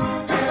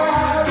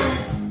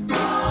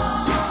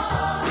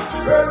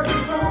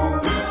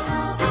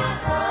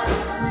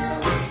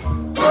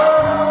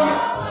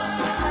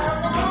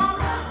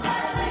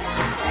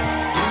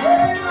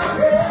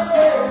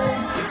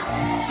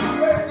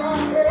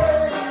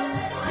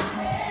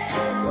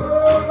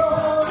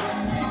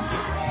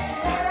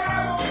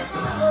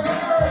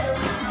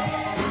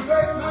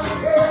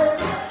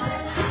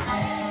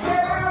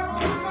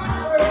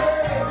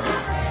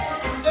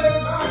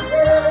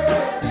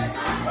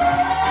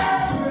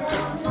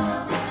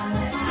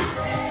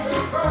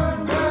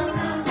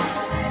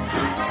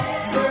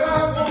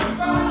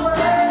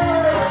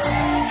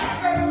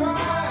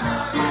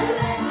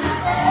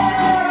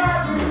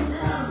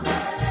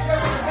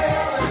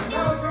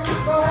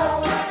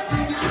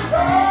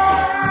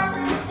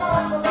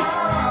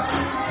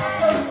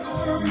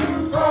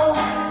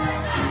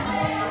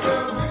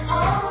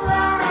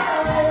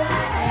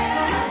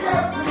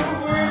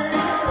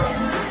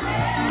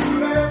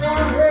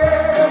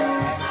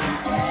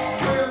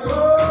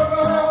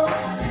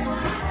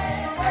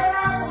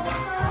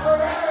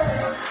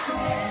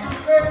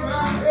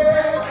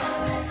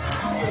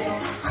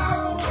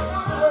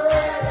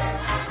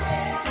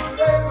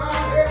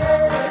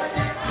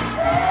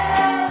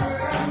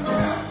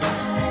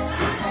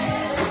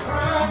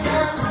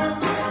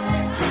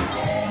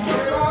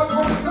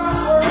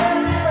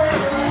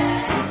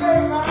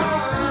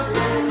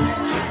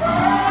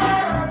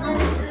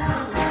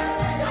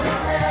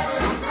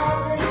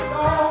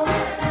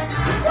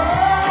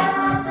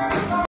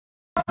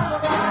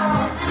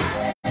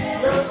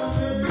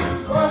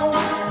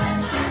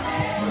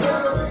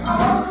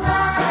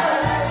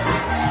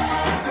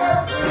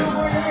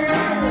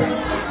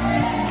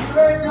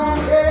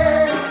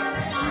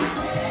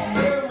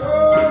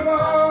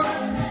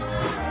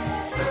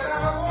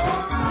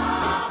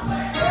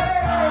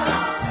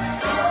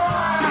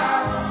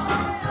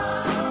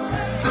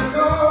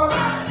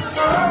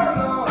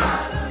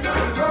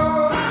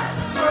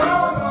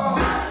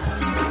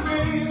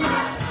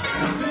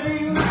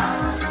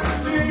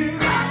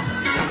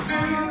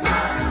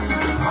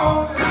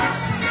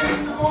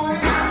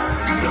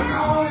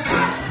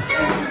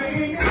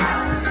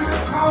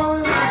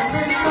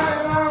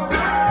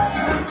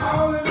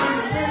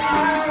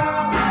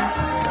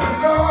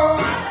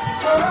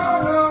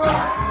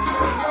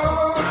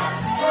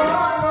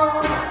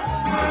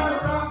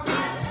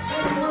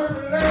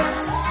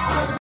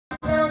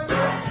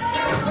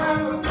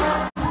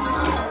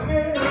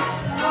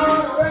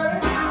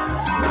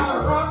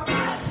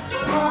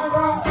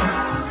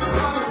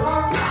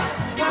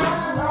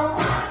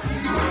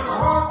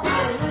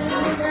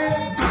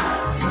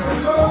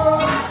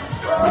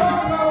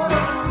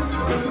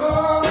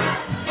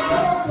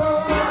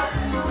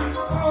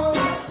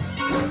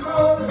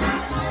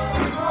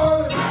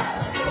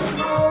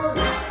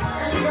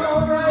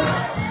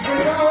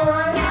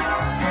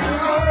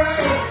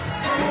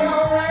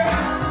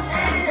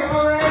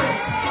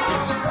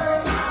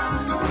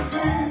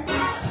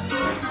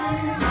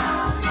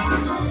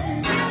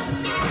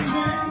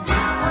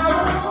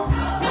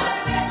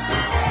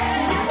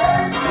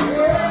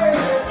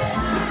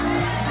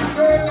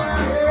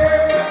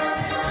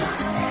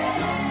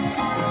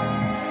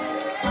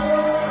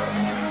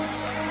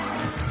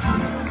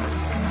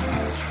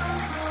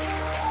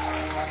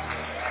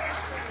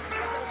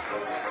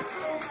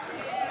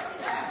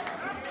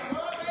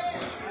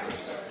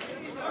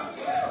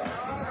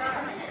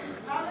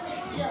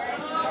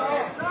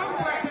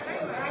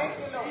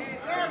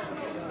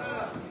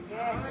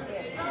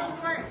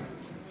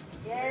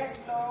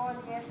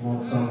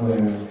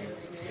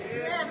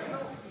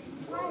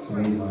to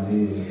lay my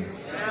head.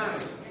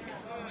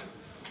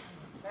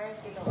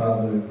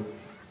 Father,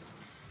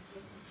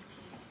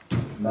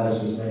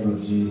 Master's name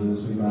of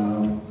Jesus, we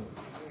bow.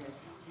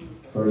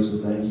 First, to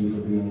thank you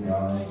for being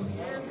God.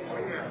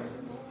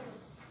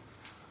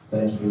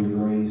 Thank you for your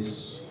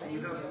grace.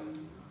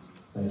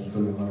 Thank you for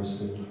your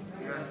mercy.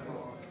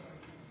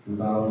 We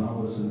bow in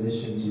humble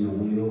submission to your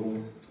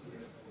will.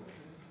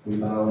 We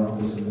bow in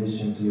humble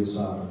submission to your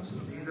sovereignty.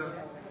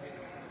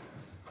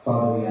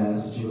 Father, we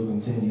ask that you will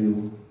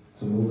continue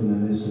to move in the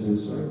midst of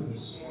this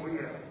service.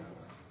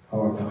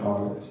 Heart to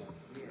heart,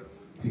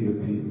 pew to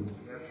pew.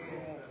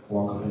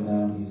 Walk up and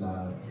down these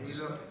aisles.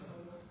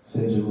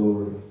 Send your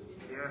glory.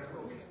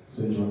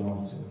 Send your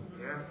anointing.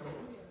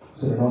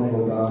 Send anointing, O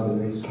God, that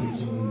makes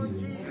preaching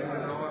easy.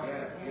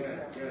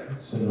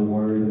 Send a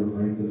word that will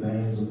break the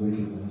bands of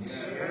wickedness.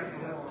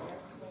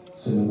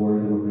 Send a word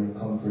that will bring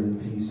comfort and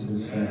peace to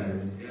this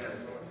family.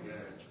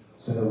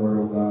 Send a word,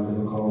 O God, that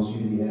will cause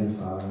you to be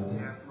edified.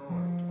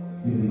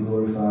 You to be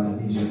glorified, and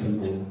these your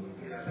people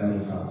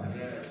edified.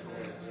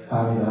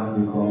 Hide me behind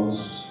your cross,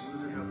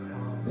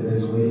 that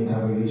this waiting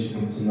congregation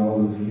can see all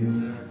of you,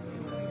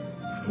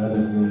 none of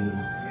me.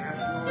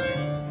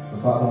 But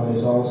Father, when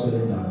it's all said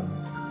and done,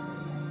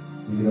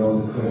 you get all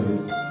the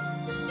credit,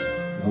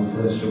 no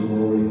flesh or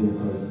glory in your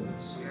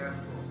presence.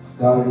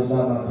 God, it is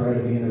not my prayer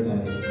to be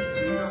entertained,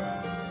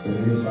 but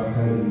it is my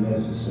prayer to be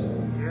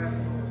necessary.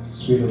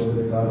 Spirit of the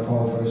living God,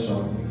 fall fresh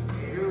on me.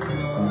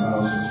 My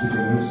mouth shall speak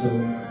of wisdom,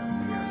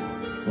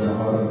 for the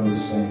heart of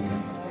understanding.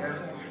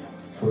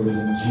 For it is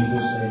in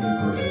Jesus' name we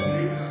pray.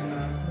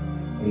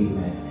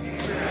 Amen.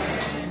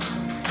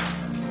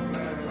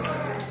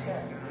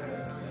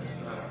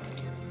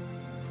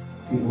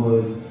 If you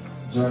would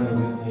journey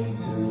with me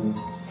to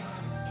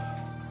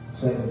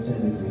 2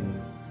 Timothy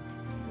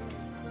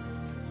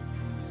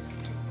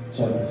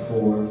chapter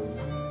 4.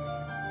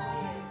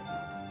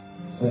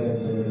 2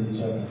 Timothy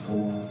chapter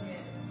 4.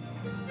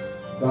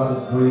 God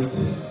is great,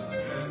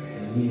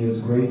 and he is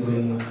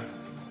greatly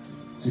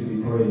to be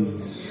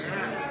praised.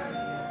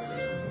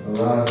 From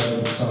the rising of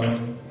the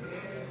sun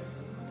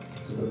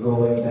to the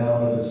going down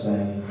of the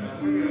same.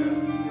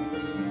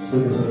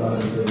 Look at somebody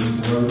and say,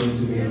 he's worthy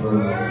to be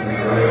praised.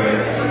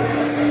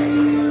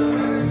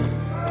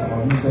 Come on,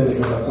 you said it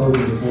because I told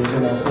you to say it.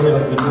 Come on, say it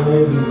like you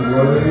mean it. He's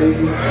worthy to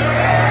be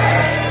praised.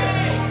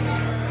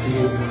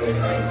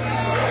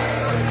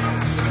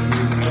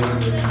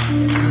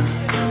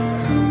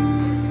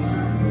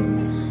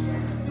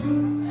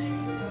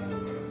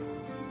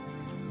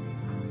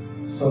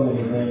 So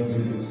many things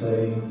we could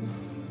say.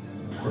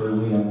 I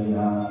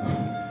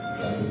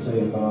could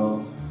say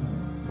about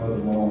Brother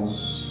Moss.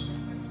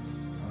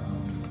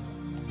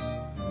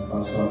 If I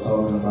start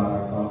talking about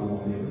her, I probably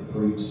won't be able to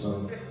preach. So,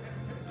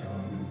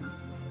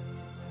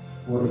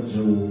 what a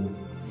jewel.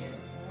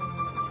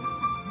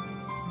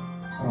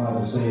 I don't have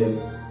to say it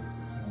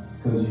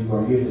because you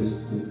are here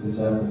this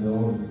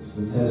afternoon. It's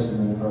the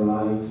testament of her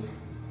life,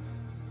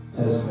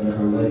 testament of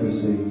her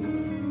legacy,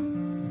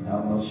 how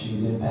much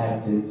she's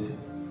impacted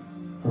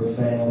her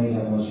family,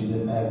 how much she's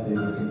impacted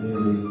her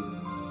community,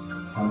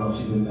 how much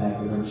she's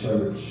impacted her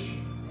church.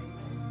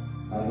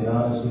 I can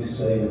honestly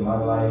say that my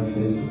life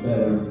is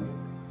better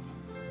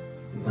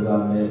because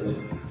I met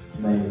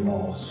Mamie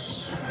Moss.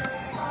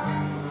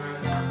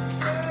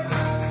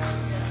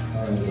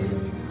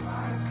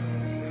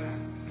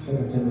 2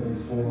 Timothy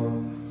 4.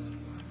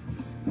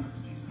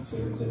 2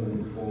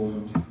 Timothy 4.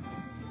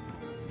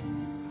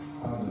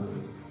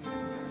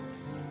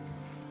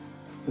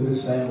 To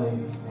this family,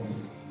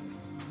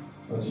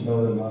 but you know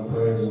that my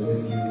prayers are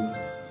with you.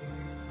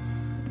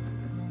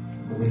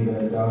 Believing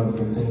that God will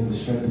continue to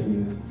strengthen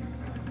you.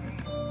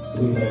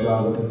 Believing that God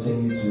will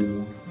continue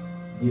to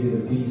give you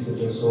the peace that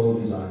your soul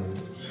desires.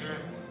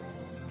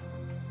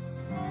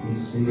 Be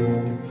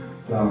still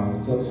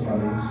God. Tell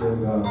somebody, be still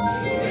God.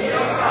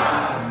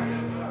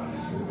 Be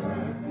still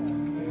God.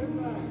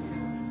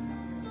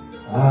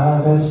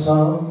 I've had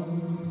some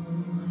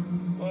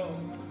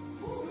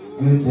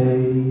good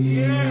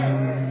days.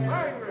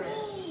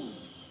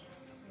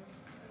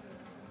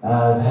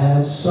 I've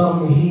had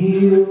some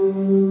hills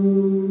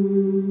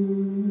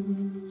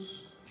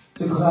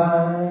to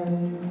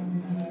climb.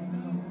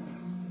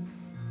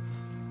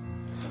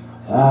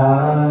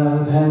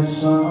 I've had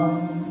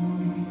some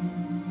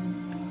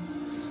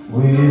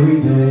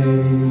weary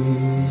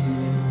days.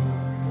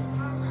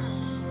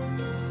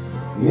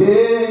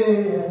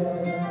 Yeah,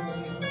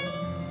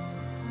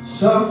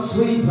 some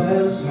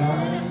sleepless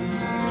nights.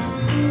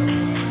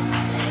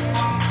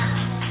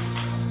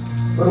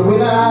 But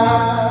when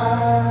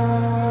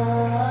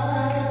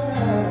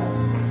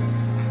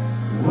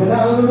I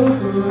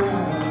look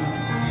around,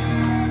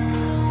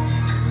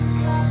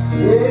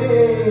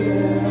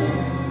 yeah,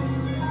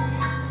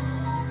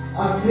 I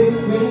pick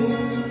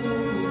things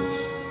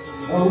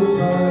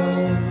over.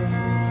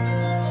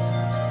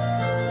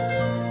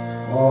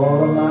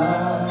 All of my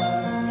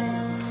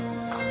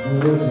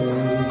good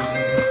days,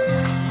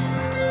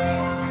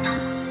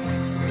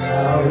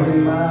 I'll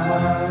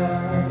remind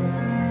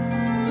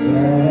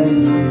that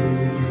you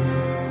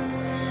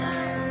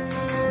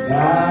I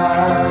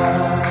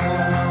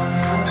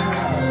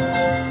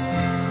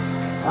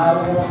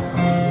want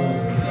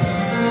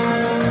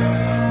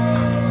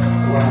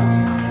why?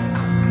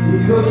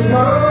 Because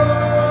God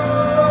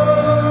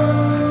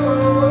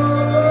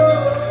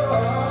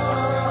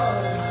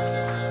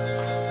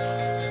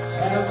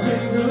has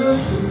been good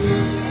to me.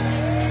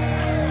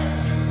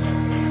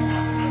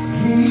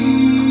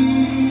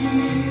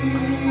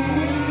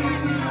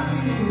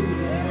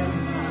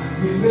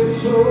 He's been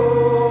so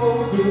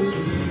good to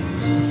me.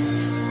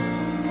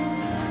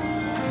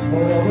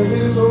 More than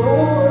this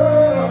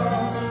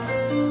world,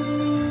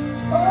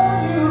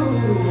 oh, you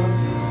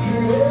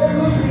can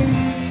ever be.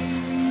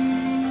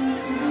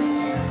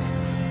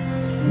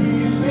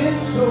 He's been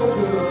so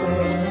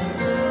good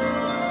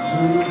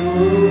to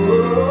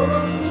me.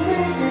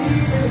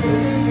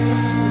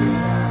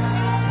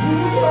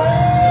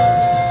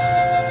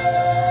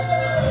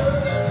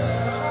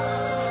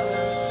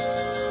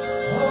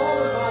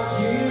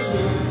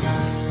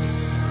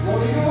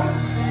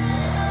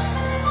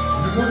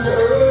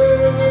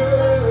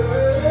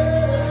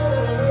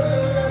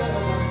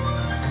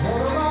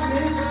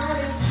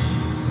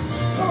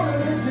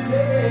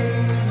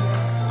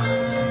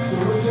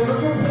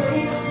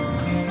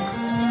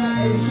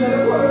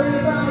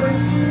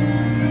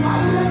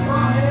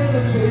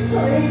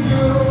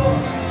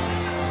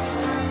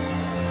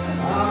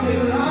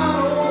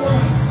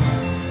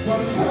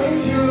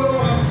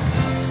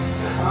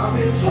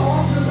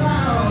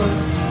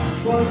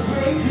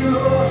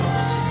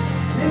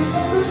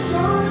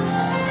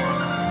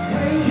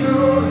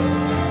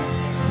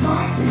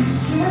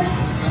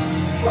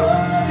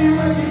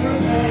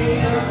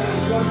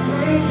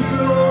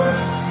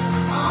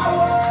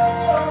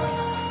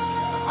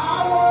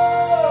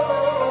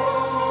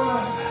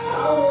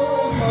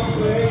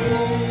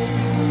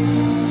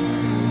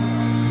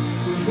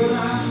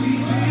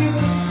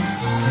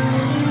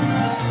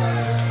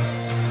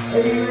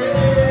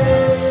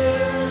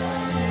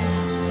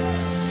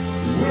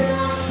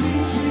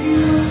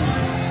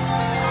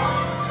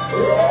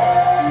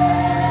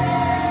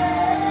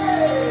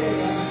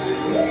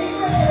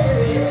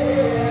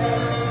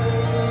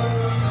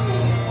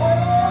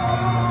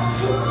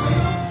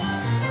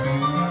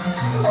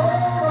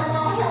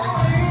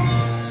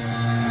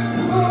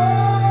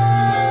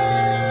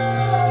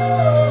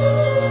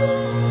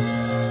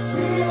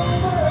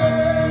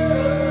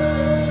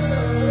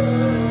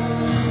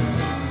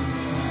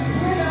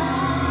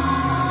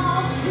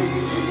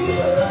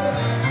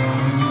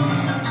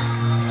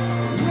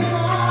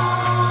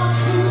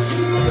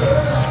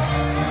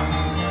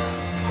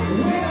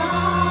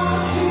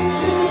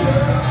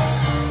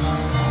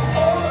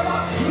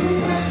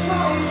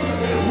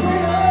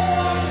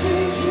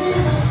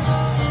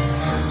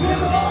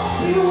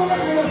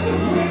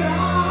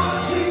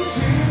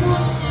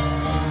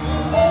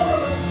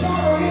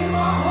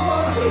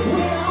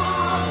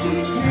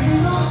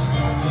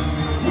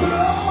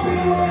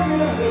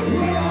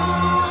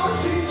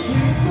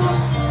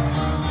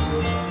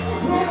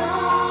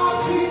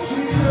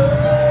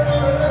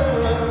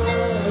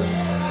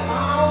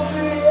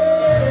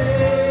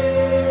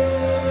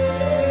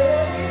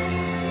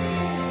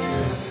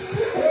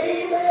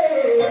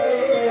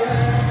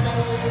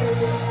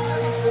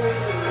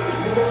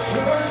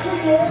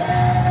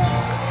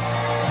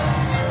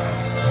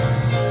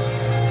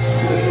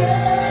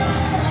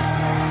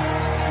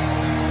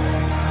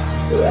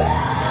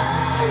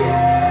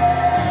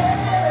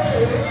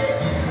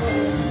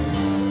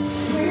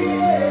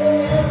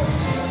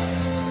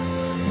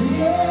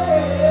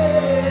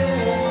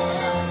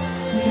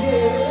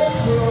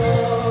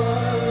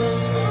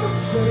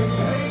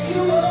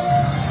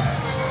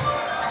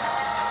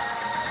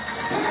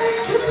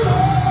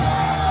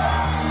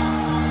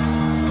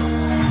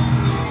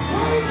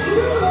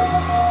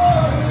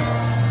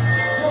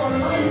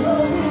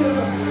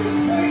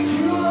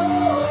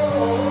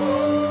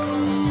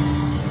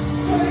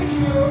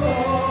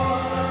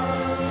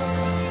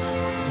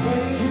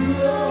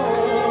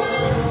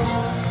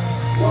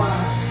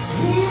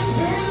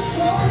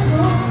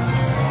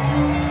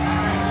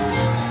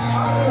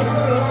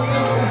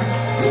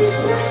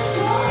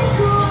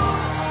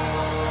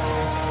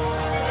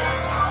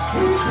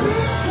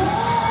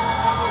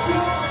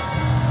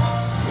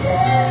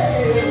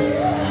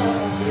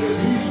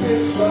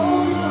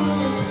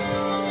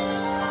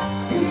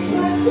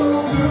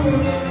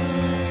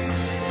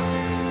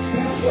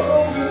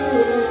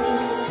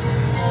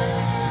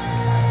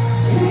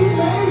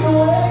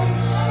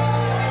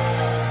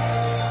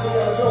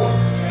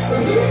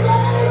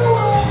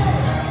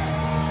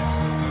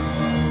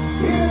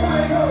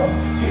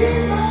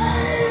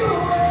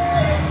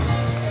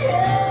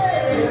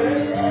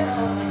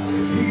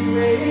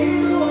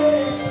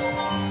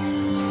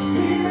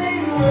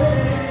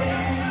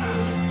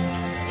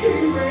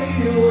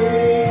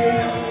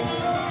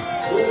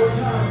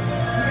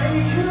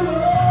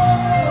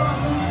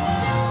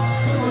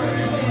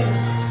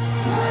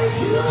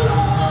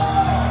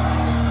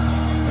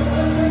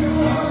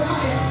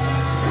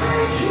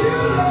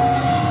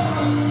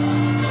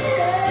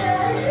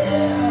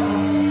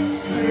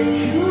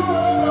 Thank you.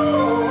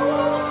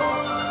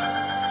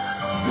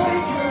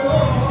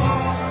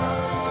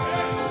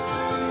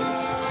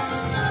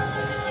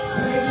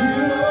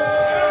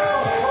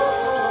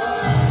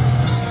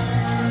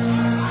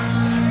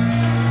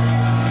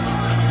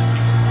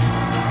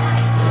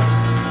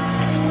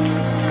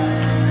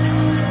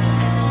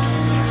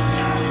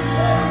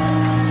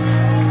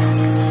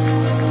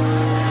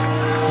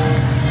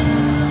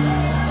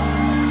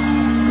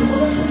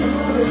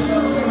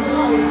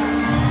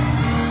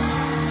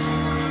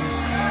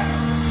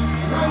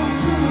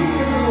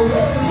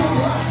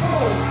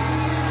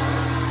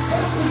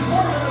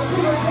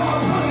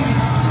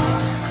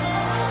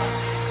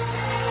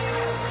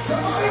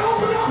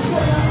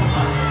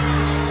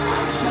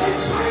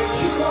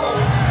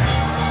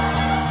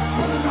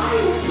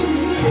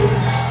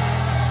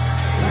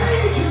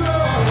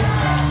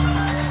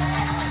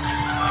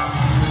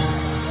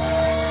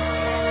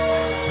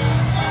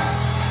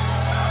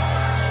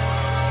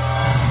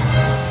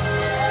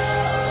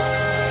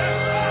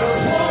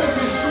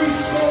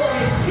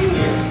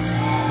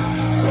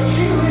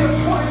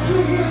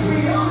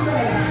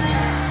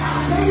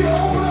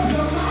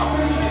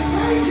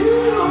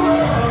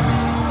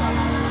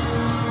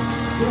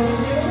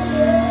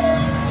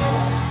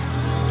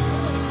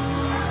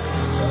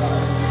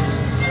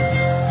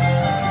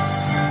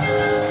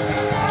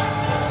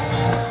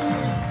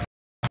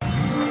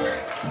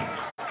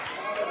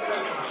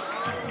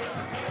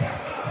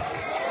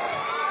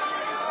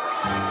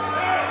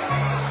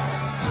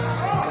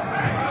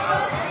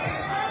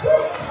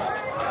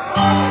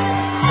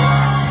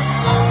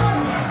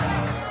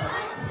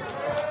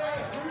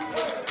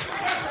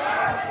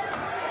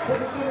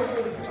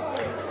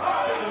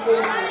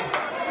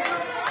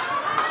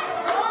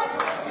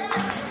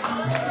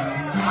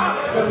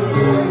 Chapter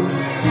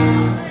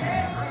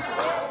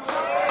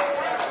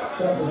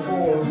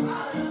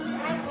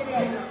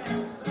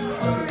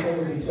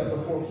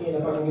 4, Ken,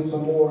 if I can get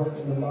some more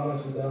in the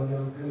monitors down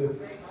here, good.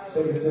 2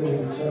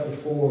 Timothy chapter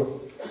 4.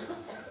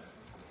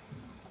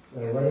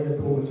 And Raymond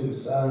pulled me to the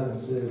side and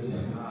said,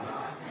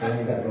 I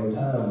ain't got no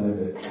time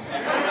limit.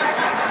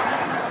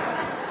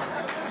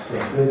 So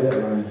I did that,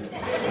 Raymond.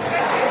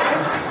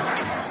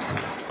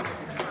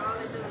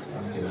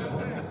 I'm just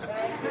playing.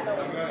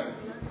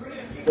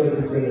 2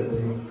 Timothy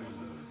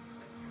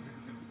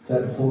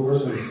chapter 4,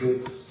 verse number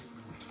 6.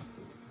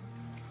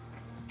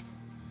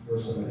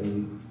 Verse number 8.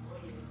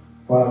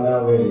 For I'm now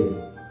ready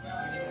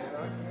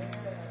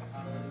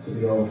to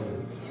be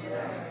offered.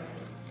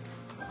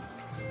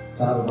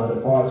 Time of my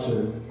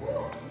departure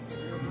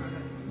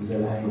is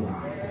at hand.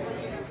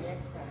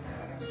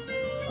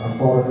 I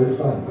fought a good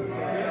fight.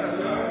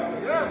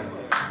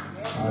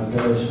 I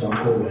finished my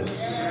course.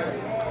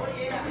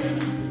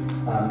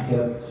 I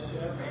kept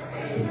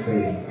the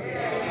faith.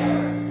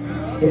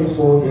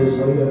 Henceforth there is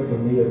laid up for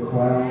me a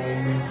crown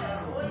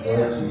of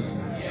righteousness,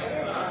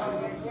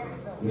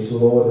 which the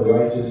Lord, the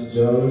righteous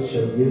judge,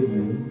 shall give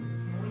me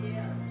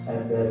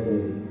at that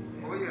day.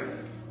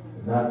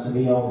 Not to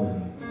me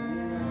only,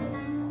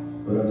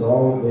 but unto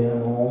all of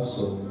them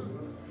also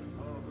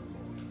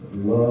that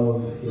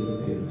love his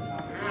appearing.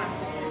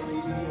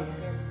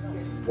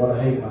 Want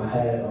to hang my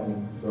hat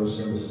on verse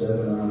number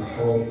 7. I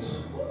fought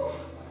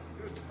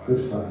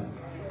good fight,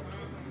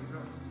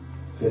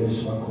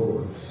 finished my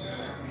course,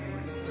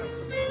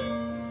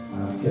 I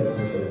kept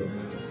the faith.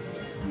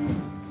 I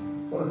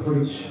want to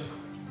preach.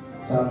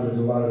 Time is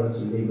allotted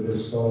unto me with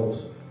this thought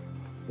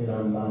in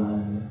our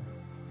mind: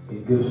 a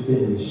good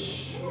finish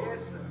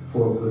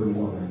for a good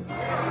woman. A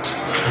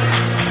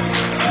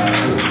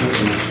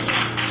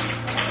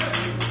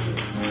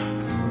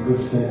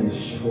good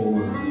finish for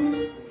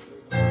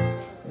a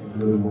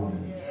good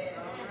woman.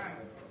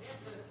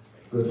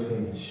 Good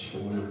finish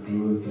for a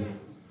good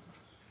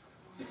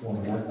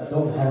woman. I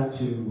don't have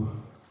to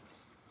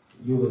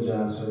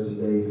eulogize her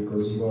today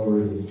because you've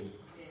already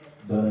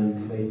done it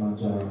and made my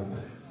job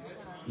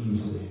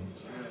easy.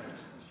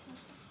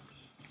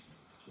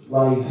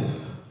 Life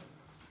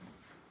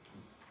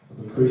of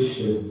a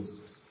Christian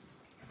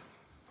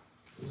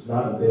is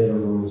not a bed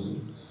of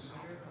roses.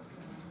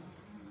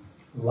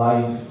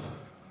 Life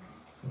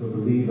of a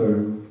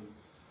believer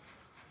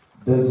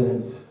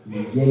doesn't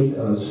negate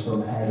us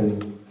from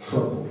having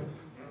trouble.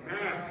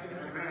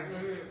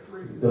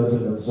 It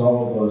doesn't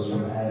absolve us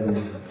from having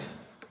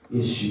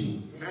issue.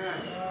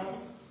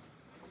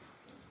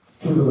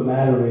 Truth of the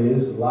matter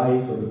is,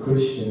 life of a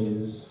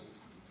Christian is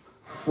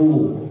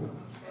full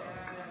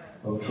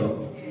of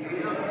trouble.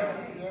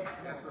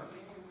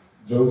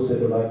 Job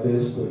said it like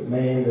this: the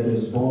man that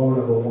is born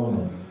of a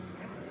woman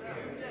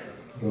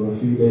is of a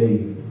few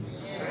days,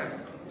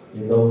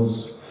 and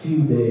those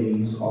few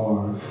days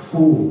are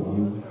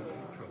full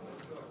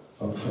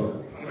of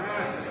trouble.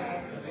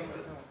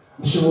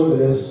 I'm sure that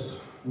there's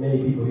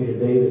many people here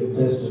today that can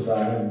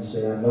testify and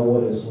say, I know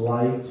what it's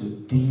like to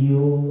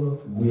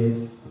deal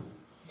with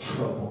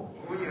trouble.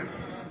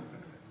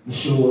 I'm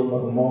sure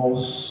Mother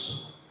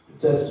Moss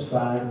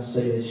testified and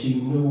say that she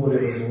knew what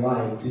it was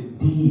like to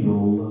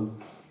deal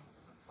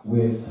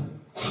with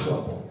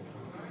trouble,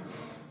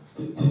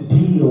 to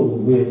deal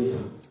with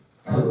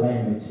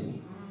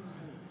calamity,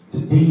 to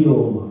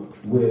deal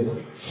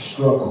with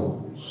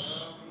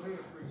struggles,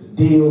 to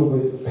deal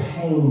with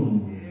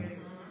pain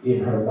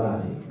in her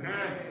body,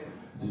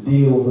 to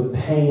deal with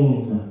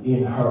pain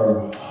in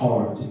her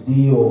heart, to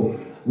deal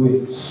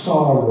with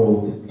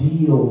sorrow, to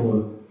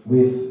deal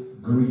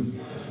with grief,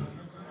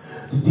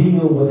 to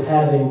deal with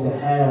having to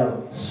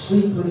have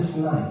sleepless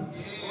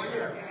nights,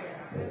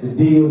 to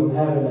deal with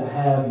having to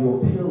have your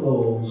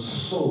pillows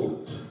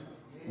soaked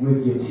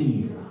with your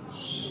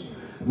tears.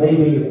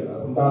 Maybe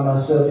I'm by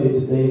myself here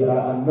today, but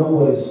I know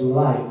what it's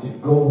like to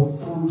go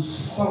through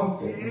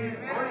something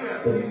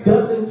that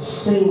doesn't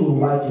seem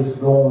like it's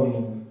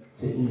going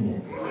to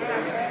end.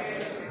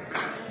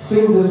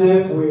 Seems as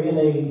if we're in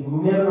a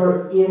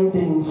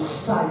never-ending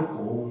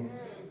cycle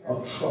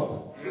of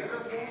trouble.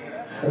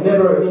 A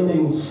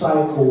never-ending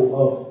cycle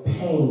of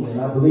pain.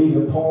 And I believe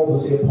that Paul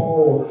was here.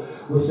 Paul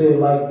was saying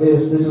like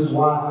this: this is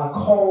why I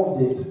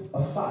called it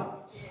a fight.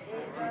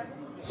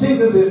 Seems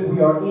as if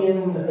we are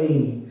in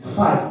a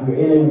fight. We're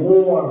in a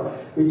war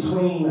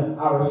between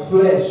our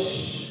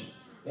flesh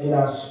and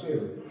our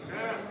spirit.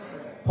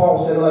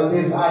 Paul said like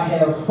this: I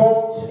have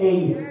fought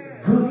a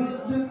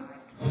good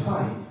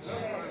fight.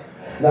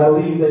 And I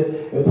believe that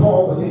if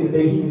Paul was here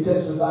today, he could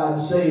testify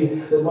and say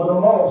that Mother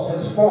Moss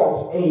has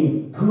fought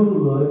a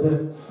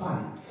good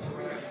fight.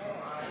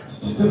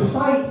 To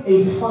fight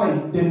a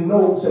fight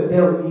denotes that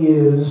there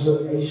is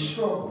a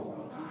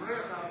struggle.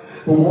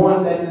 The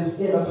one that is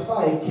in a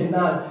fight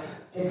cannot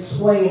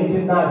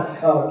explain, cannot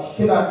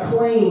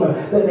claim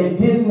that they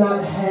did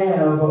not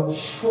have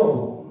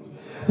struggle.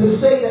 To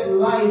say that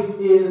life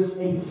is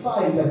a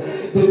fight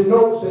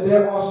denotes that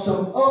there are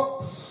some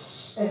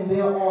ups and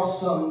there are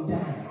some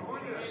downs.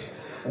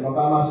 And I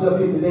find myself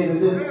here today to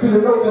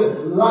denote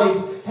that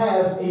life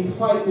has a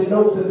fight,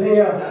 denotes that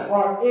there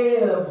are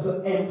ebbs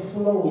and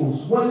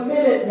flows. 1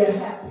 minute you're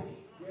happy.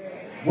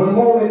 One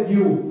moment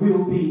you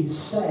will be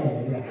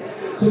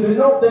sad. To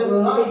denote that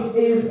life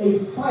is a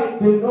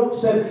fight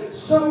denotes that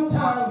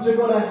sometimes you're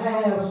going to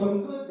have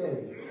some good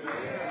days.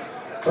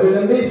 But in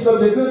the midst of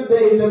the good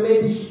days, there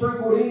may be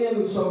sprinkled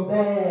in some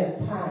bad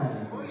times.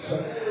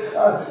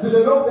 To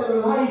denote that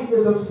life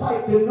is a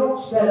fight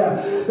denotes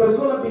that there's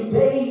going to be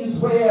days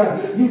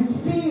where you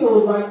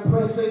feel like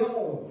pressing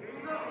on.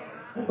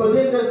 But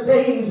then there's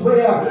days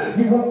where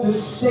you want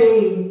to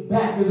stay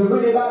back. Is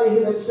there anybody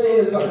here that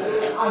says,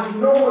 I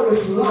know what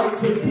it's like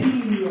to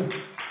be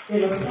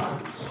in a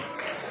fight?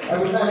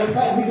 As a matter of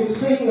fact, we can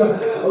sing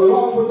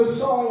along with the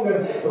song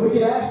and we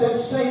can ask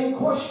that same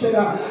question,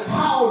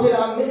 how did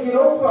I make it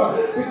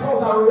over?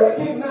 Because I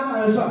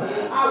recognize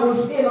I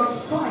was in a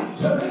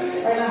fight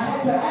and I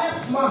had to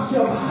ask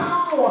myself,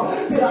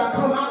 how did I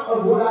come out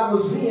of what I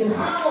was in?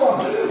 How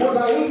was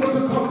I able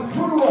to come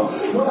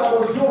through what I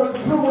was going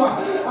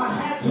through? I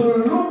had to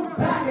look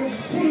back and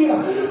see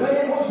that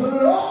it was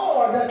the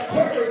Lord that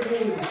carried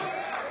me.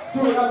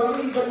 And I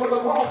believe that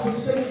Mother Moss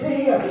would say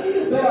here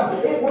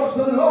that it was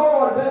the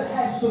Lord that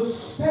has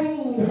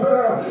sustained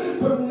her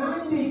for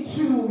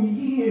 92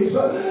 years.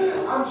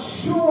 I'm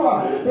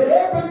sure that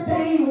every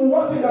day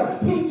wasn't a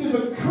peaches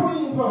and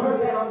cream for her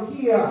down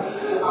here.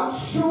 I'm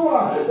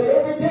sure that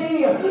every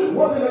day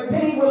wasn't a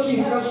day where she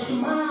had a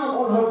smile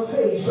on her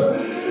face.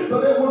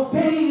 But there was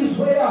days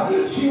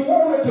where she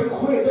wanted to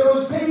quit. There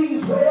was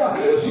days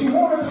where she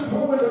wanted to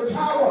throw in the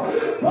towel.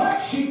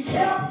 But she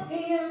kept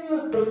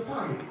in the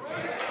fight.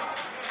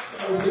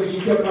 She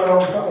kept right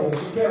on fighting.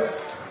 She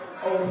kept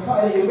on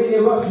fighting. Many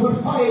of us,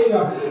 we're fighting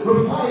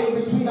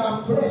between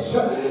our flesh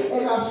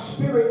and our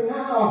spirit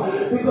now.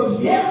 Because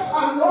yes,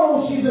 I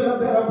know she's in a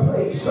better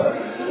place.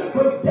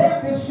 But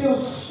death is still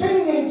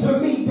stinging to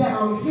me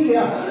down here.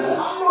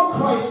 I know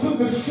Christ took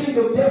the sting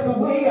of death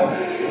away.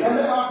 And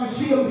then I could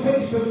see him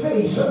face to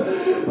face.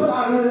 But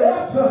I'm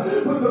left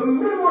with the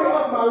memory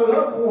of my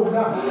loved one.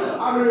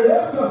 I'm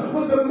left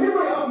with the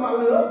memory of my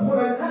loved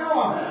one. And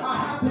now I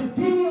have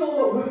to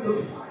deal with the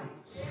fight.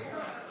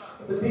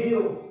 The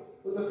deal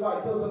with the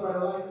fight. Tell somebody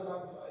life is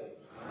like a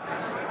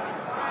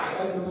fight.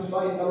 Life is a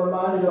fight. I'm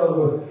reminded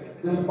of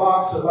this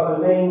boxer by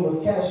the name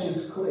of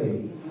Cassius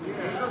Clay.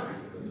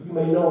 You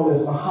may know him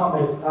as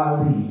Muhammad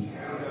Ali.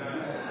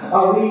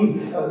 Ali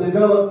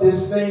developed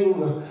this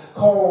thing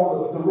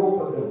called the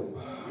rope-a-dope.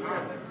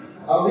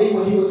 Ali,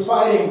 when he was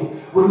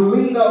fighting, would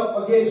lean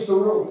up against the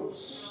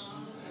ropes.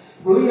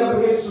 Would lean up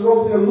against the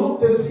ropes and it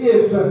looked as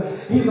if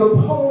his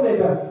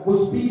opponent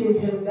was beating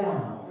him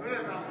down.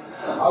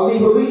 Ali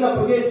would lean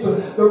up against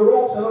the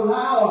ropes and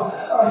allow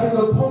his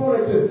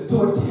opponent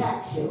to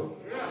attack him.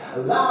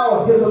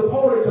 Allow his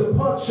opponent to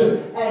punch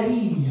at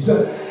ease.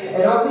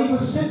 And Ali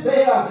would sit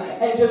there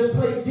and just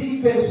play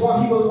defense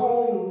while he was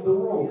on the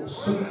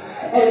ropes.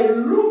 And it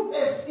looked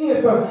as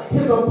if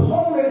his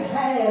opponent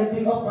had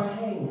the upper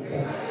hand.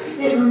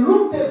 It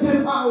looked as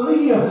if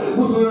Ali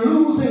was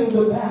losing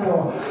the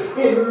battle.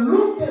 It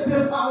looked as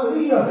if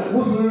Ali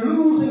was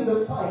losing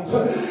the fight.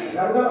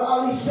 Now,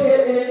 Ali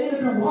said in an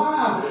interview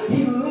why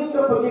he leaned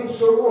up against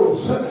the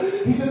ropes.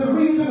 He said the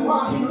reason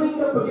why he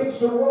leaned up against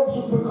the ropes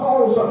was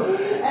because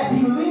as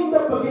he leaned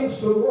up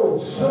against the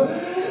ropes,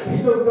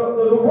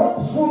 the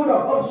ropes would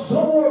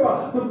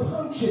absorb the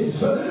punches.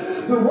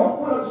 The rope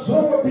would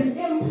absorb the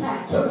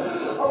impact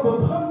of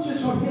the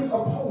punches from his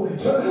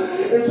opponent.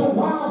 And so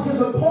while his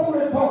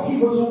opponent thought he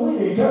was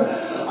winning,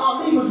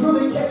 Ali was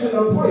really catching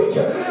a break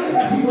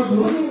as he was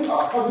leaning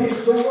up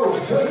against the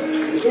ropes.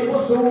 It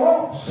was the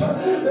ropes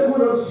that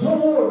would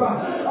absorb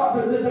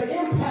the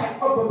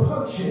impact of the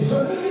punches.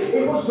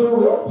 It was the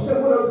ropes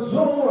that would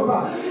absorb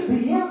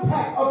the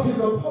impact of his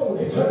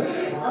opponent.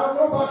 I don't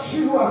know about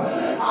you,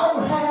 I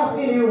don't have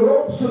any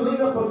ropes to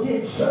lean up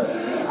against.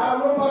 I don't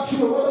know about you,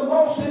 but Mother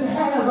Moss didn't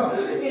have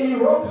any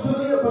ropes to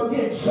lean up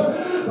against.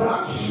 But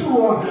I'm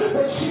sure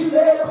that she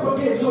led up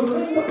against or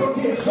leaned up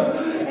against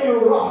a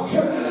rock.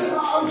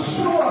 I'm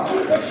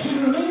sure that she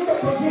leaned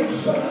up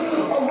against a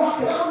rock.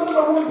 And I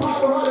remember one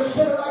Bible writer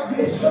said it like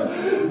this: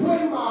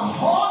 when my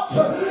heart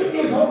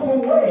is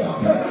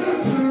overwhelmed,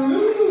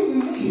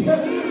 lead me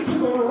to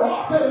the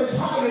rock that is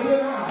higher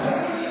than I.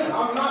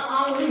 I'm not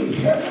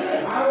Ali.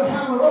 I don't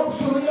have ropes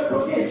to lean up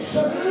against,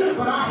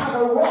 but I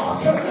have a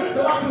rock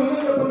that I can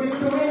lean up against.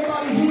 To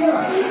anybody here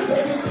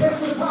that can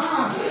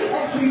testify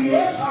and say,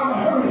 yes, I'm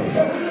hurting,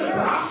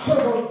 but I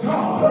serve a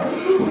God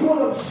who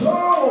will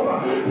absorb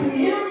the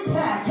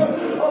impact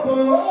of the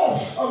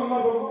loss of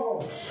Mother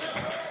Moss.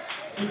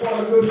 She fought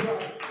a good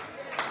fight.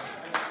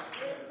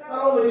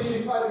 Not only did she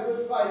fight a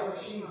good fight, but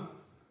she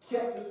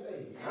kept the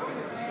faith.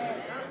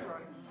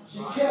 She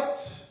kept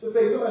the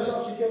faith. Somebody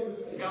shout, she kept the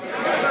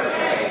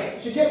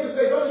faith. She kept the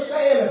faith.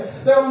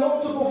 Understand, there are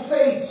multiple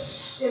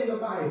faiths in the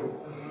Bible.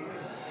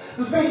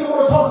 The faith I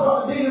want to talk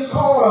about today is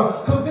called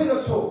a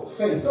covenantal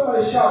faith.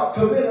 Somebody shout,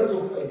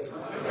 covenantal faith.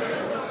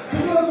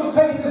 Covenantal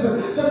faith is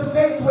just a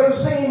fancy way of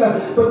saying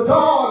the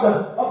God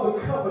of the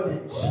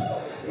covenant.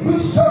 We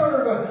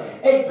serve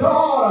a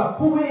God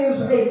who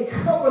is a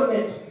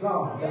covenant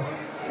God.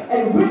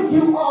 And when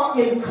you are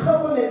in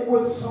covenant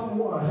with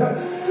someone,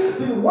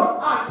 then what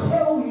I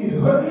tell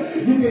you,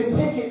 you can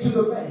take it to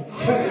the bank.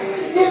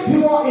 If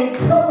you are in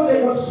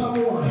covenant with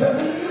someone,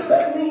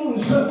 that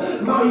means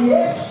my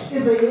yes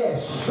is a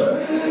yes,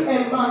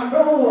 and my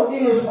no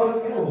is a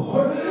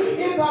no.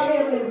 If I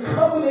am in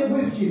covenant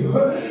with you,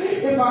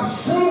 if I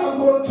say I'm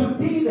going to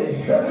be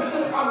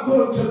there, I'm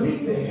going to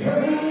be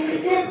there.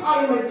 If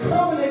I am in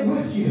covenant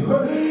with you,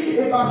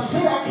 if I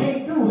say I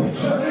can't do it,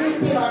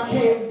 then I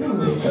can't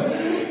do it.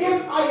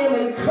 If I am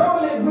in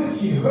covenant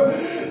with you,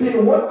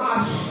 then what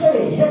I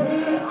say,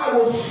 I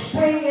will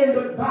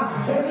stand by.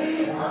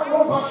 I don't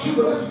know about you,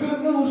 but it's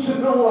good news to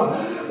know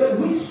that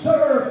we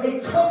serve a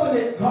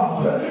covenant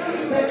God.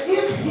 That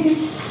if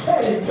He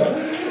said it,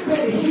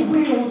 then He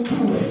will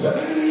do it.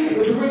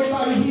 Is there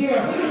anybody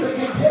here that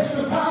can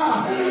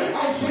testify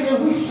and say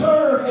that we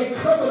serve a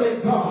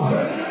covenant God?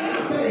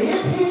 That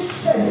if He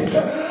said it,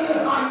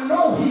 I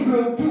know He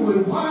will do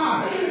it.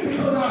 Why?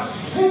 Because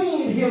I've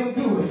seen Him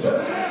do it.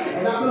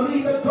 And I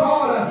believe that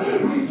God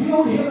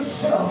revealed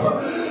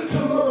Himself to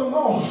Mother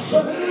Moss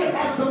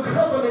as the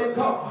covenant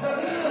God.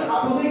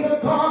 I believe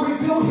that God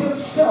revealed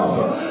Himself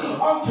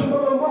unto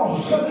Mother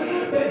Moss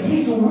that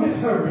He's with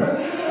her.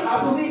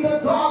 I believe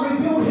that God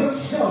revealed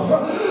Himself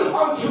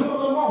unto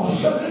Mother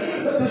Moss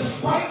that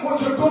despite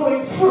what you're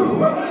going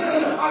through,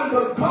 I'm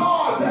the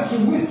God that's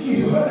with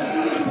you.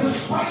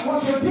 Despite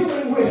what you're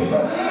dealing with,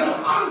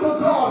 I'm the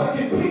God that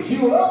can pick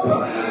you up,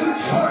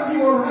 turn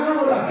you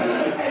around,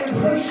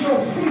 and place your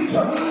feet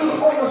on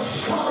a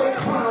solid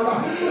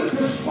ground.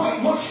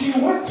 Despite what she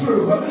went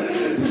through,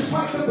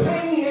 despite the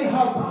pain in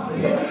her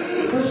body,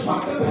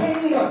 despite the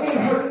pain in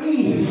her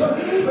knees,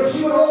 but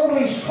she would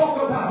always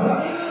talk about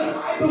it.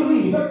 I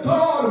believe that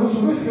God was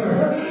with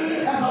her.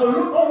 As I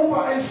looked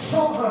over and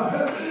saw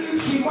her,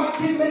 she might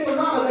didn't make a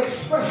lot of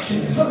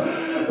expressions,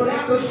 but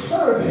after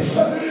service,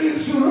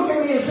 she would look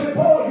at me and say,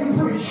 "Boy, you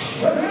preach."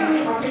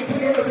 I can't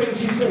tell you everything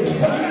she said.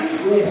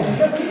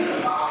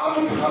 Yeah.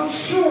 I'm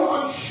sure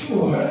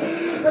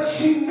that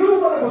she knew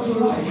what it was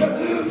like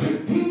to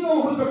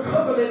deal with the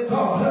covenant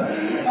God.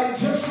 And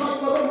just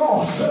like Mother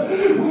Moss,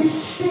 we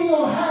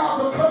still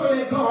have the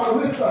covenant God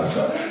with us.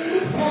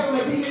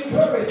 Family, be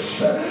encouraged.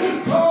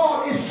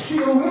 God is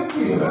still with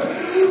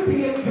you.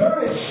 Be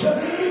encouraged.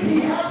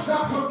 He has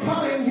not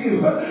forgotten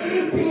you.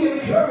 Be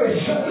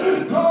encouraged.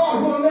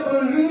 God will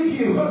never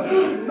leave you,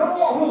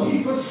 nor will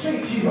He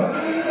forsake you.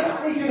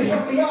 I need you to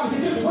help me out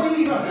here. Just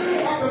wave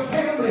at the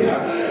family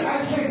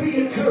and say, "Be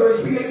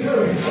encouraged, be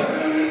encouraged."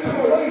 Come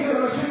on, wave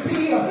here and say,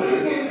 "Be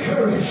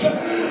encouraged."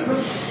 The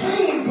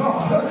same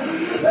God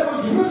that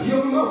was with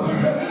your mother,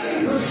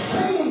 the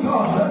same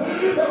God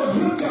that was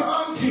with your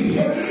auntie,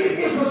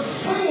 is the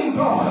same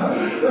God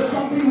that's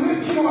going to be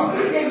with you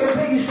in the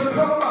days to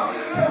come.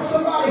 Tell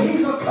somebody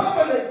He's a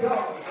covenant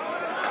God.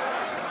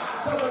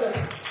 Covenant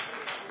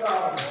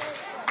God.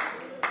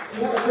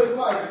 She had a good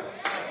fight.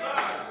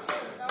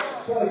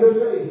 She had a good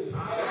faith.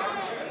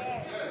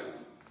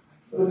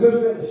 But a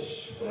good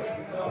finish.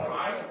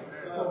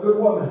 A good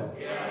woman.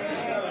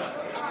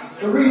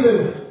 The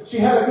reason she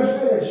had a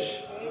good finish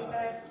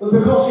was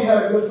because she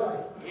had a good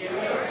fight.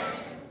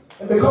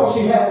 And because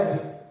she had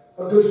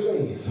a good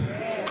faith.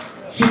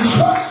 She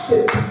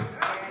trusted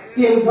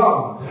in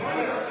God.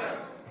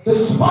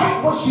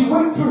 Despite what she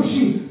went through,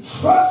 she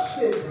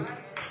trusted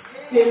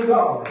in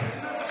God.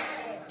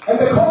 And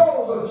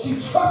because she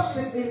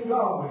trusted in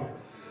God,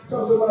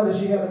 tell somebody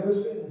she had a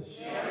good finish.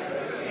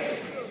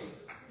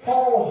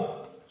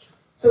 Paul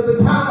said, "The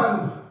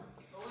time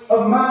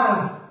of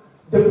my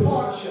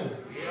departure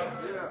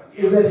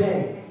is at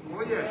hand."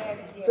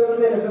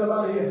 7 minutes and I'm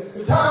out of here.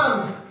 The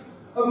time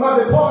of my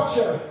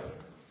departure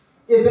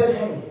is at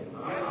hand.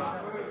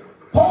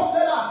 Paul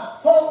said, "I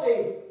fought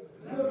a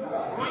good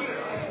fight."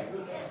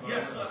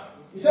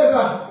 He says,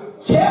 "I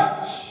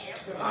kept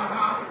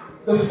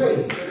the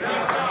faith."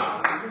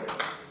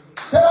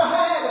 Said, "I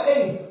had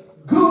a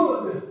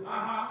good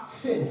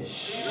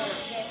finish."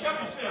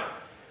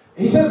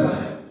 He says,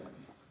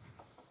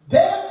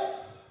 "Death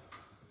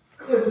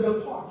is a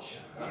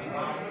departure."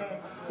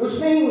 Which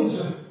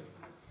means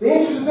the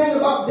interesting thing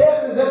about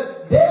death is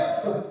that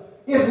death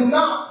is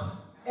not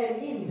an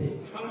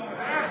ending.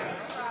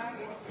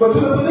 But to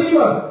the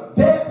believer,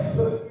 death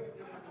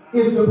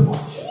is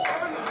departure.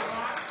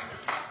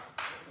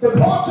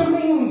 Departure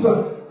means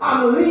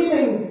I'm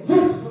leaving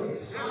this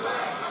place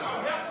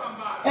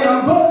and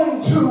I'm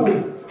going to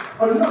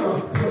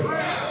another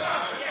place.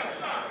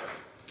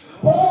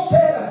 Paul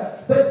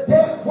said that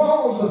death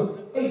was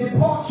a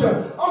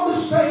departure.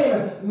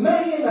 Understand,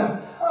 man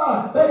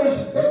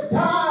that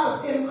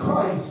dies in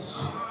Christ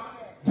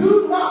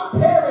do not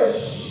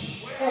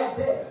perish at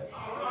death.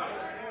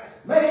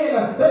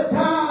 Man that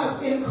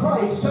dies in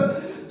Christ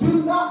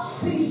do not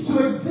cease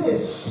to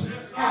exist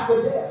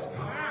after death.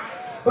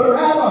 But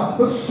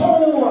rather the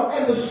soul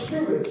and the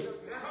spirit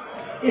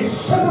is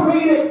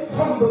separated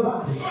from the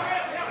body.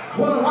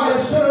 One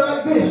writer said it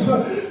like this: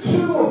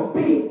 to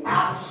be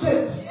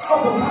absent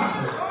of the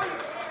body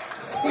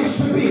is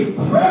to be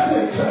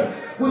present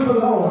with the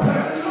Lord.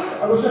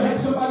 I wish I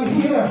had somebody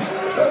here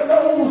that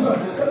knows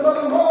that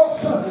Mother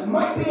Moss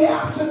might be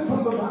absent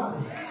from the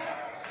body.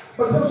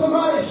 But tell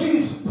somebody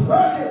she's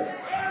present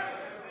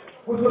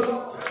with the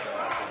Lord.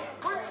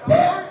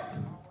 Death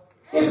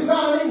is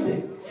not an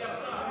ending.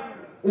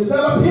 It's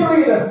not a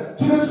period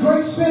to this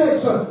great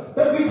sentence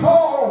that we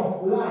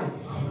call life.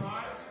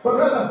 But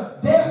rather,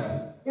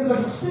 death is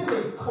a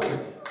semicolon.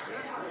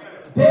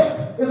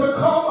 Death is a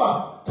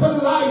comma to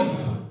life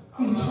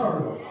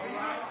eternal.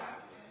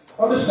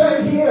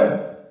 Understand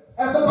here,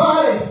 as the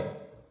body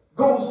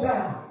goes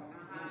down,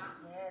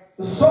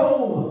 the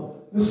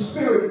soul, the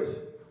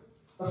spirit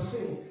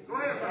ascend. I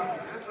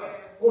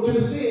want you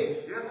to see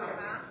it.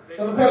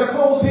 So I'm going to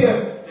close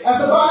here. As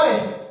the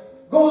body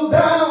goes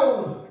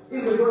down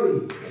in the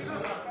grave,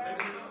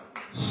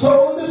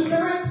 soul and the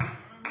spirit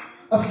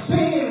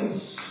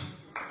ascends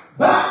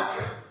back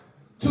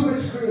to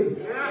its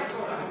creator.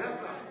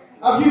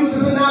 I've used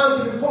this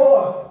analogy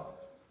before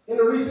in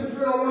a recent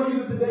film. I'm going to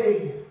use it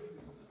today.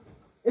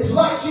 It's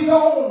like she's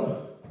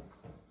on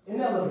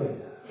an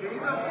elevator.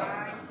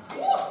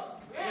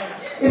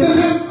 It's as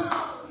if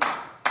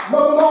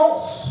Mother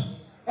Moss,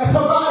 as her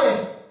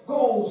body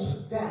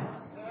goes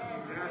down,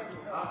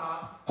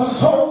 her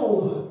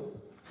soul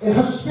and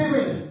her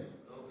spirit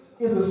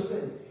is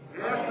ascending.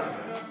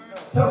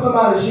 Tell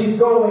somebody she's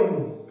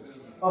going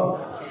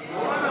up.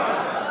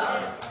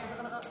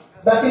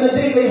 Back in the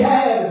day, they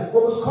had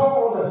what was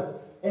called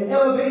an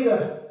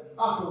elevator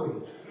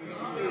operator.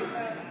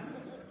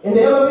 And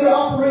the elevator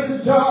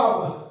operator's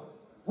job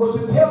was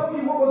to tell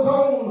you what was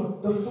on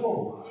the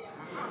floor.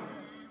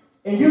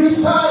 And you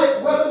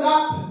decided whether or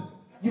not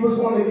you was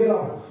going to get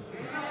off.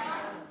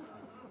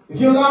 If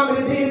you allow me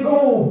today to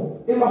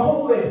go in my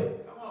holy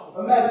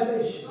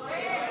imagination,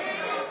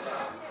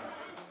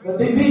 that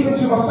they deep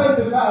into my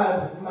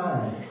sanctified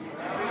mind,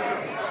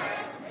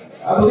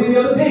 I believe the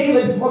other day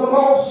that Mother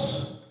Moss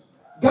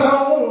got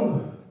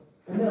on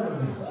an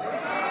elevator.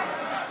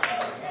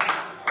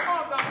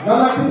 And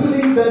I like to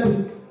believe that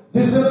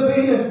this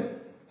elevator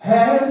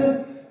had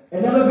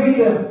an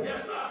elevator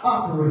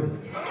operator.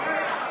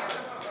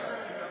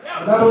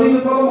 And I believe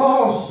that Mother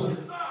Moss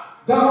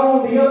got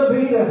on the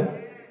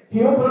elevator.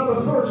 He opened up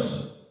the first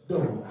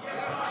door.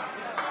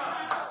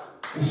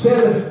 He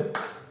said,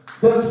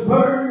 there's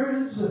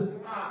birds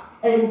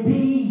and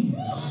bees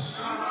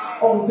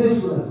on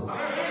this level.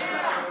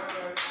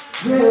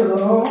 Yeah,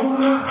 Lord.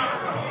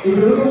 If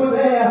you look over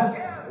there,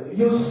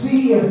 you'll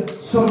see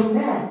some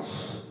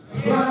gnats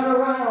flying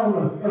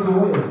around as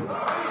well.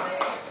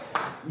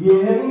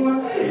 Yeah,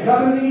 and I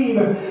believe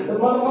that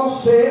Mother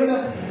Moss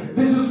said,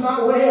 this is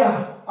not where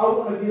I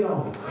want to get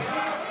on.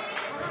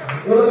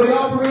 Well, the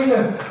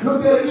operator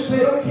looked at it and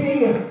said,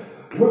 okay,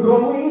 we're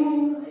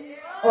going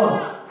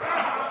up.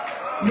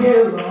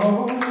 Yeah,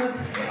 Lord.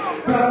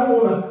 Got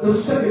on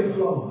the second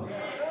floor.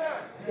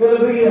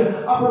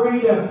 Elevator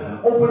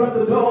operator opened up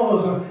the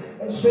doors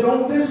and said,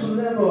 on this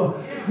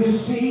level, you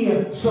see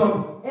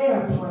some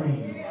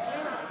airplanes.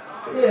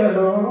 Yeah,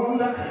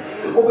 Lord.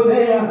 Over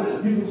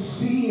there, you can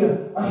see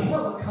a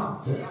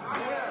helicopter.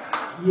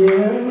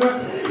 Yeah.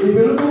 If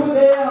you look over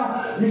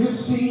there, you can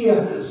see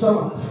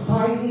some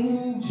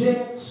fighting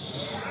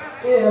jets.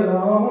 Yeah,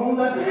 Lord.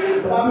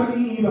 But I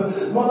believe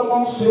Mother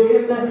Moss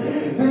said,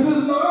 this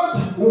is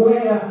not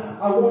where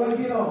I want to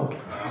get on.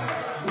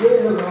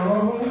 Yeah,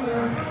 Lord.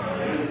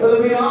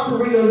 The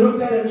operator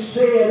looked at it and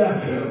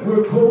said,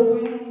 we're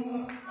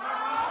going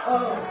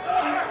up.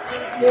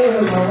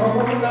 Yeah,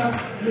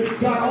 Lord.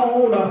 Got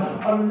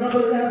on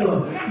another level.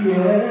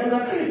 Yeah.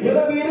 The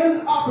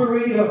elevator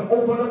operator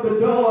opened up the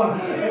door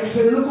and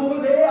said, look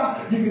over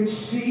there. You can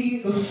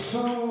see the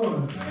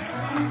sun.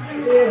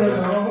 Yeah,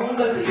 Lord.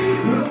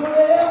 Look over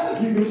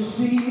there. You can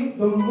see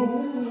the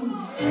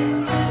moon.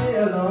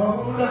 Yeah,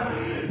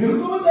 Lord. You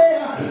look over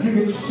there. You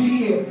can see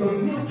the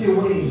Milky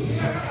Way.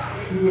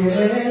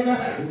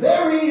 Yeah,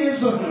 there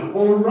is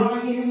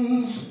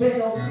Orion's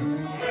belt.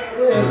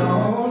 Yeah,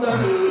 Lord.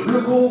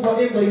 Look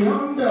over in the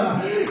yonder.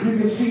 You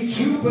can see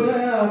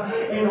Jupiter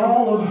and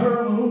all of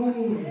her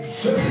moons.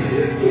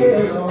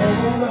 Yeah, Lord.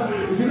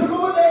 If you look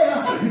over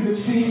there, you can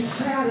see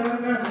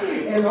Saturn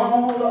and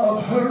all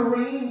of her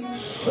rings.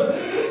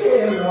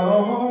 Yeah,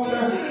 Lord.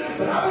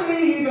 But I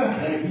believe,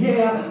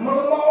 yeah,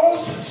 Mother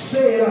Moss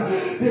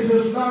said, this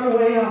is not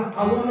where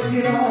I want to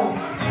get on.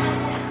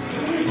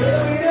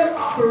 The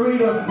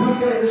operator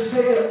looked at it and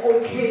said,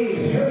 okay,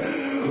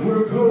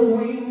 we're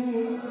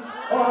going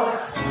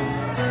up.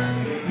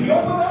 He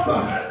opened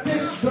up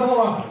this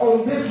door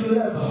on this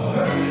level.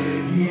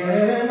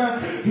 Yeah,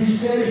 he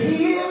said,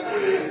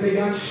 here they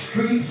got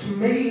streets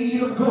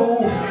made of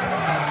gold.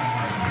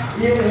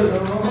 Yeah,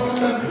 Lord.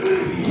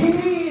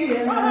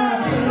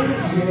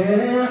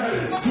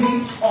 Yeah,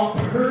 gates are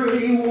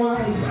pretty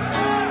white.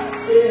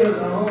 Yeah,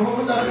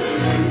 Lord.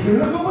 You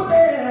look over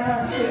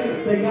there,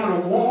 they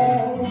got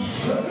walls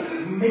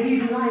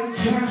made like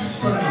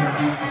jasper.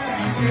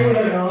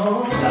 Yeah,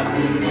 Lord.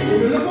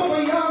 You look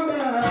over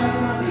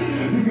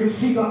yonder, you can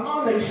see the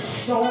onyx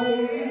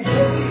stones.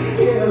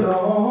 Yeah,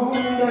 Lord.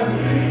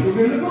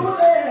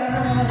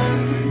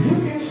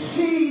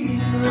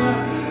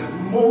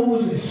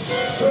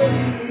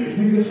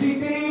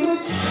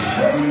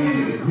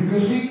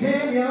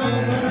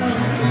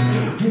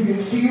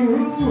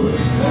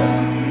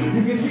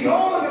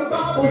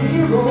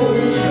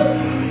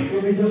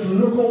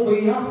 look over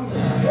yonder.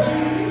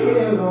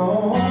 Yeah,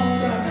 Lord.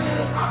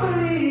 I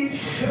believe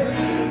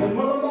that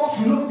Mother Moss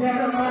looked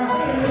at him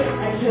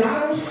and said, I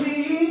don't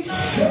see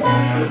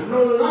no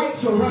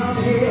lights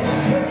around here.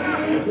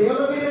 The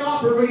elevator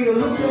operator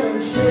looked at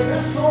him and said,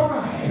 that's all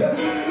right.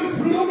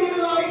 We don't need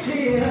lights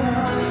here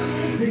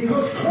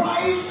because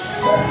Christ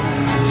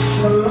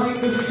will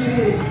light the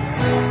city.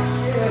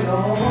 Yeah,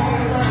 Lord.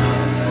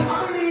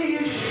 I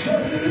believe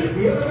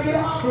the elevator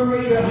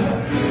operator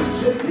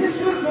said, this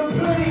is the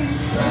place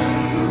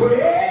where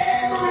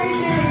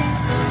everything,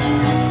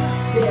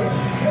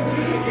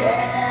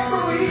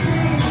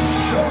 everything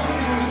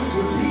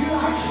will be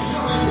like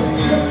Sunday.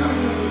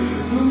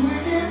 The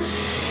wicked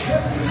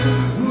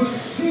will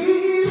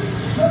cease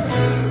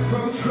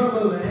from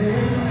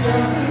troubling.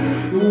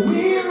 The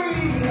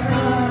weary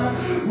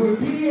will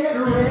be at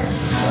rest.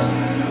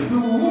 The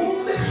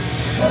wounded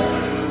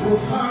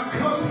will find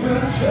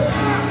comfort.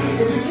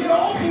 If you get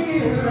off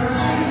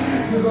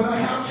here, you're gonna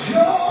have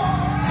joy.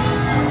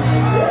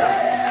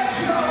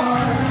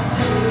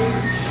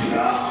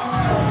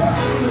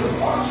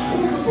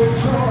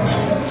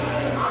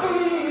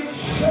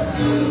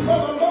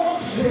 Mother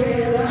Lord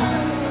said,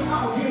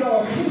 I'll get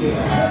off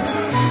here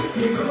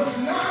because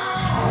now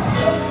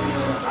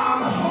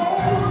I'm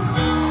home.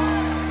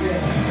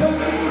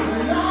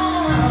 Now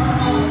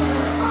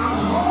I'm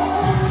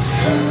home.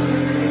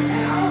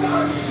 And I'm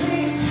not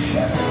sing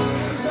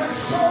that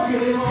song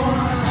anymore.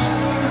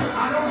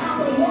 I don't have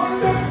to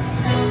wonder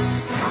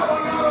how I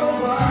got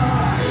over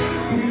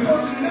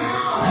because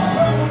now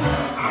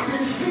I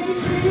can see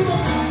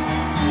people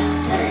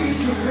face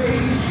to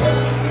face.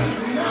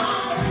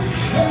 Now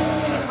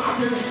I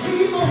can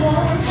see the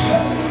one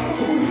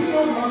who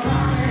healed my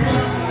mind.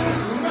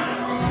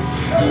 Now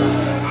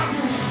I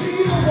can see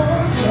the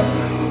one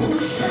who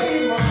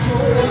saved my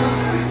soul.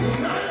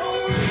 Now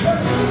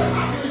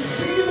I can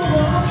see the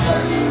one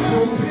who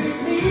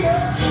picked me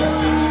up,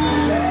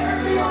 led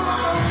me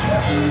around,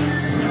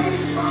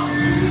 placed my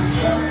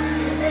feet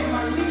and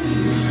my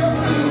knees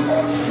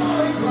on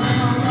solid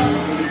ground.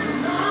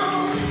 Now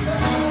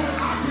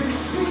I can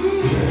see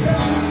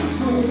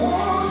the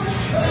one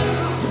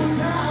who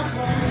died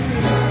for me.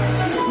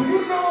 You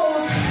know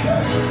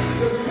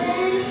the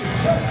face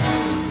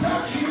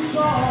that you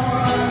saw.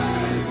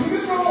 You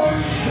know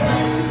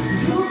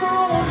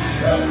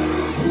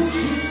who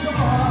you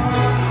saw.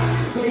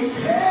 They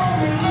tell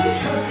me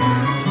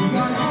you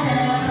got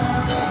hair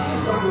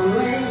from the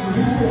rain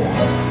pool.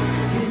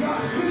 You got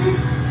feet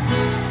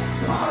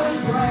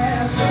polished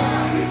brass.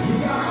 You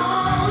got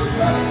arms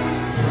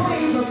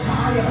clean the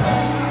tire.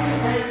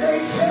 And they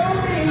tell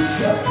me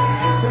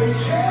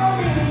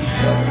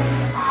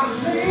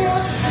Isaiah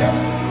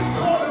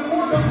called it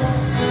wonderful.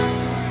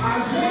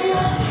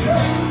 Isaiah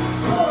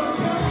called it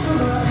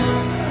counselor.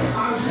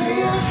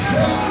 Isaiah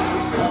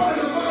called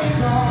it a mighty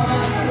God.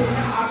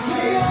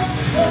 Isaiah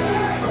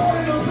called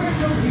it a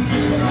prince of peace.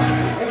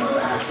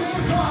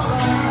 Everlasting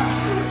Father.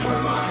 But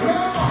my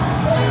grandma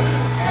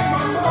and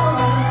my mother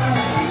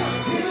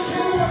didn't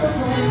say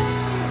wonderful.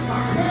 My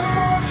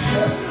grandma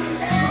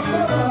and my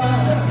mother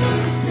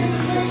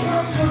didn't say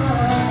counselor.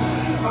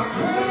 My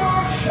grandma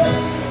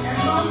and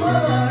my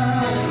mother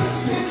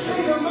didn't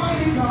say the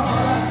mighty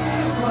God.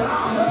 But I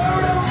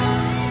heard him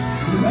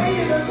late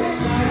in the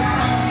midnight.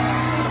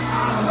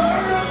 I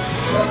heard him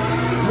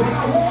when I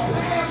walked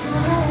past the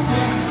room.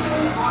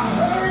 I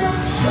heard him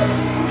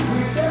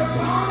with their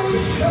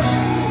bodies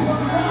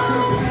were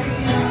under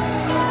pain.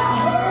 I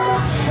heard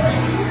him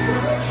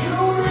with their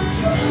children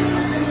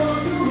they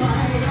gonna do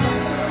right.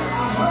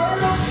 I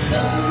heard him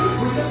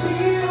with the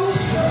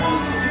bills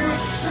were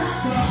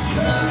stacked up.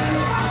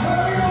 I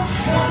heard him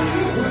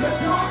with the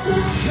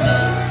doctors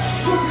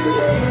shook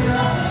their head.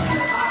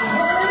 I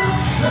heard him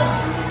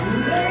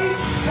late.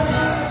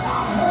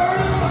 I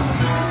heard him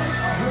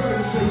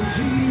say,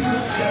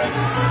 Jesus,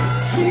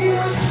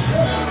 Jesus,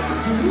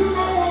 you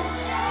know him.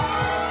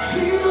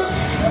 Jesus,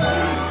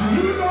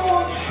 you know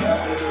him.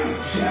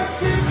 Just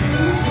in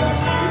Jesus,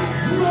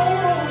 you know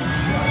him.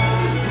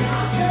 Can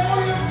I tell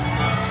you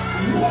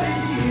what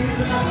he is?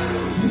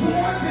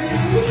 One thing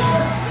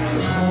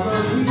gonna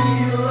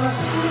heal.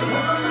 When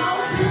the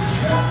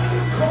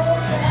mountains call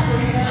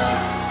down,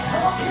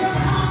 talk him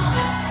high,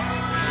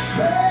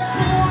 say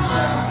him,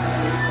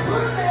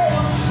 put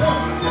nails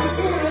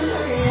in his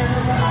hand,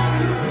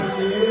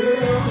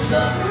 nails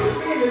in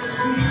his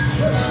feet.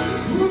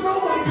 You know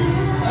what he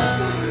is?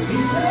 He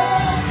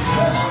died.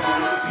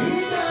 He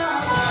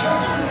died.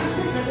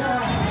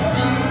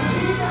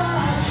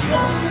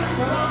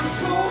 But I'm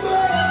so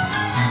glad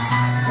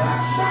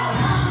that's not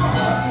how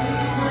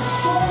the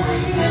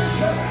story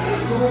is.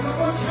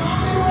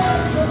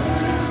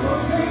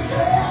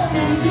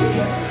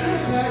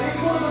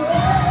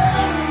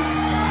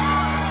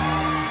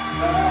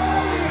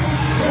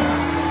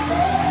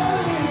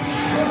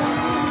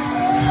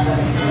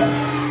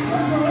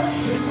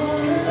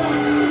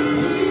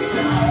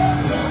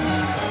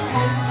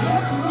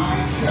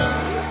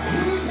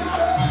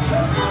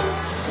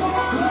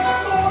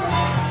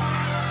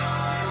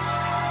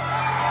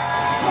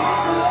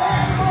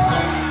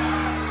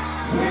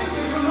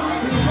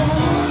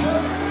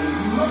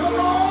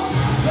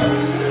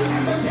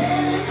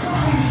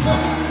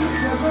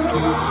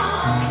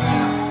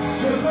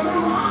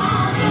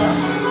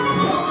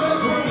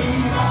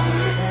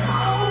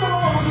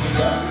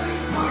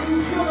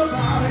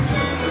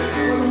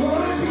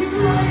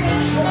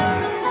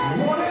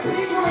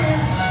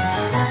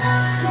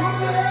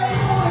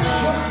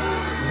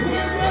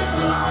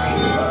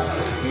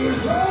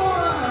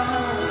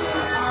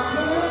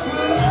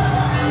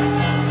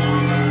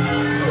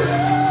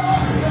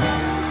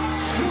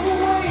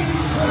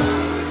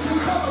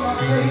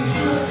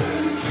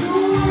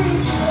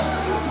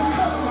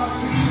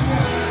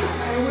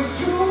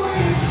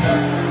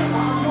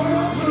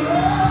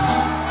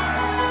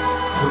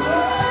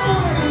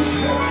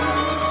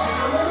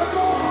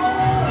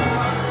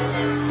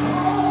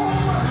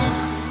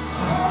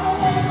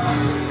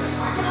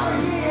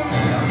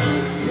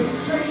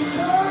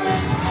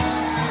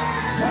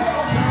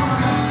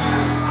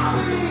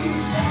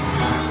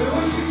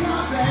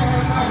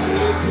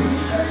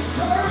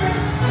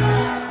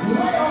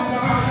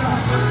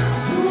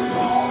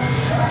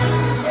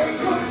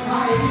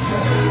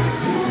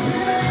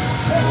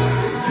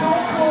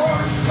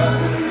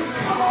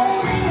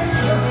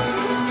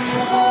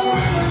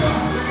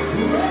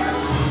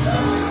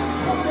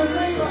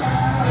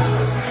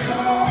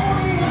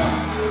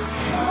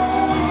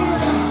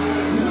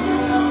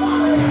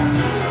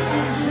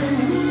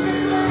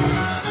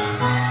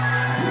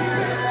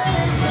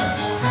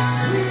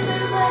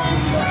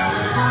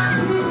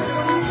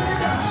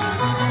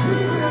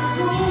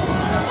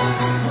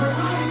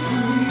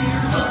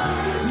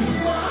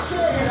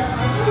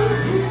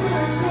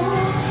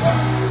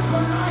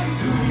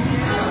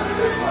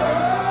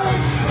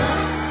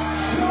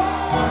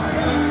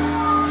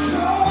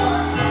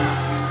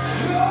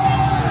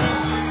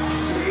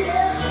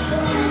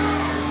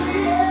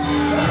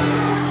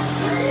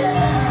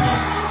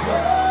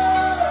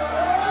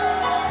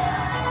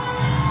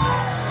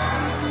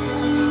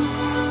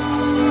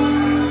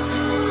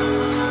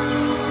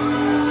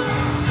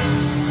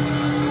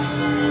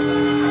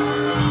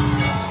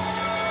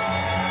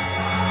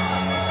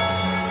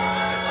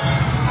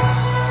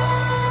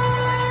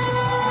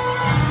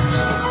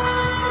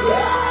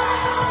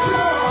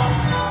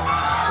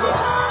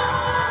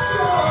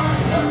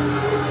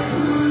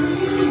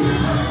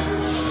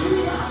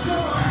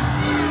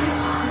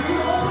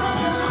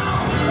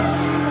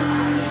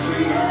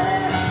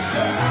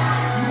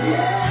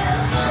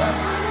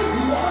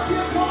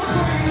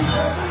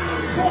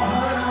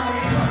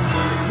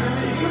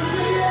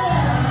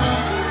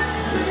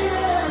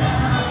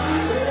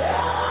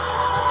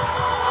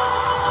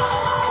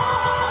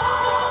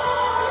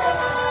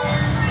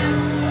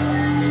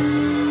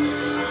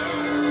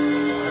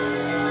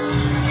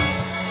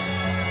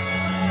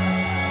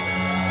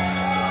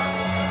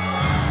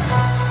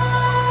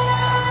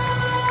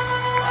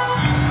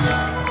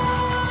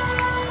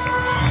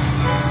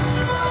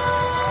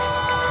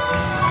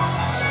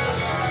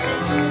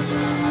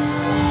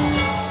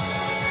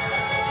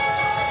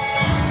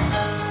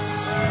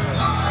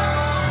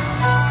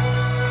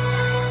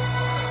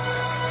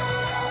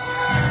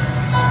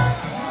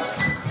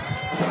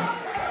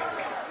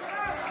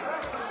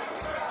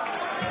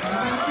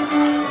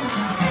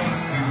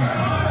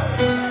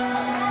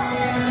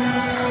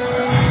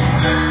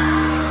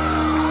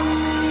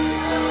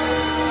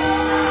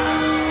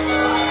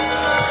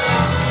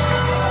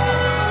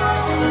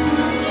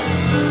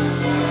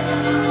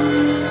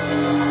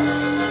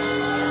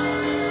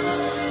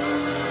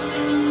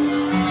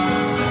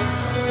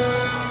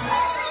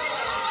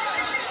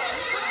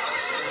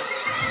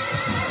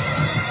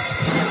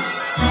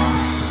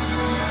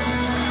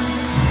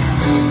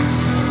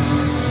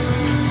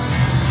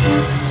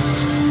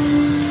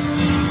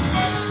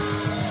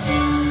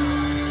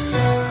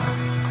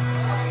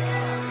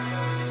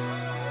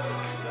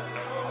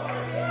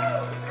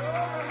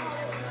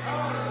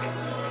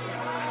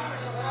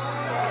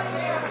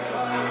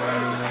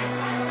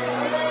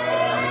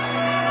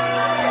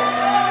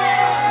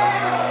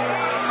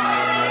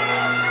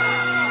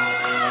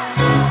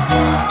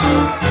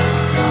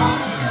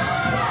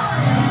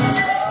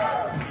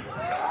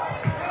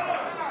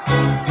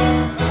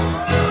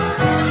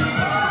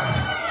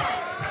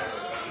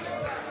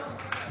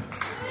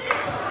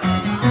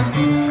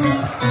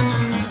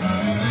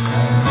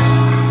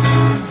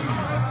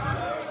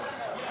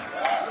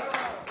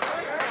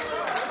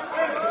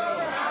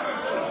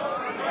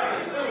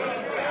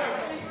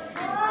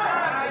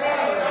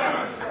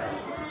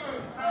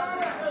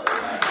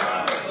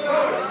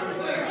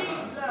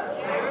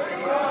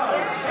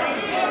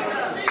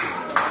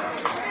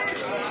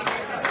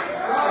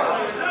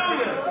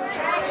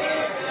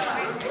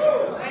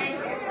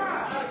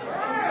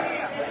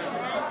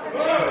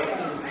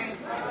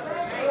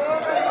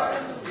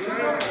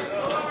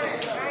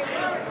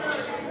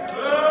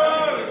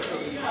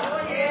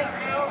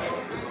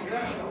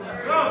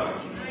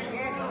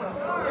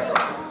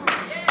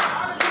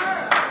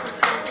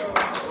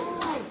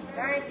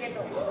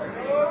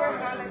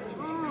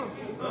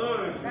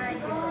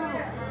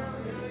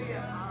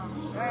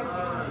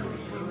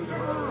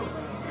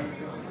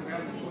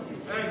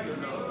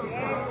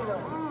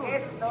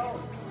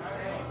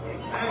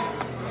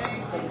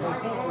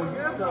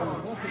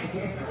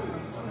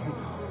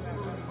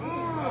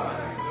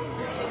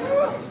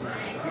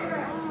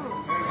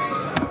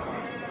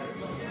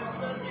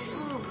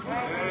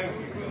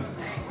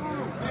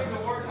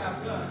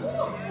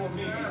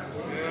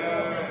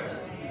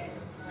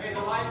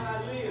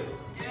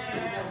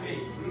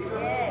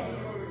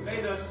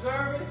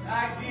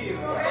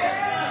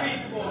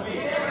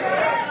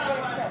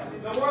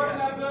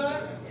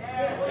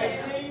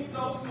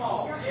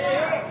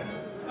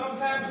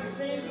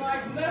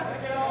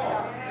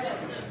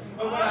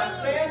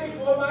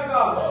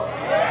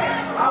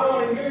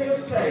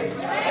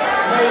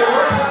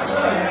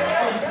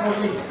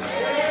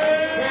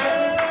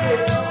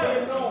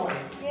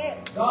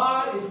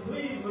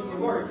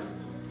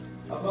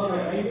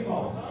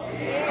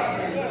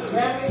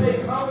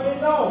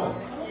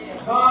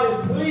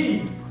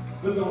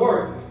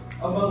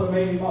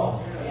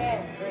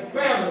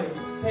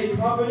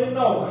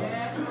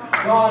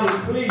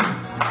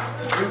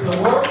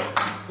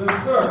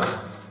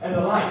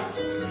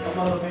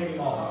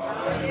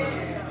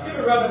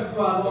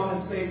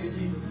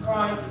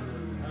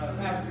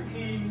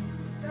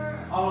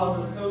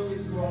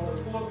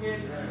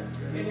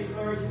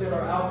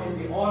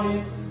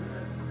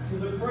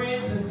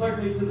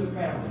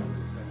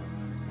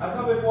 I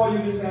come before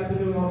you this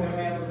afternoon on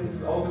behalf of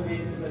Mrs. Older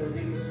Deacons and the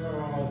Deacons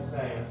Funeral Home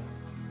staff.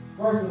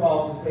 First of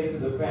all, to say to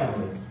the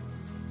family,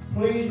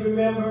 please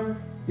remember,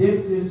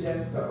 this is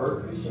just the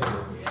earthly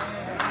show.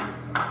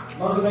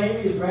 Mother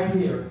Mamie is right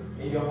here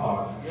in your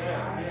heart.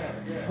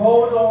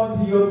 Hold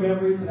on to your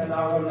memories and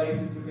allow her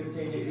legacy to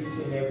continue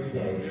each and every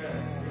day.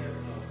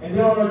 And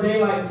then on a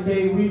day like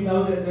today, we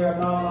know that there are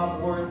not a lot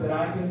of words that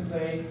I can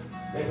say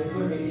that can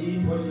certainly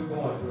ease what you're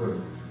going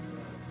through.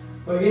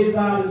 But it is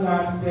our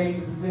desire today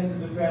to present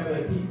to the family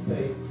a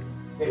keepsake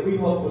that we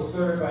hope will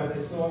serve as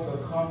a source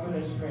of comfort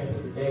and strength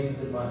in the days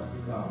and months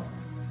to come.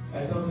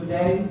 And so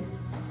today,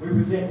 we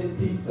present this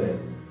keepsake.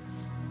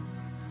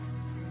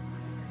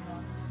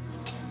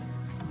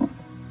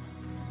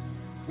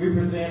 We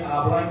present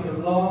our blanket of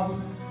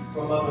love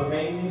from Mother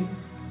Mamie,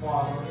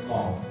 Farmer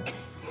Moss.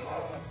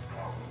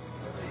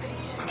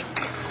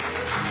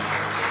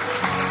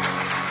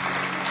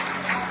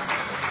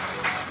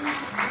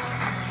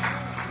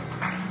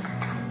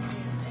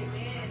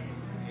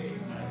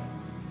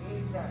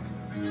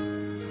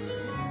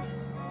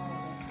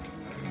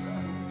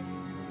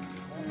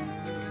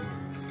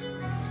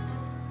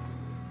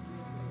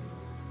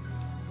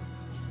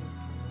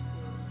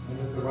 And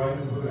Mr.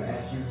 Raymond, we're going to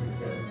ask you to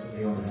accept this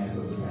today on behalf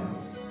of the family.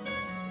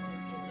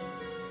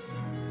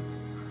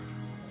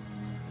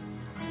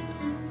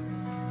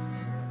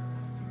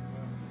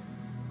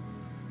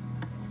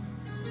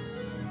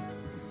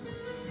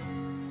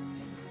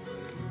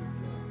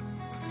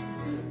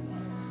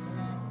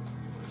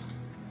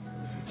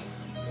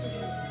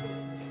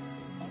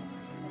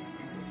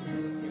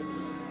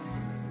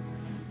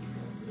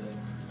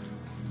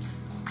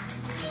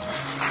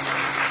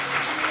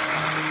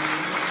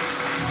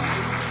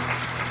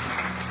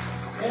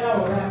 In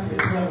our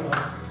Baptist hymnal,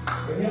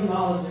 the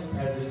hymnologist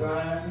has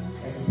designed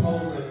and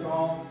composed a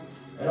song,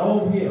 an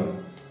old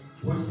hymn,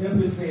 which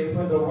simply says,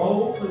 when the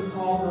roll is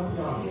called up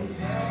yonder,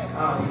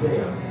 I'll be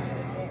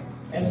there.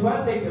 And so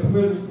I take the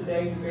privilege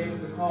today to be able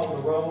to call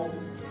the roll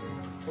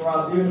for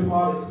our dear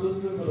departed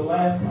sister for the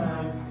last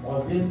time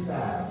on this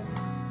side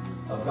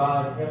of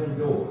God's heaven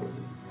doors.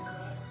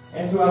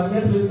 And so I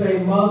simply say,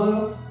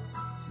 Mother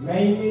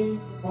Mamie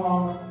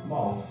Farmer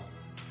Moss,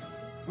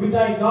 we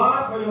thank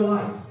God for your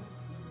life.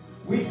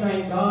 We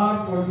thank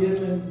God for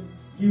giving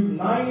you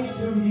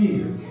 92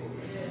 years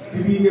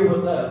to be here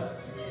with us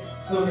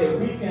so that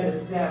we can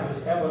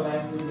establish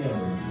everlasting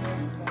memories.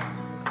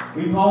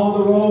 We call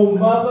the roll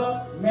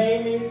Mother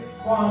Mamie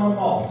Farmer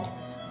Moss.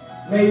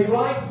 May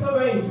flights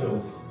of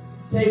angels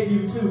take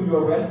you to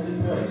your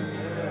resting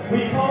place.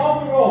 We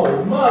call the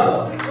roll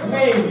Mother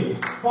Mamie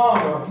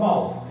Farmer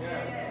Moss.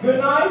 Good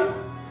night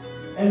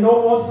and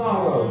no more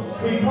sorrow.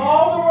 We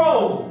call the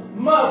roll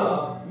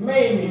Mother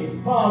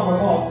Mamie Farmer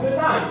Moss. Good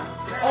night.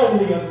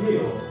 Only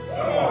until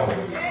tomorrow.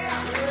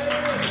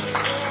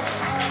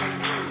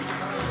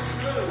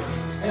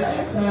 At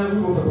this time,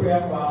 we will prepare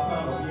for our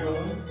final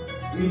viewing.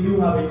 We do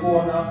have a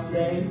courthouse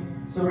today,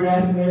 so we're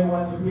asking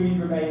everyone to please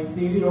remain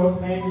seated or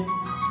standing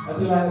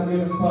until I have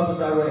given further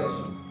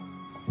direction.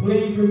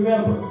 Please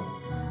remember,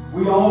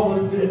 we all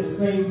must sit at the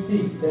same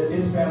seat that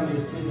this family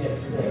is sitting at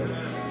today.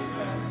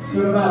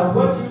 So no matter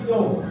what you're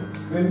doing,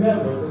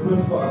 remember to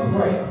whisper a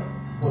prayer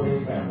for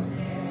this family.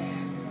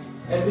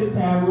 At this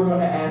time, we're going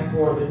to ask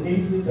for the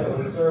nieces that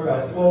will serve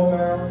as floor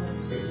bearers.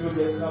 If you'll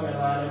just come and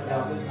line up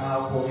down this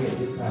aisle for me at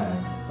this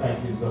time.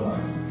 Thank you so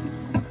much.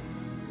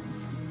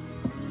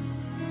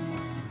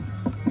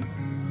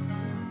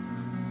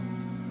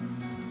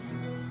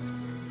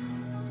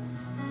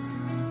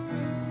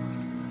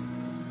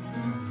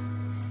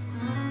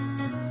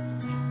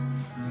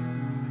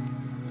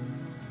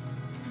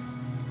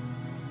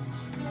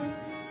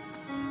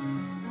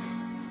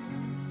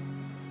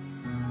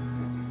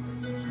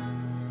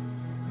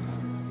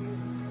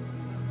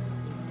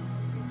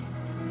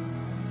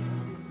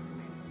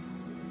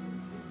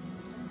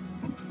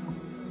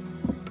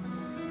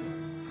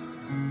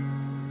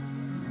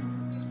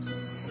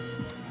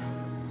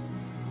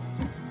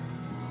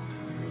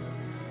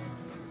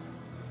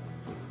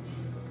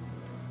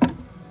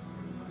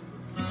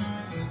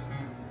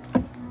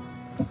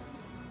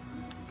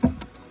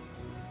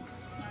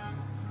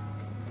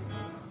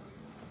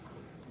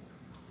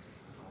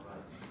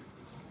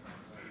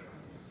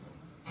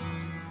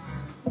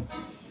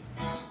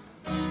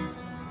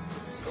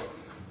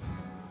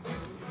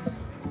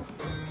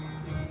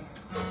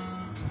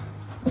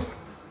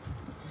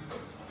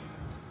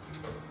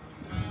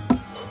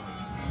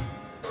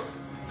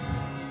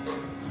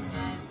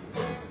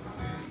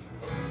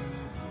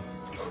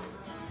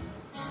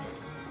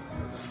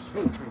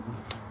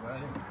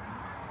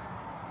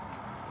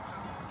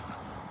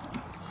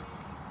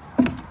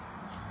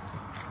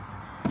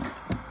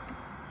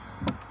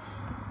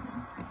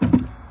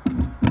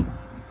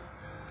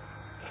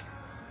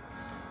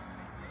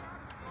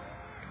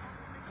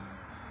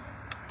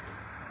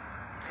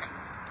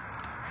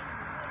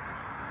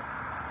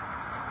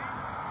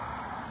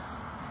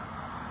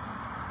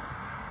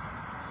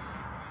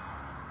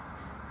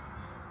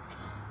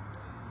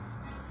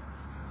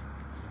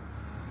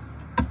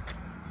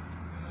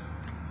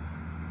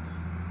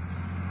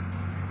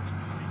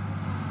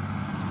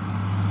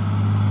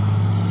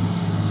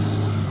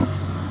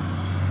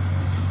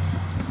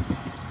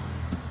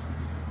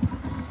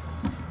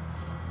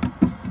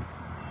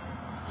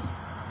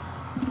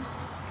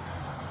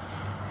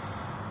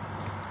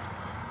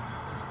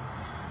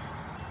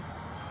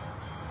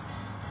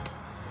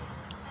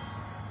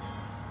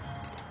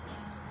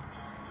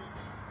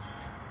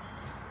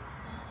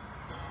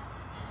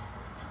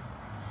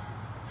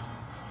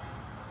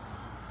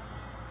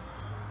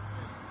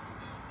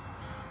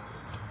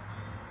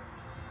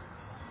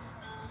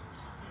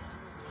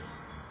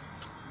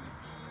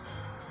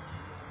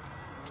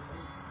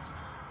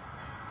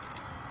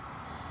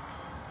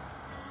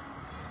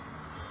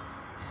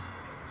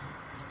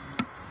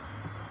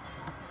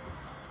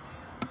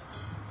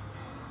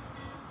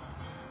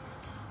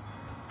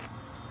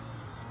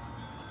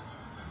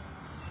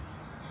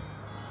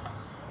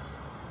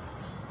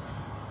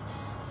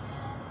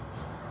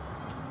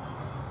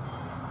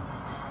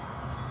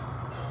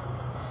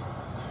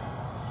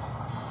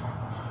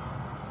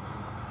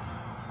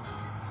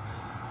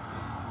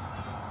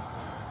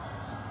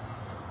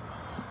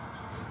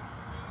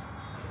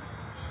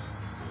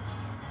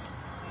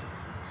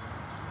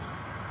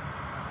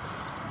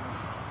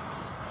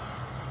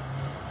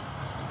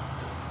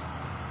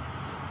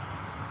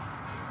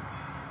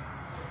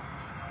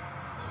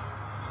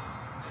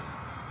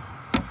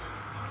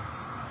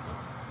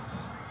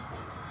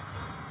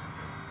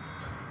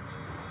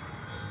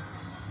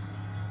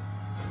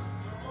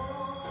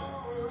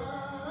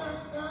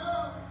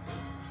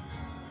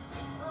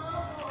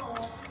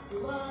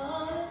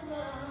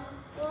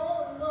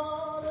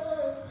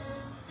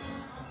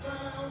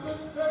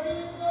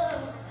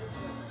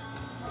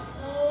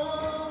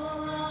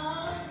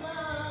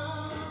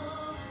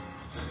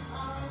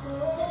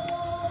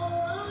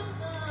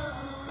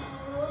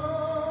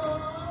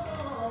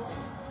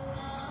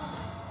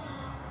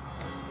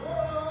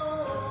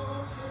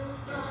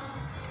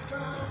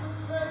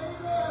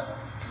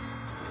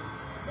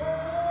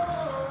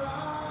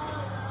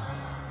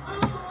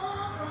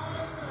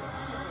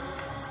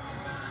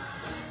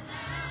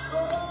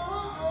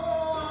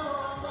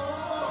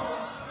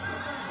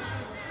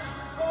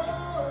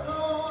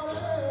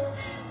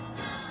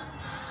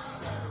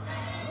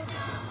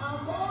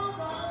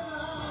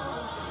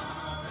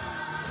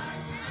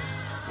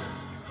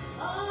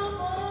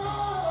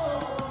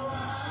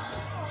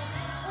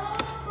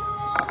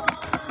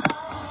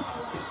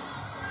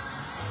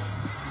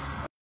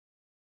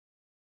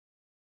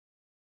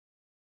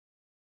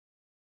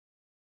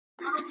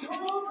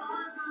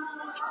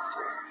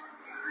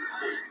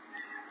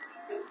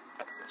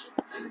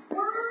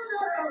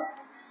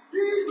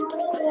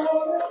 Yeah,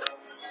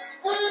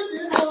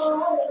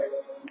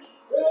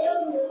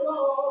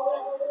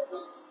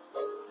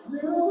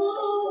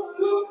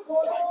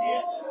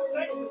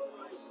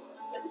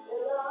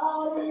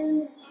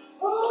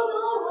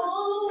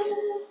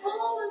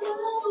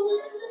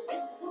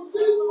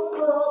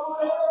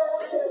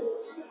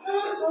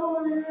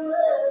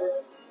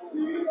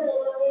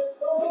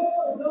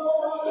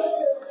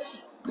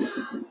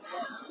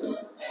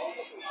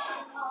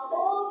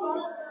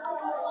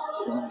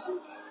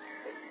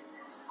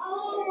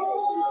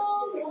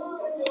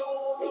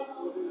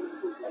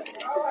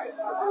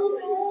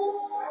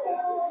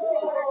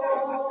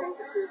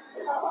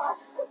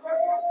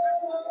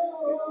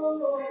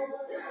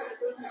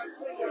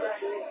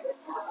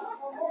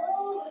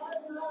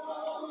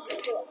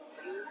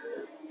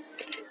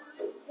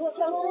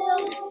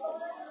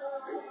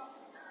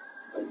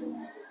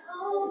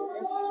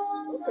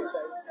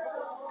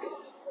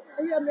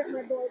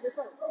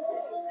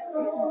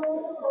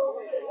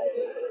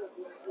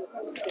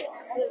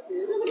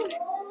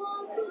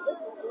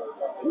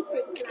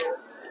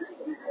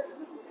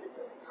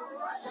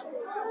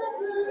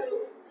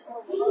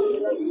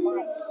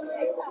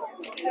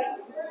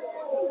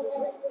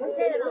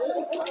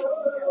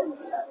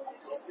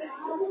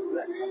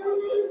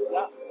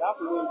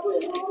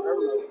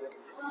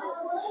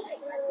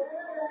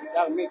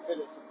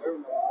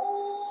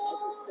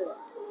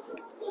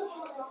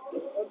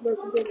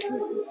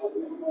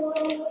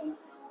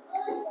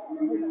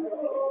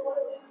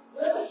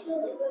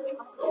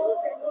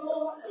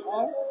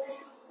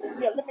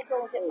 let me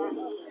go and get my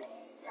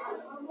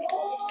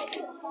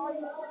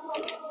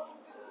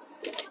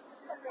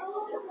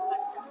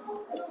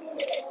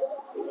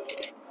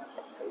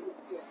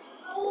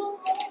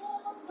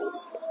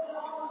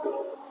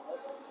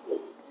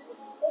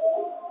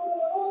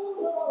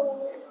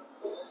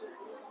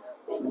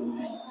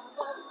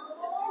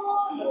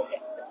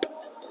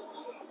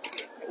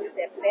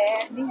that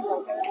bad news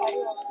like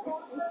everybody else.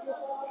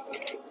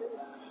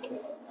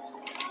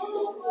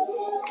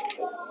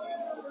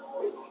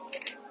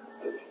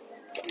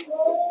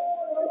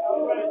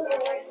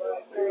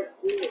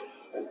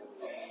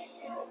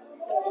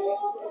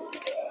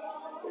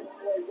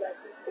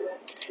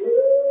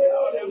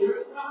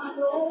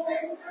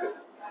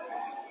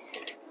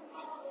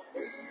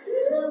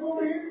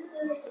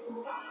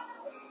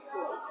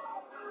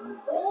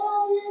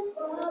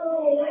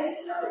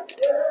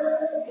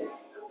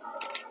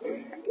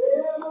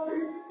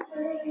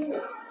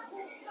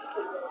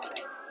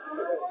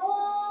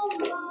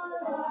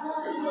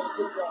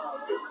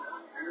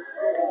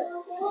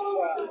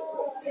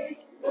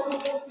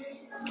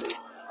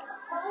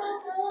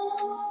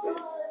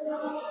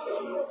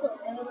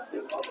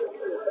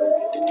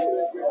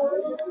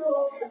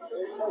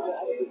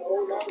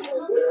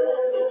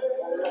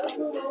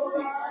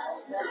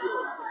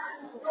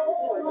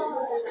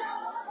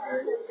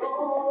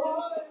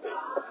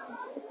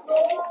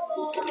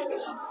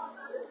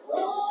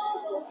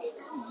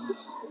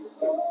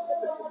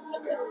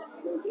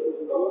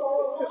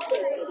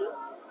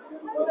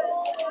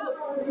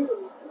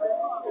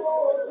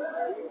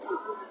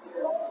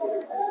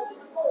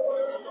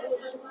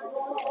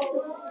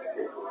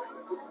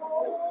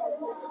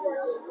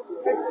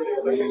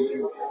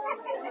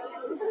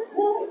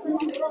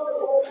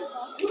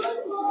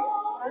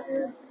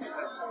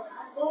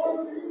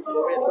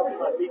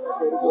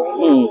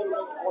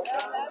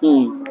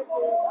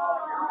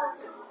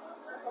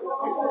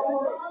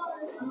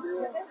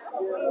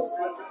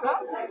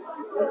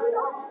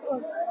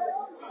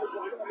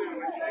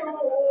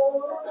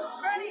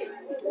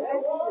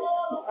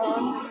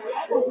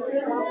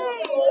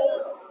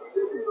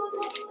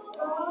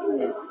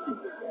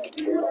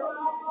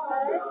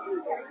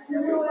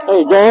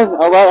 Hey, Dan.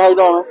 All right, how you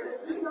doing?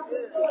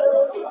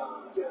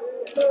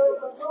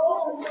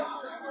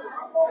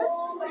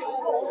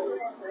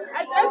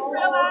 I just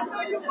realized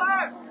who you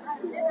were.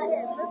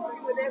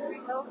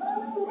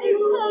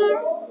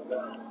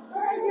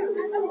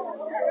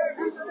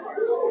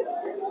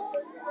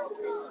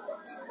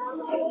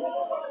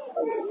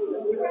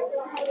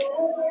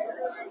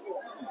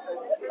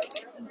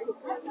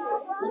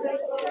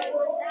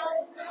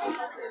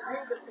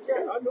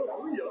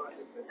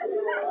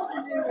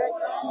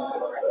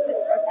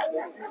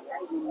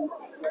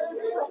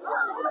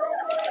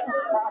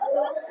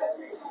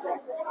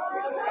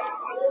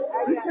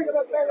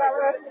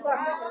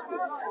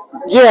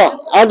 Yeah,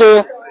 I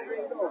did.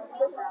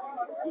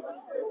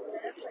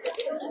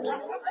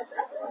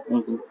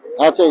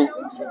 I'll tell you.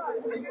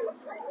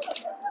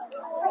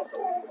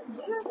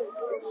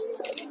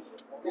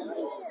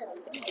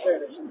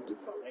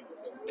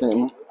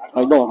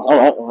 How you doing? All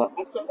right, all right.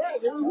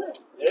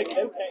 They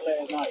came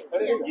last night.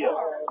 Yeah.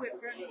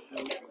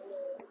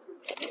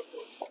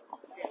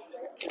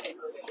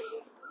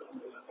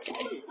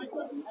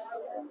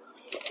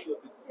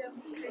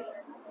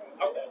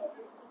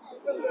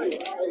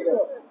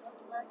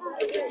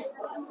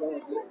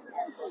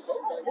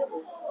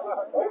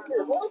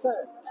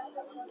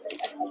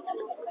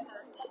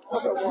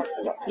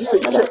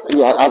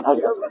 Yeah, I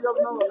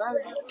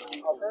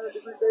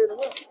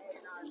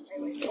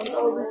Hey,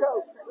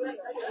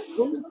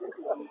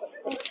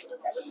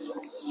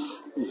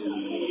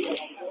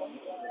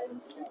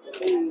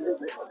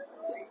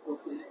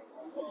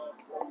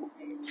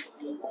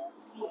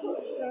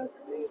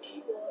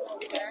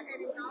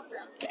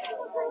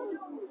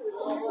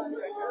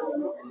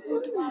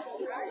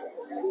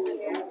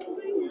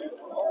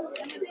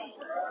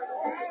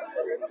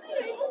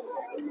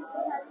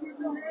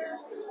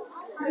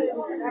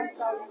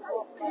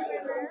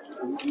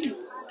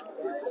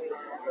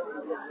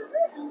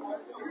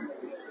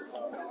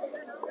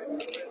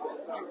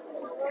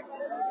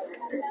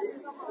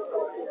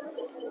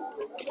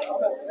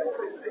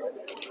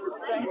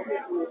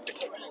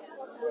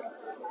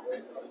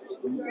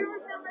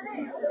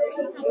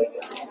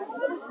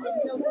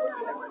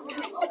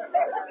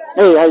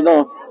 how you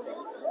doing?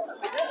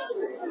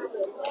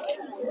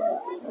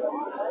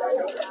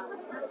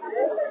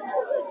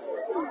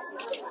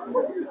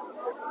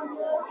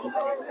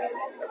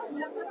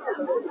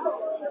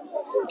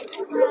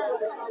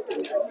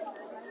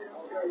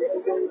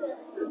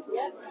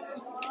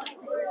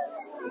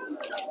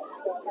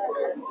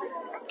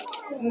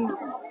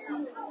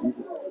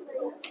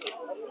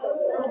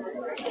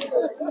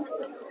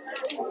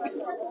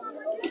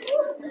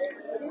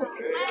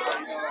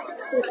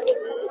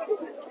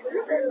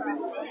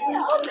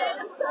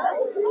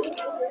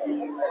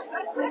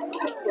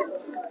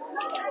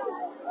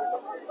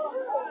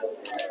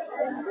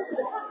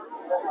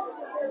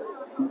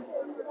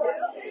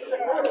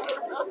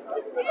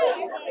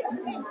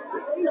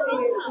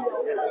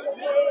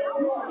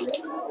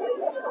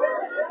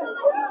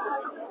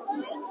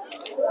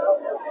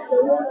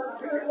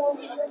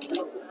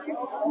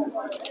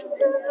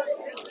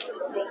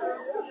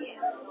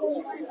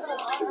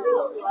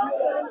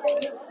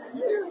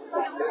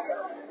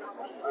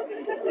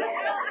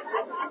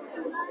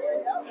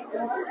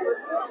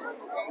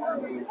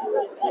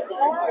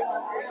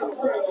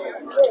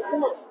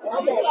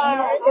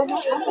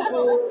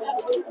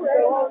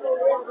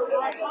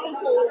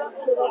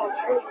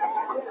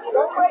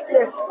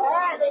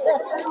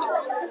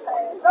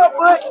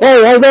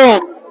 Hey, how you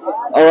doing?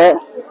 All right.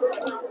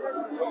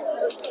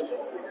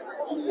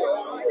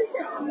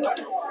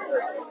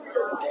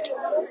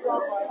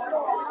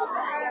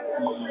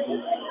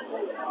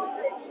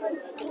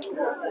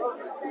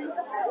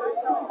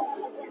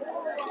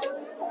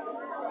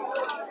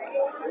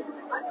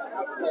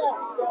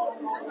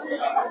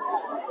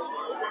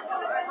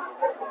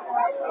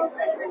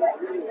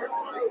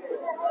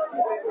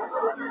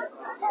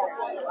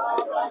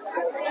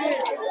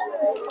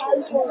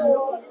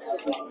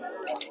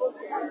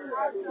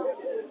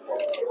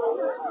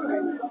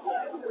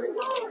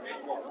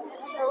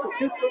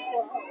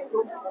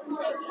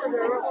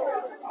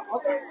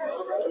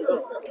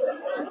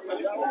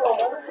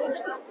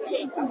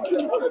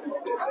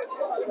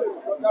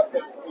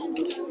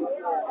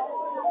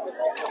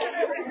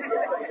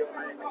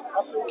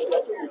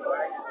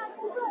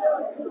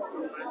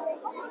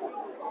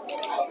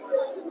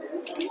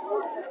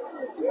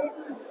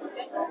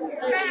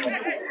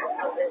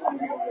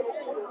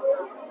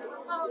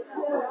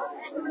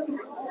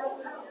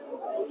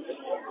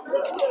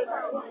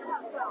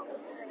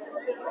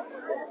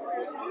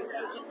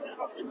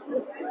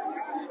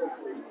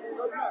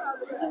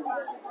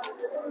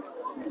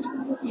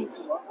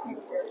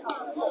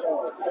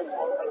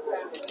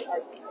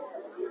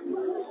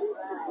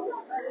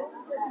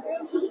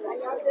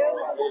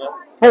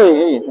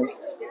 Hey, hey.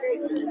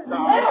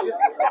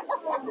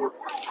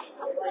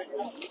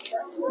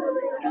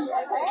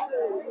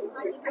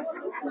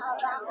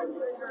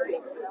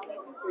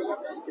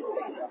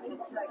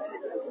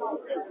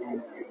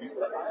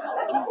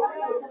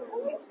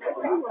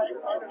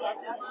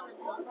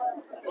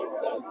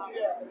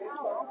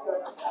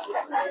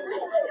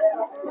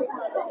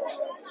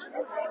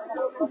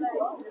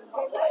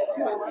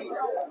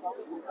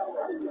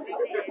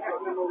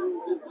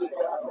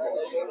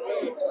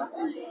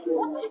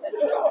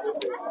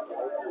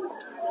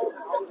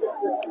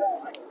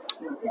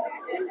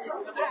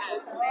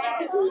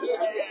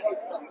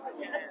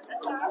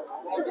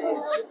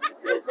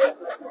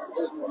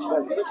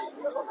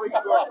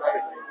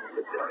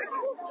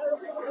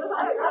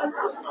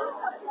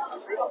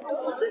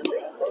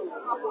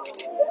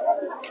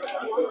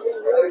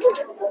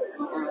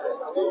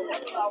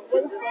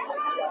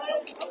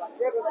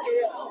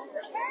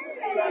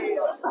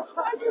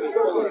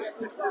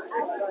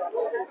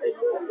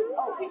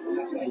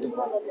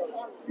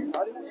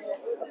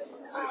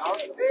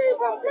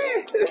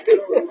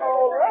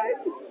 All right.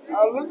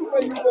 I'm looking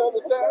for you all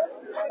the time.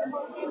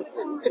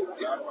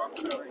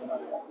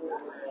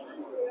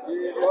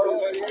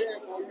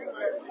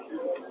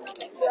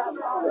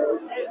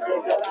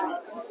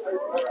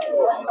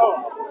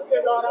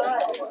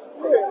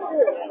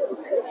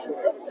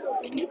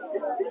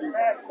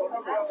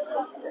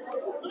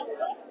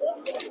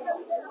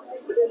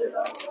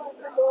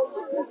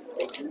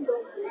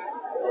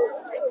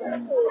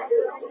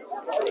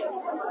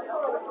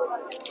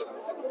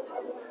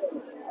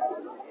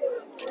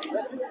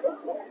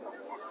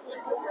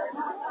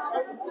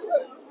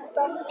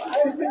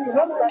 I ain't seen you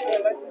nothing back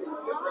there lately.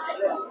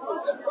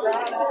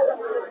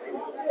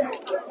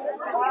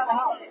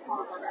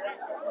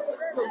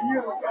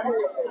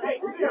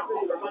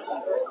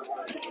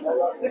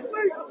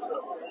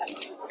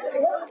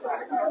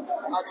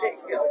 I'll take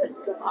it.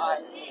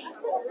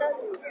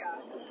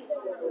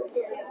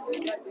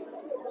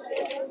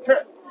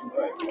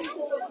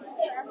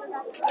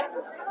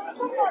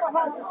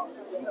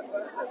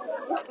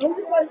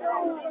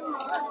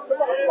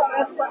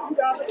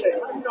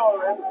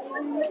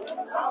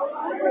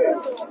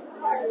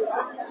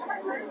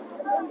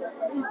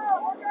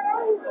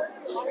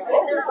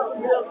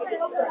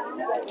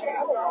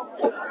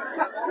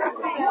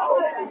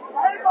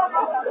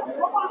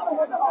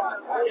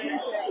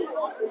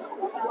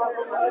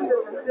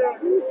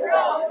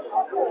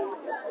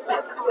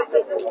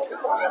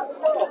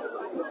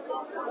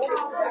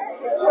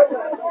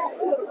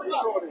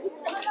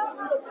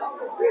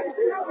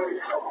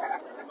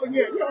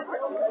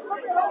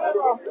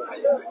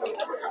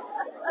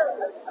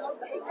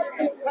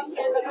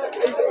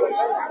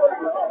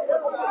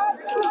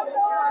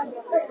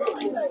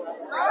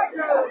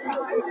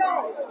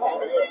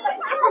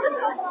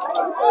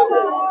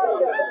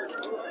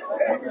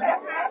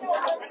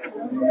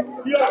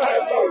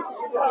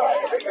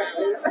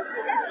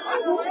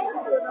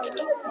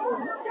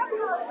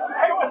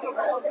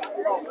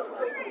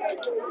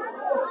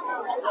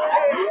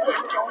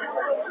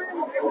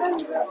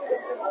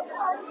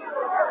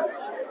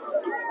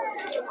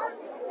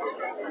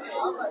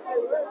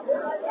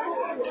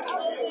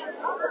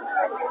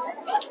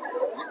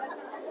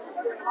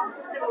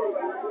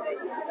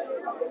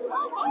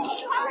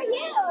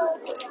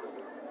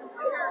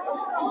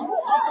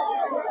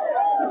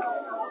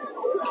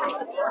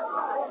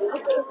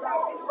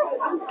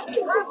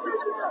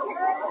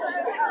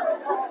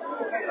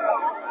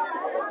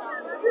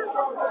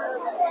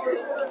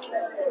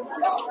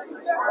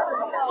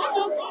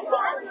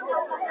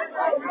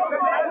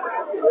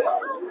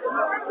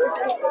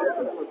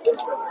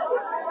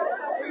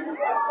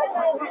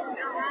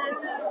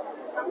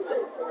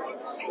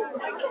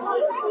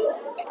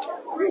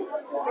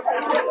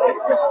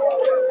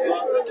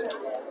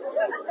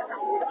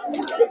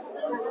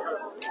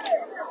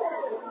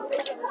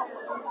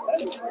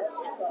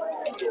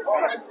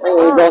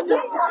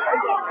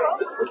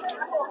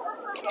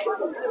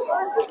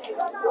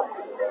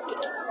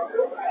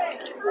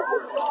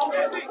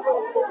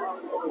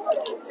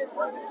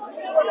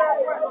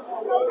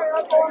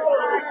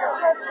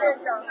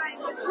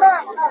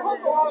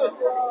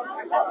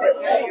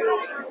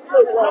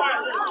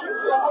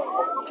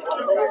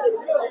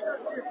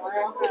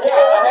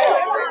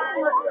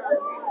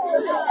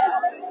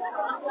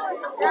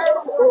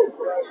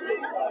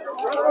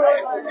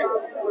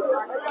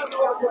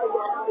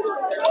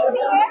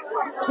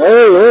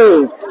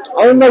 Hey,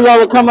 I didn't know y'all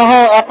were coming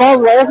home. I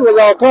thought y'all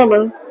were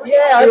coming.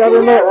 Yeah, I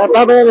didn't know. I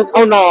thought they was,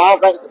 oh no, I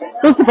don't think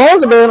so. He's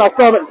supposed to be, and I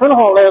saw him at the funeral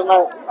home last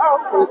night.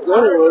 He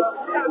said he was.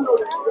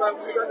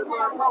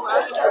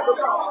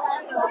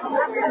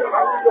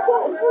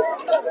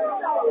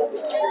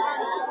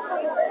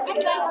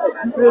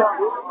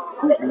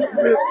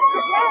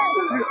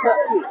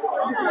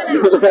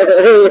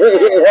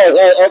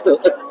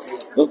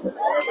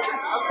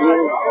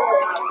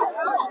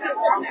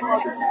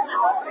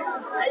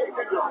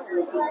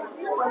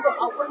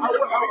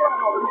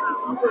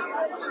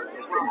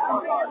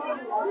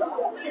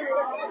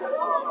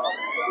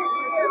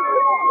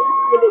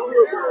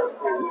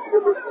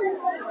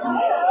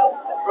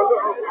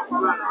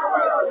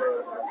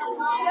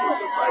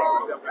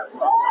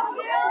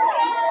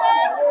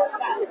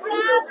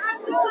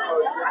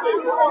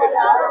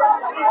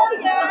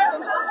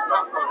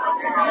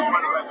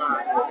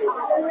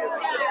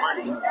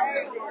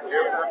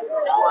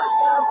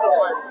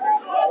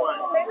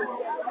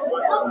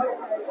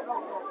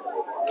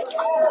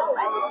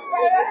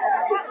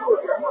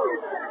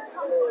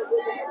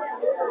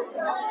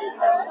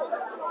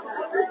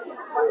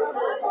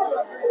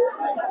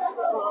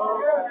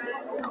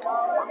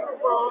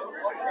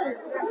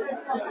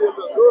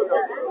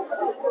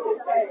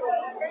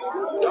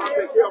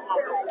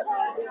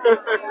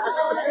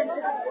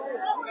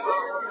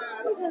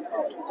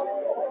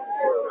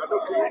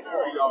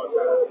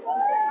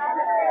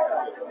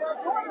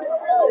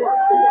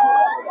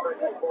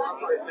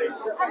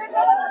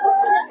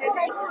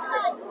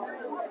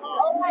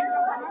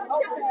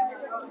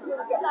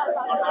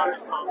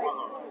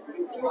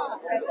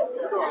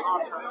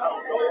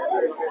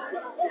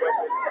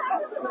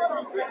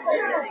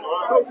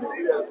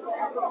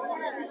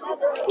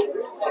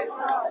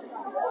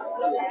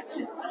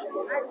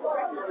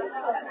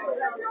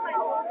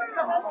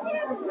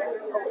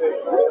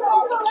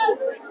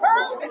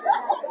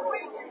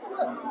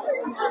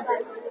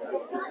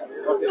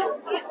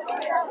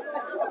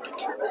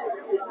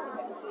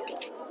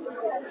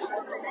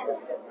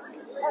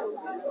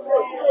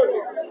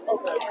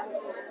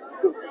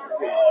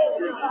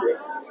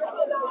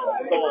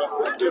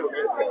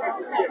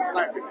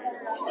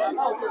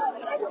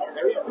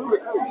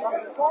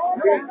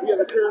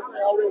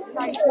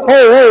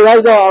 Hey, how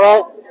you doing, all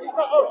right?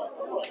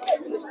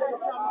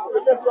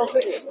 That's what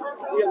I'm saying.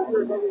 He has a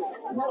very good.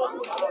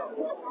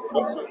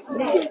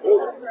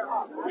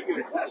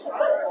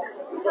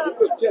 He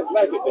look just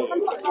like it,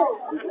 man.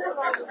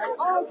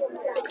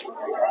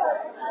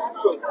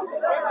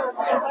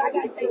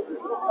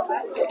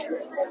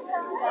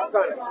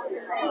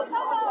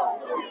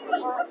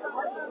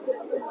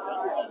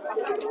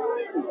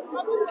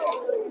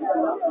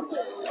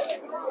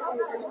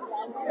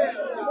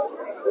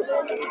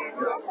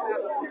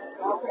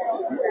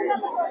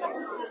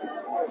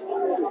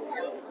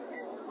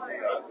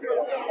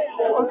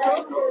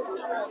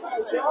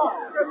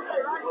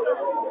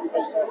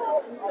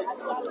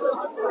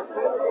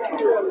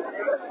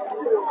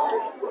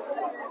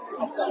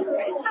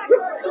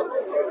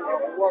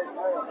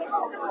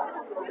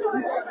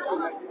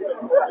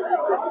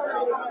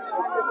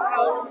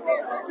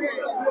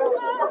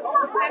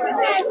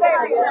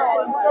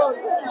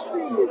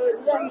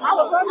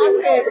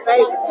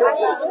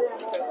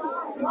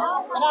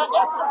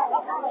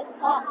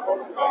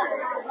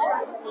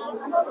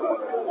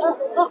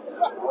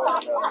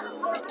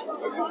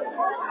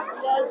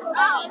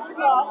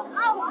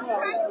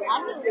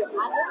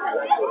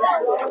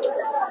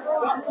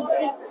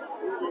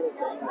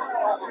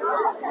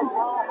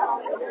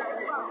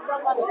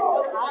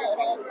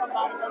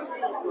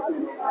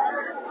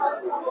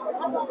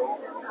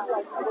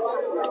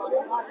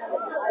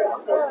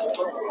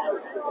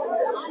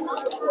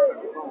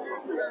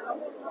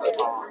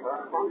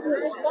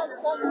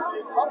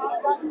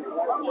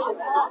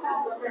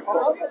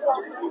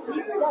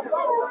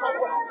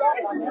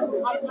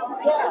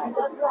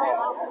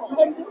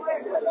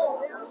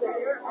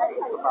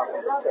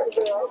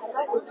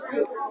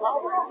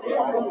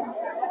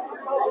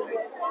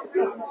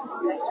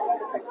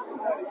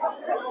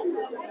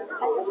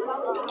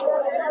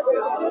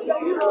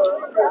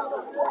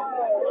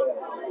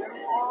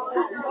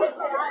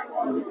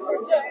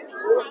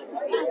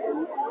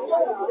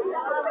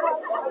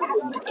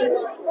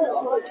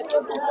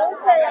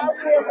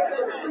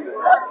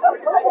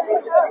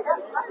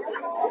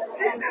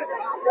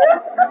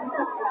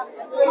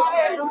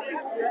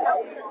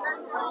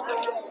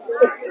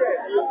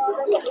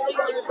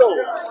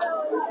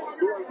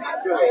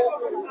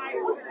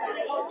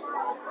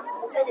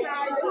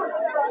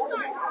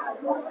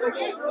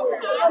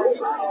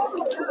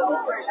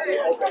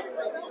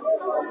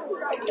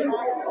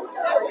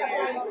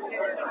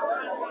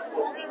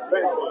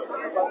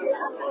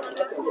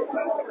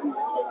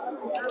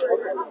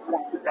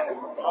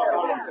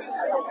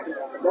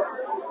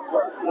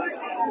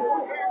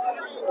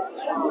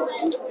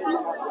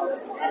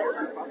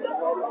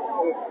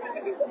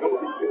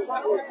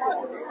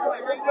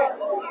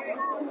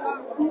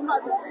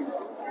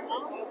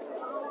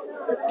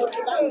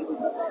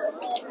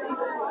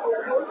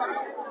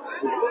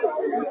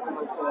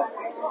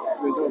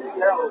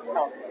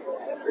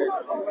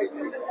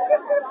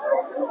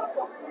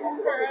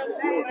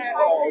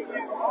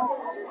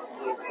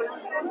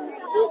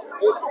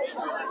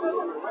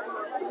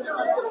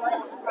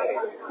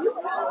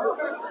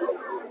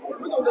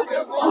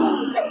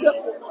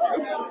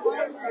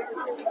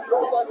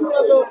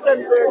 That little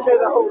teddy bear trying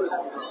to hold it.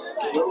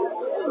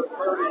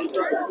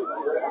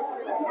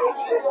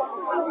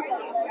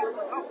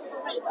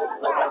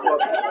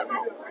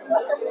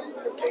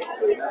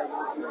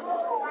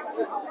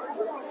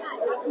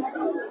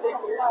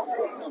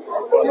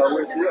 Well,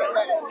 where's he at?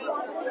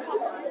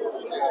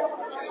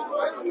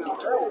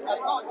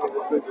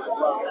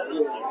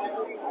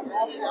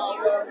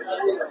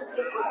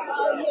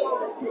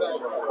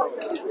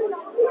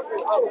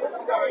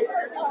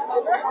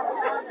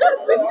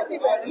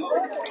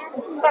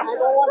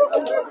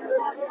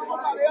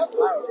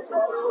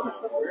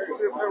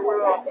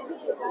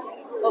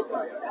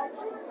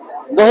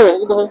 Go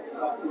ahead. Go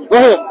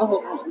ahead.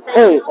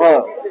 Hey,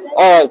 all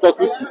right, thank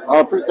you. I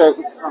appreciate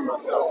it.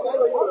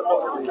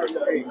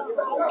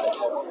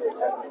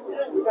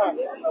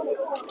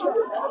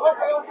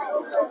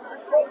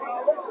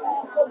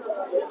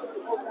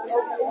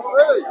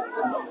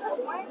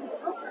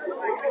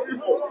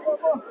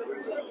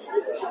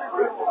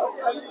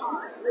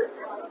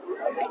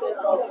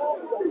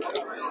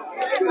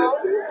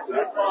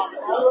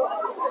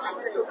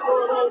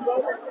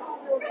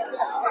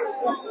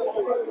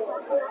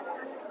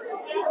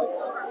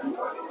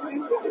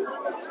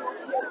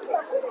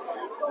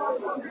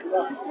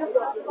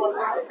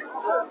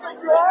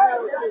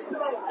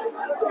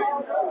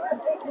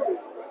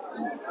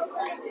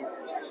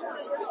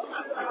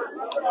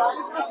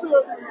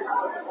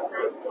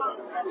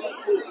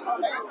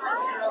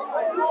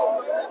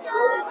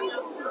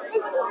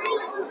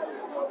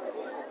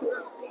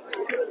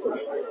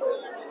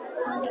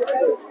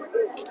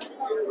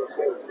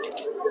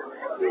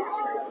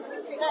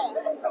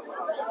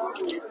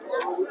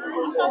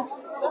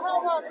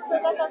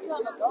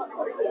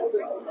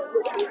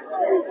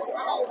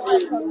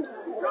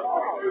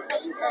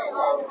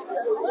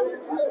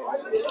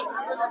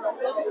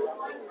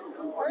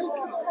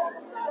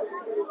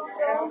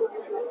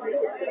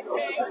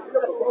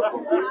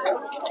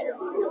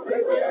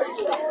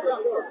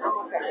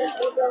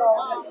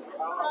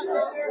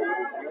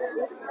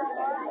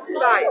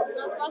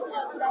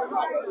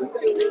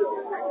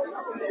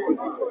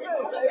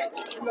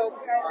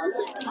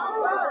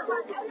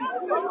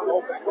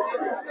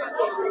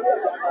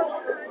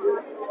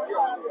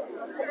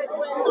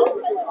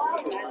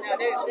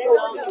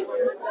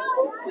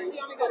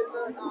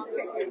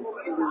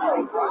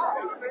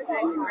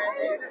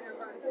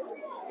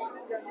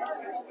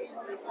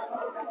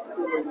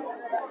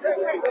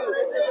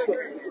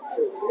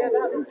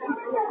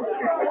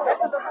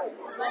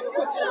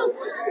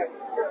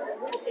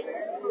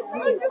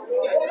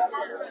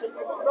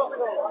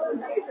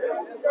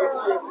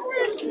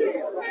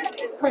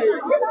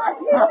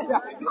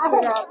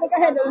 I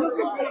had to look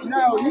at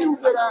No, you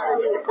get out of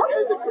here.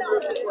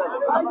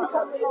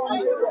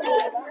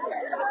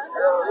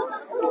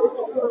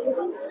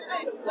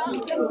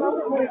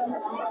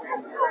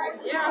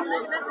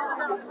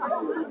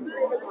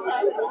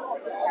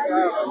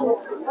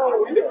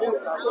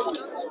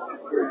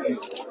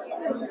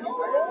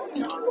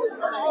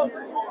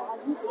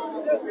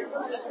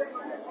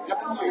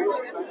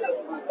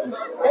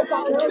 They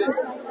got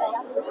nervous.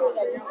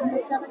 December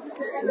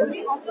 17th. And the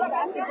people said,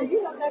 I said, do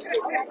you know that's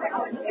the tax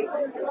that they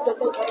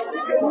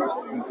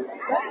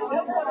that's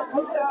December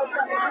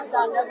 17th.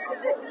 I'll never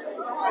forget.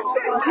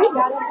 He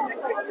got up and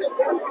spoke.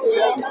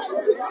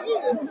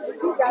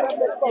 He got up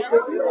and spoke.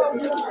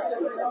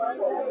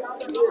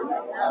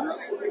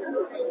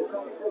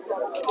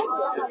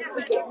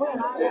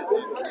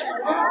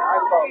 I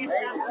saw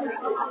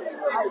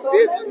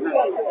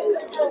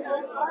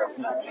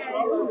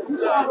you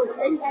saw when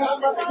they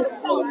came up to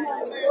see him.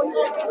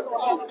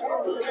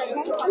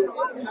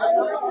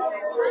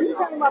 She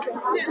came up and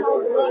I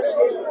told her.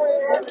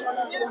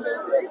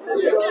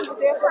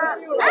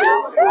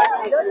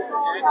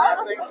 I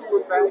think she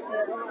was back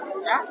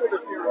after the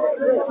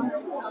funeral.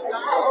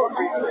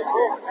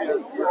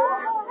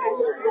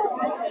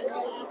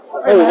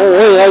 Hey,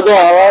 how you doing?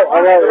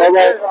 All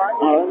right.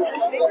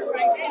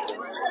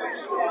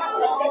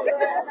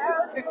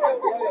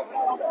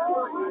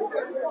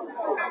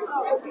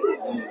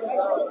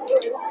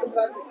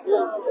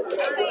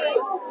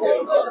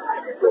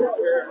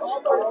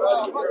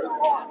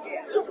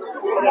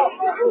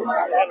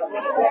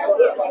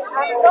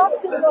 I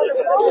talked to him on the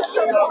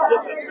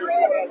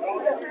phone.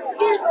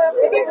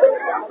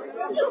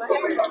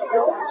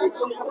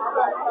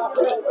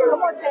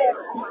 Come on, Cass.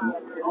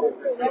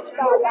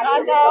 I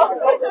know.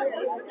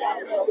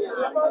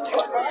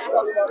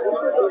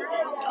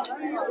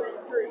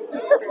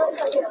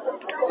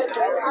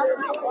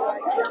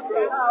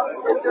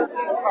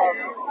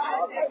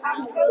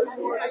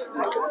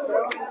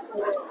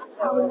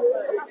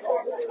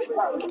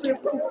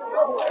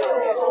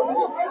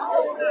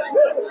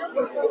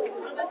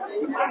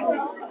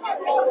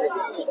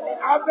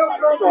 I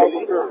don't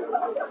know.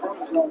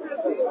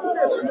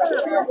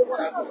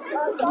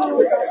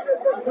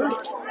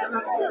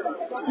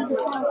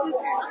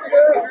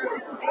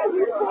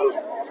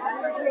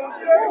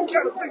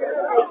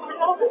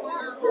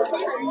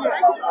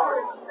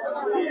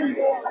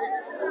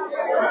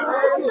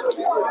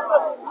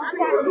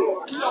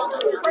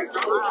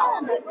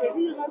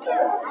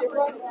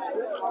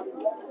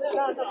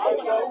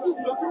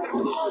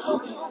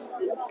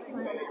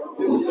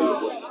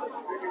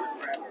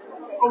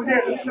 Oh,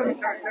 yeah, the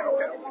cemetery.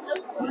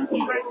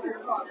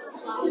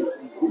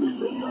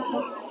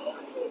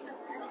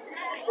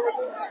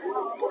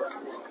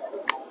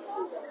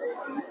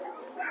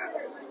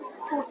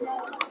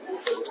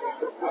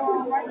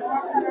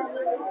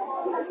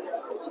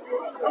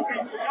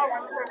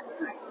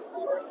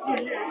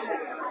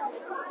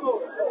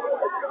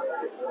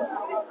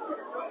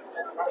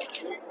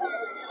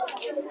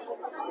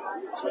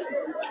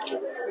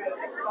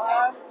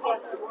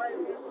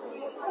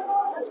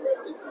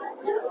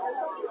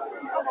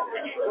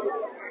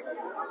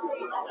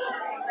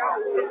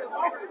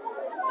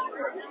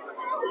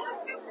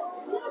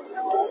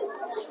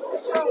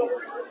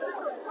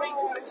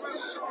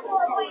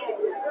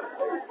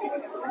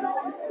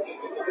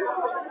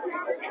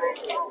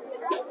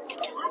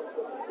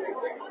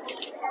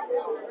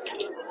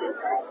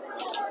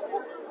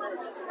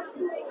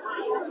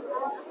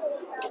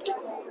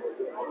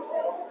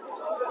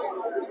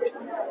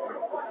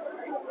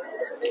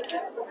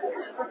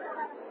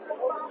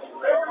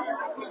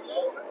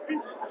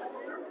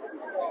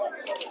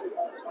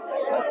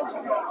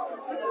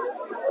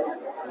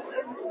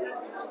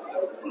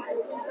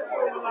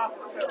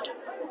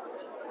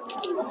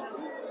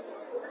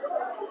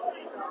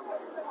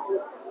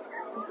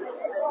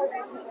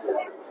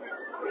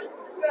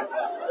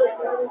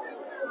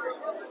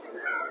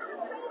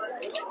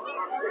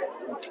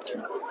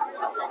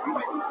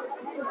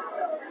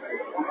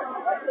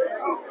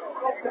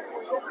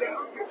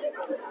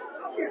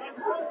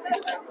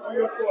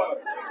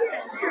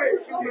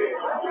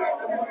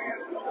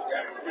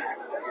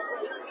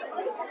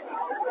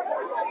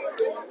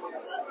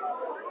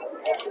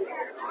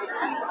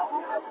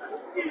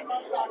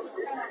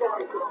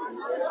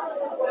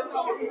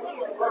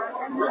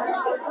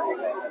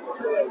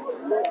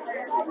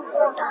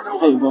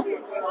 Hey, bro.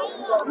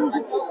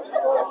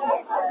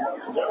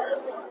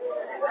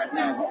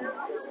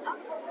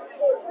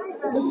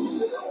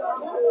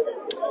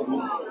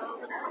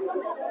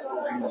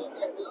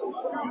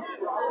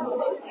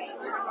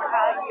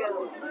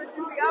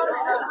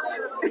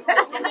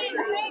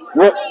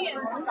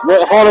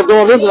 What harder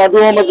doing this than I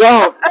do on my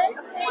job?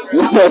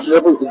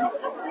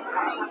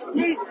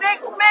 He's 6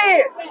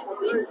 men.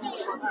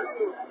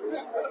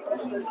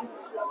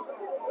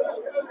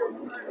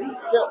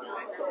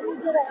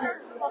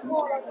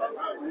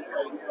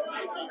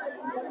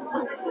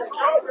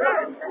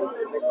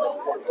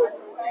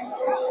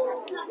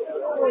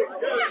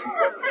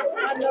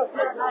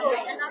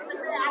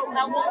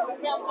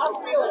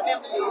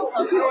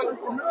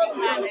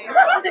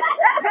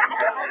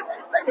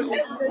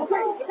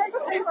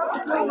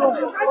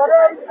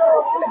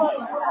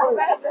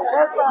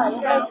 That's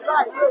right. That's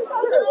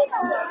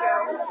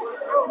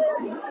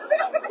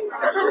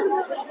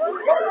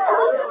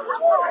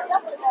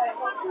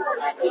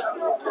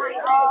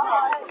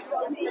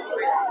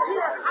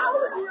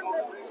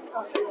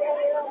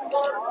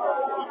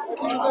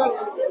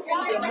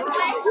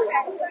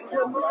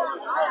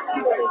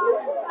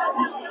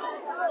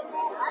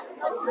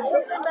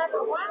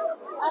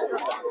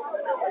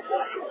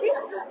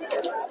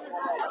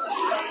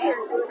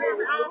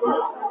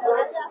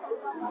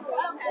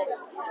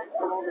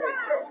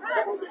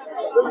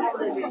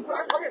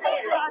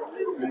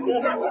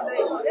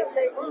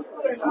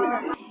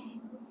right.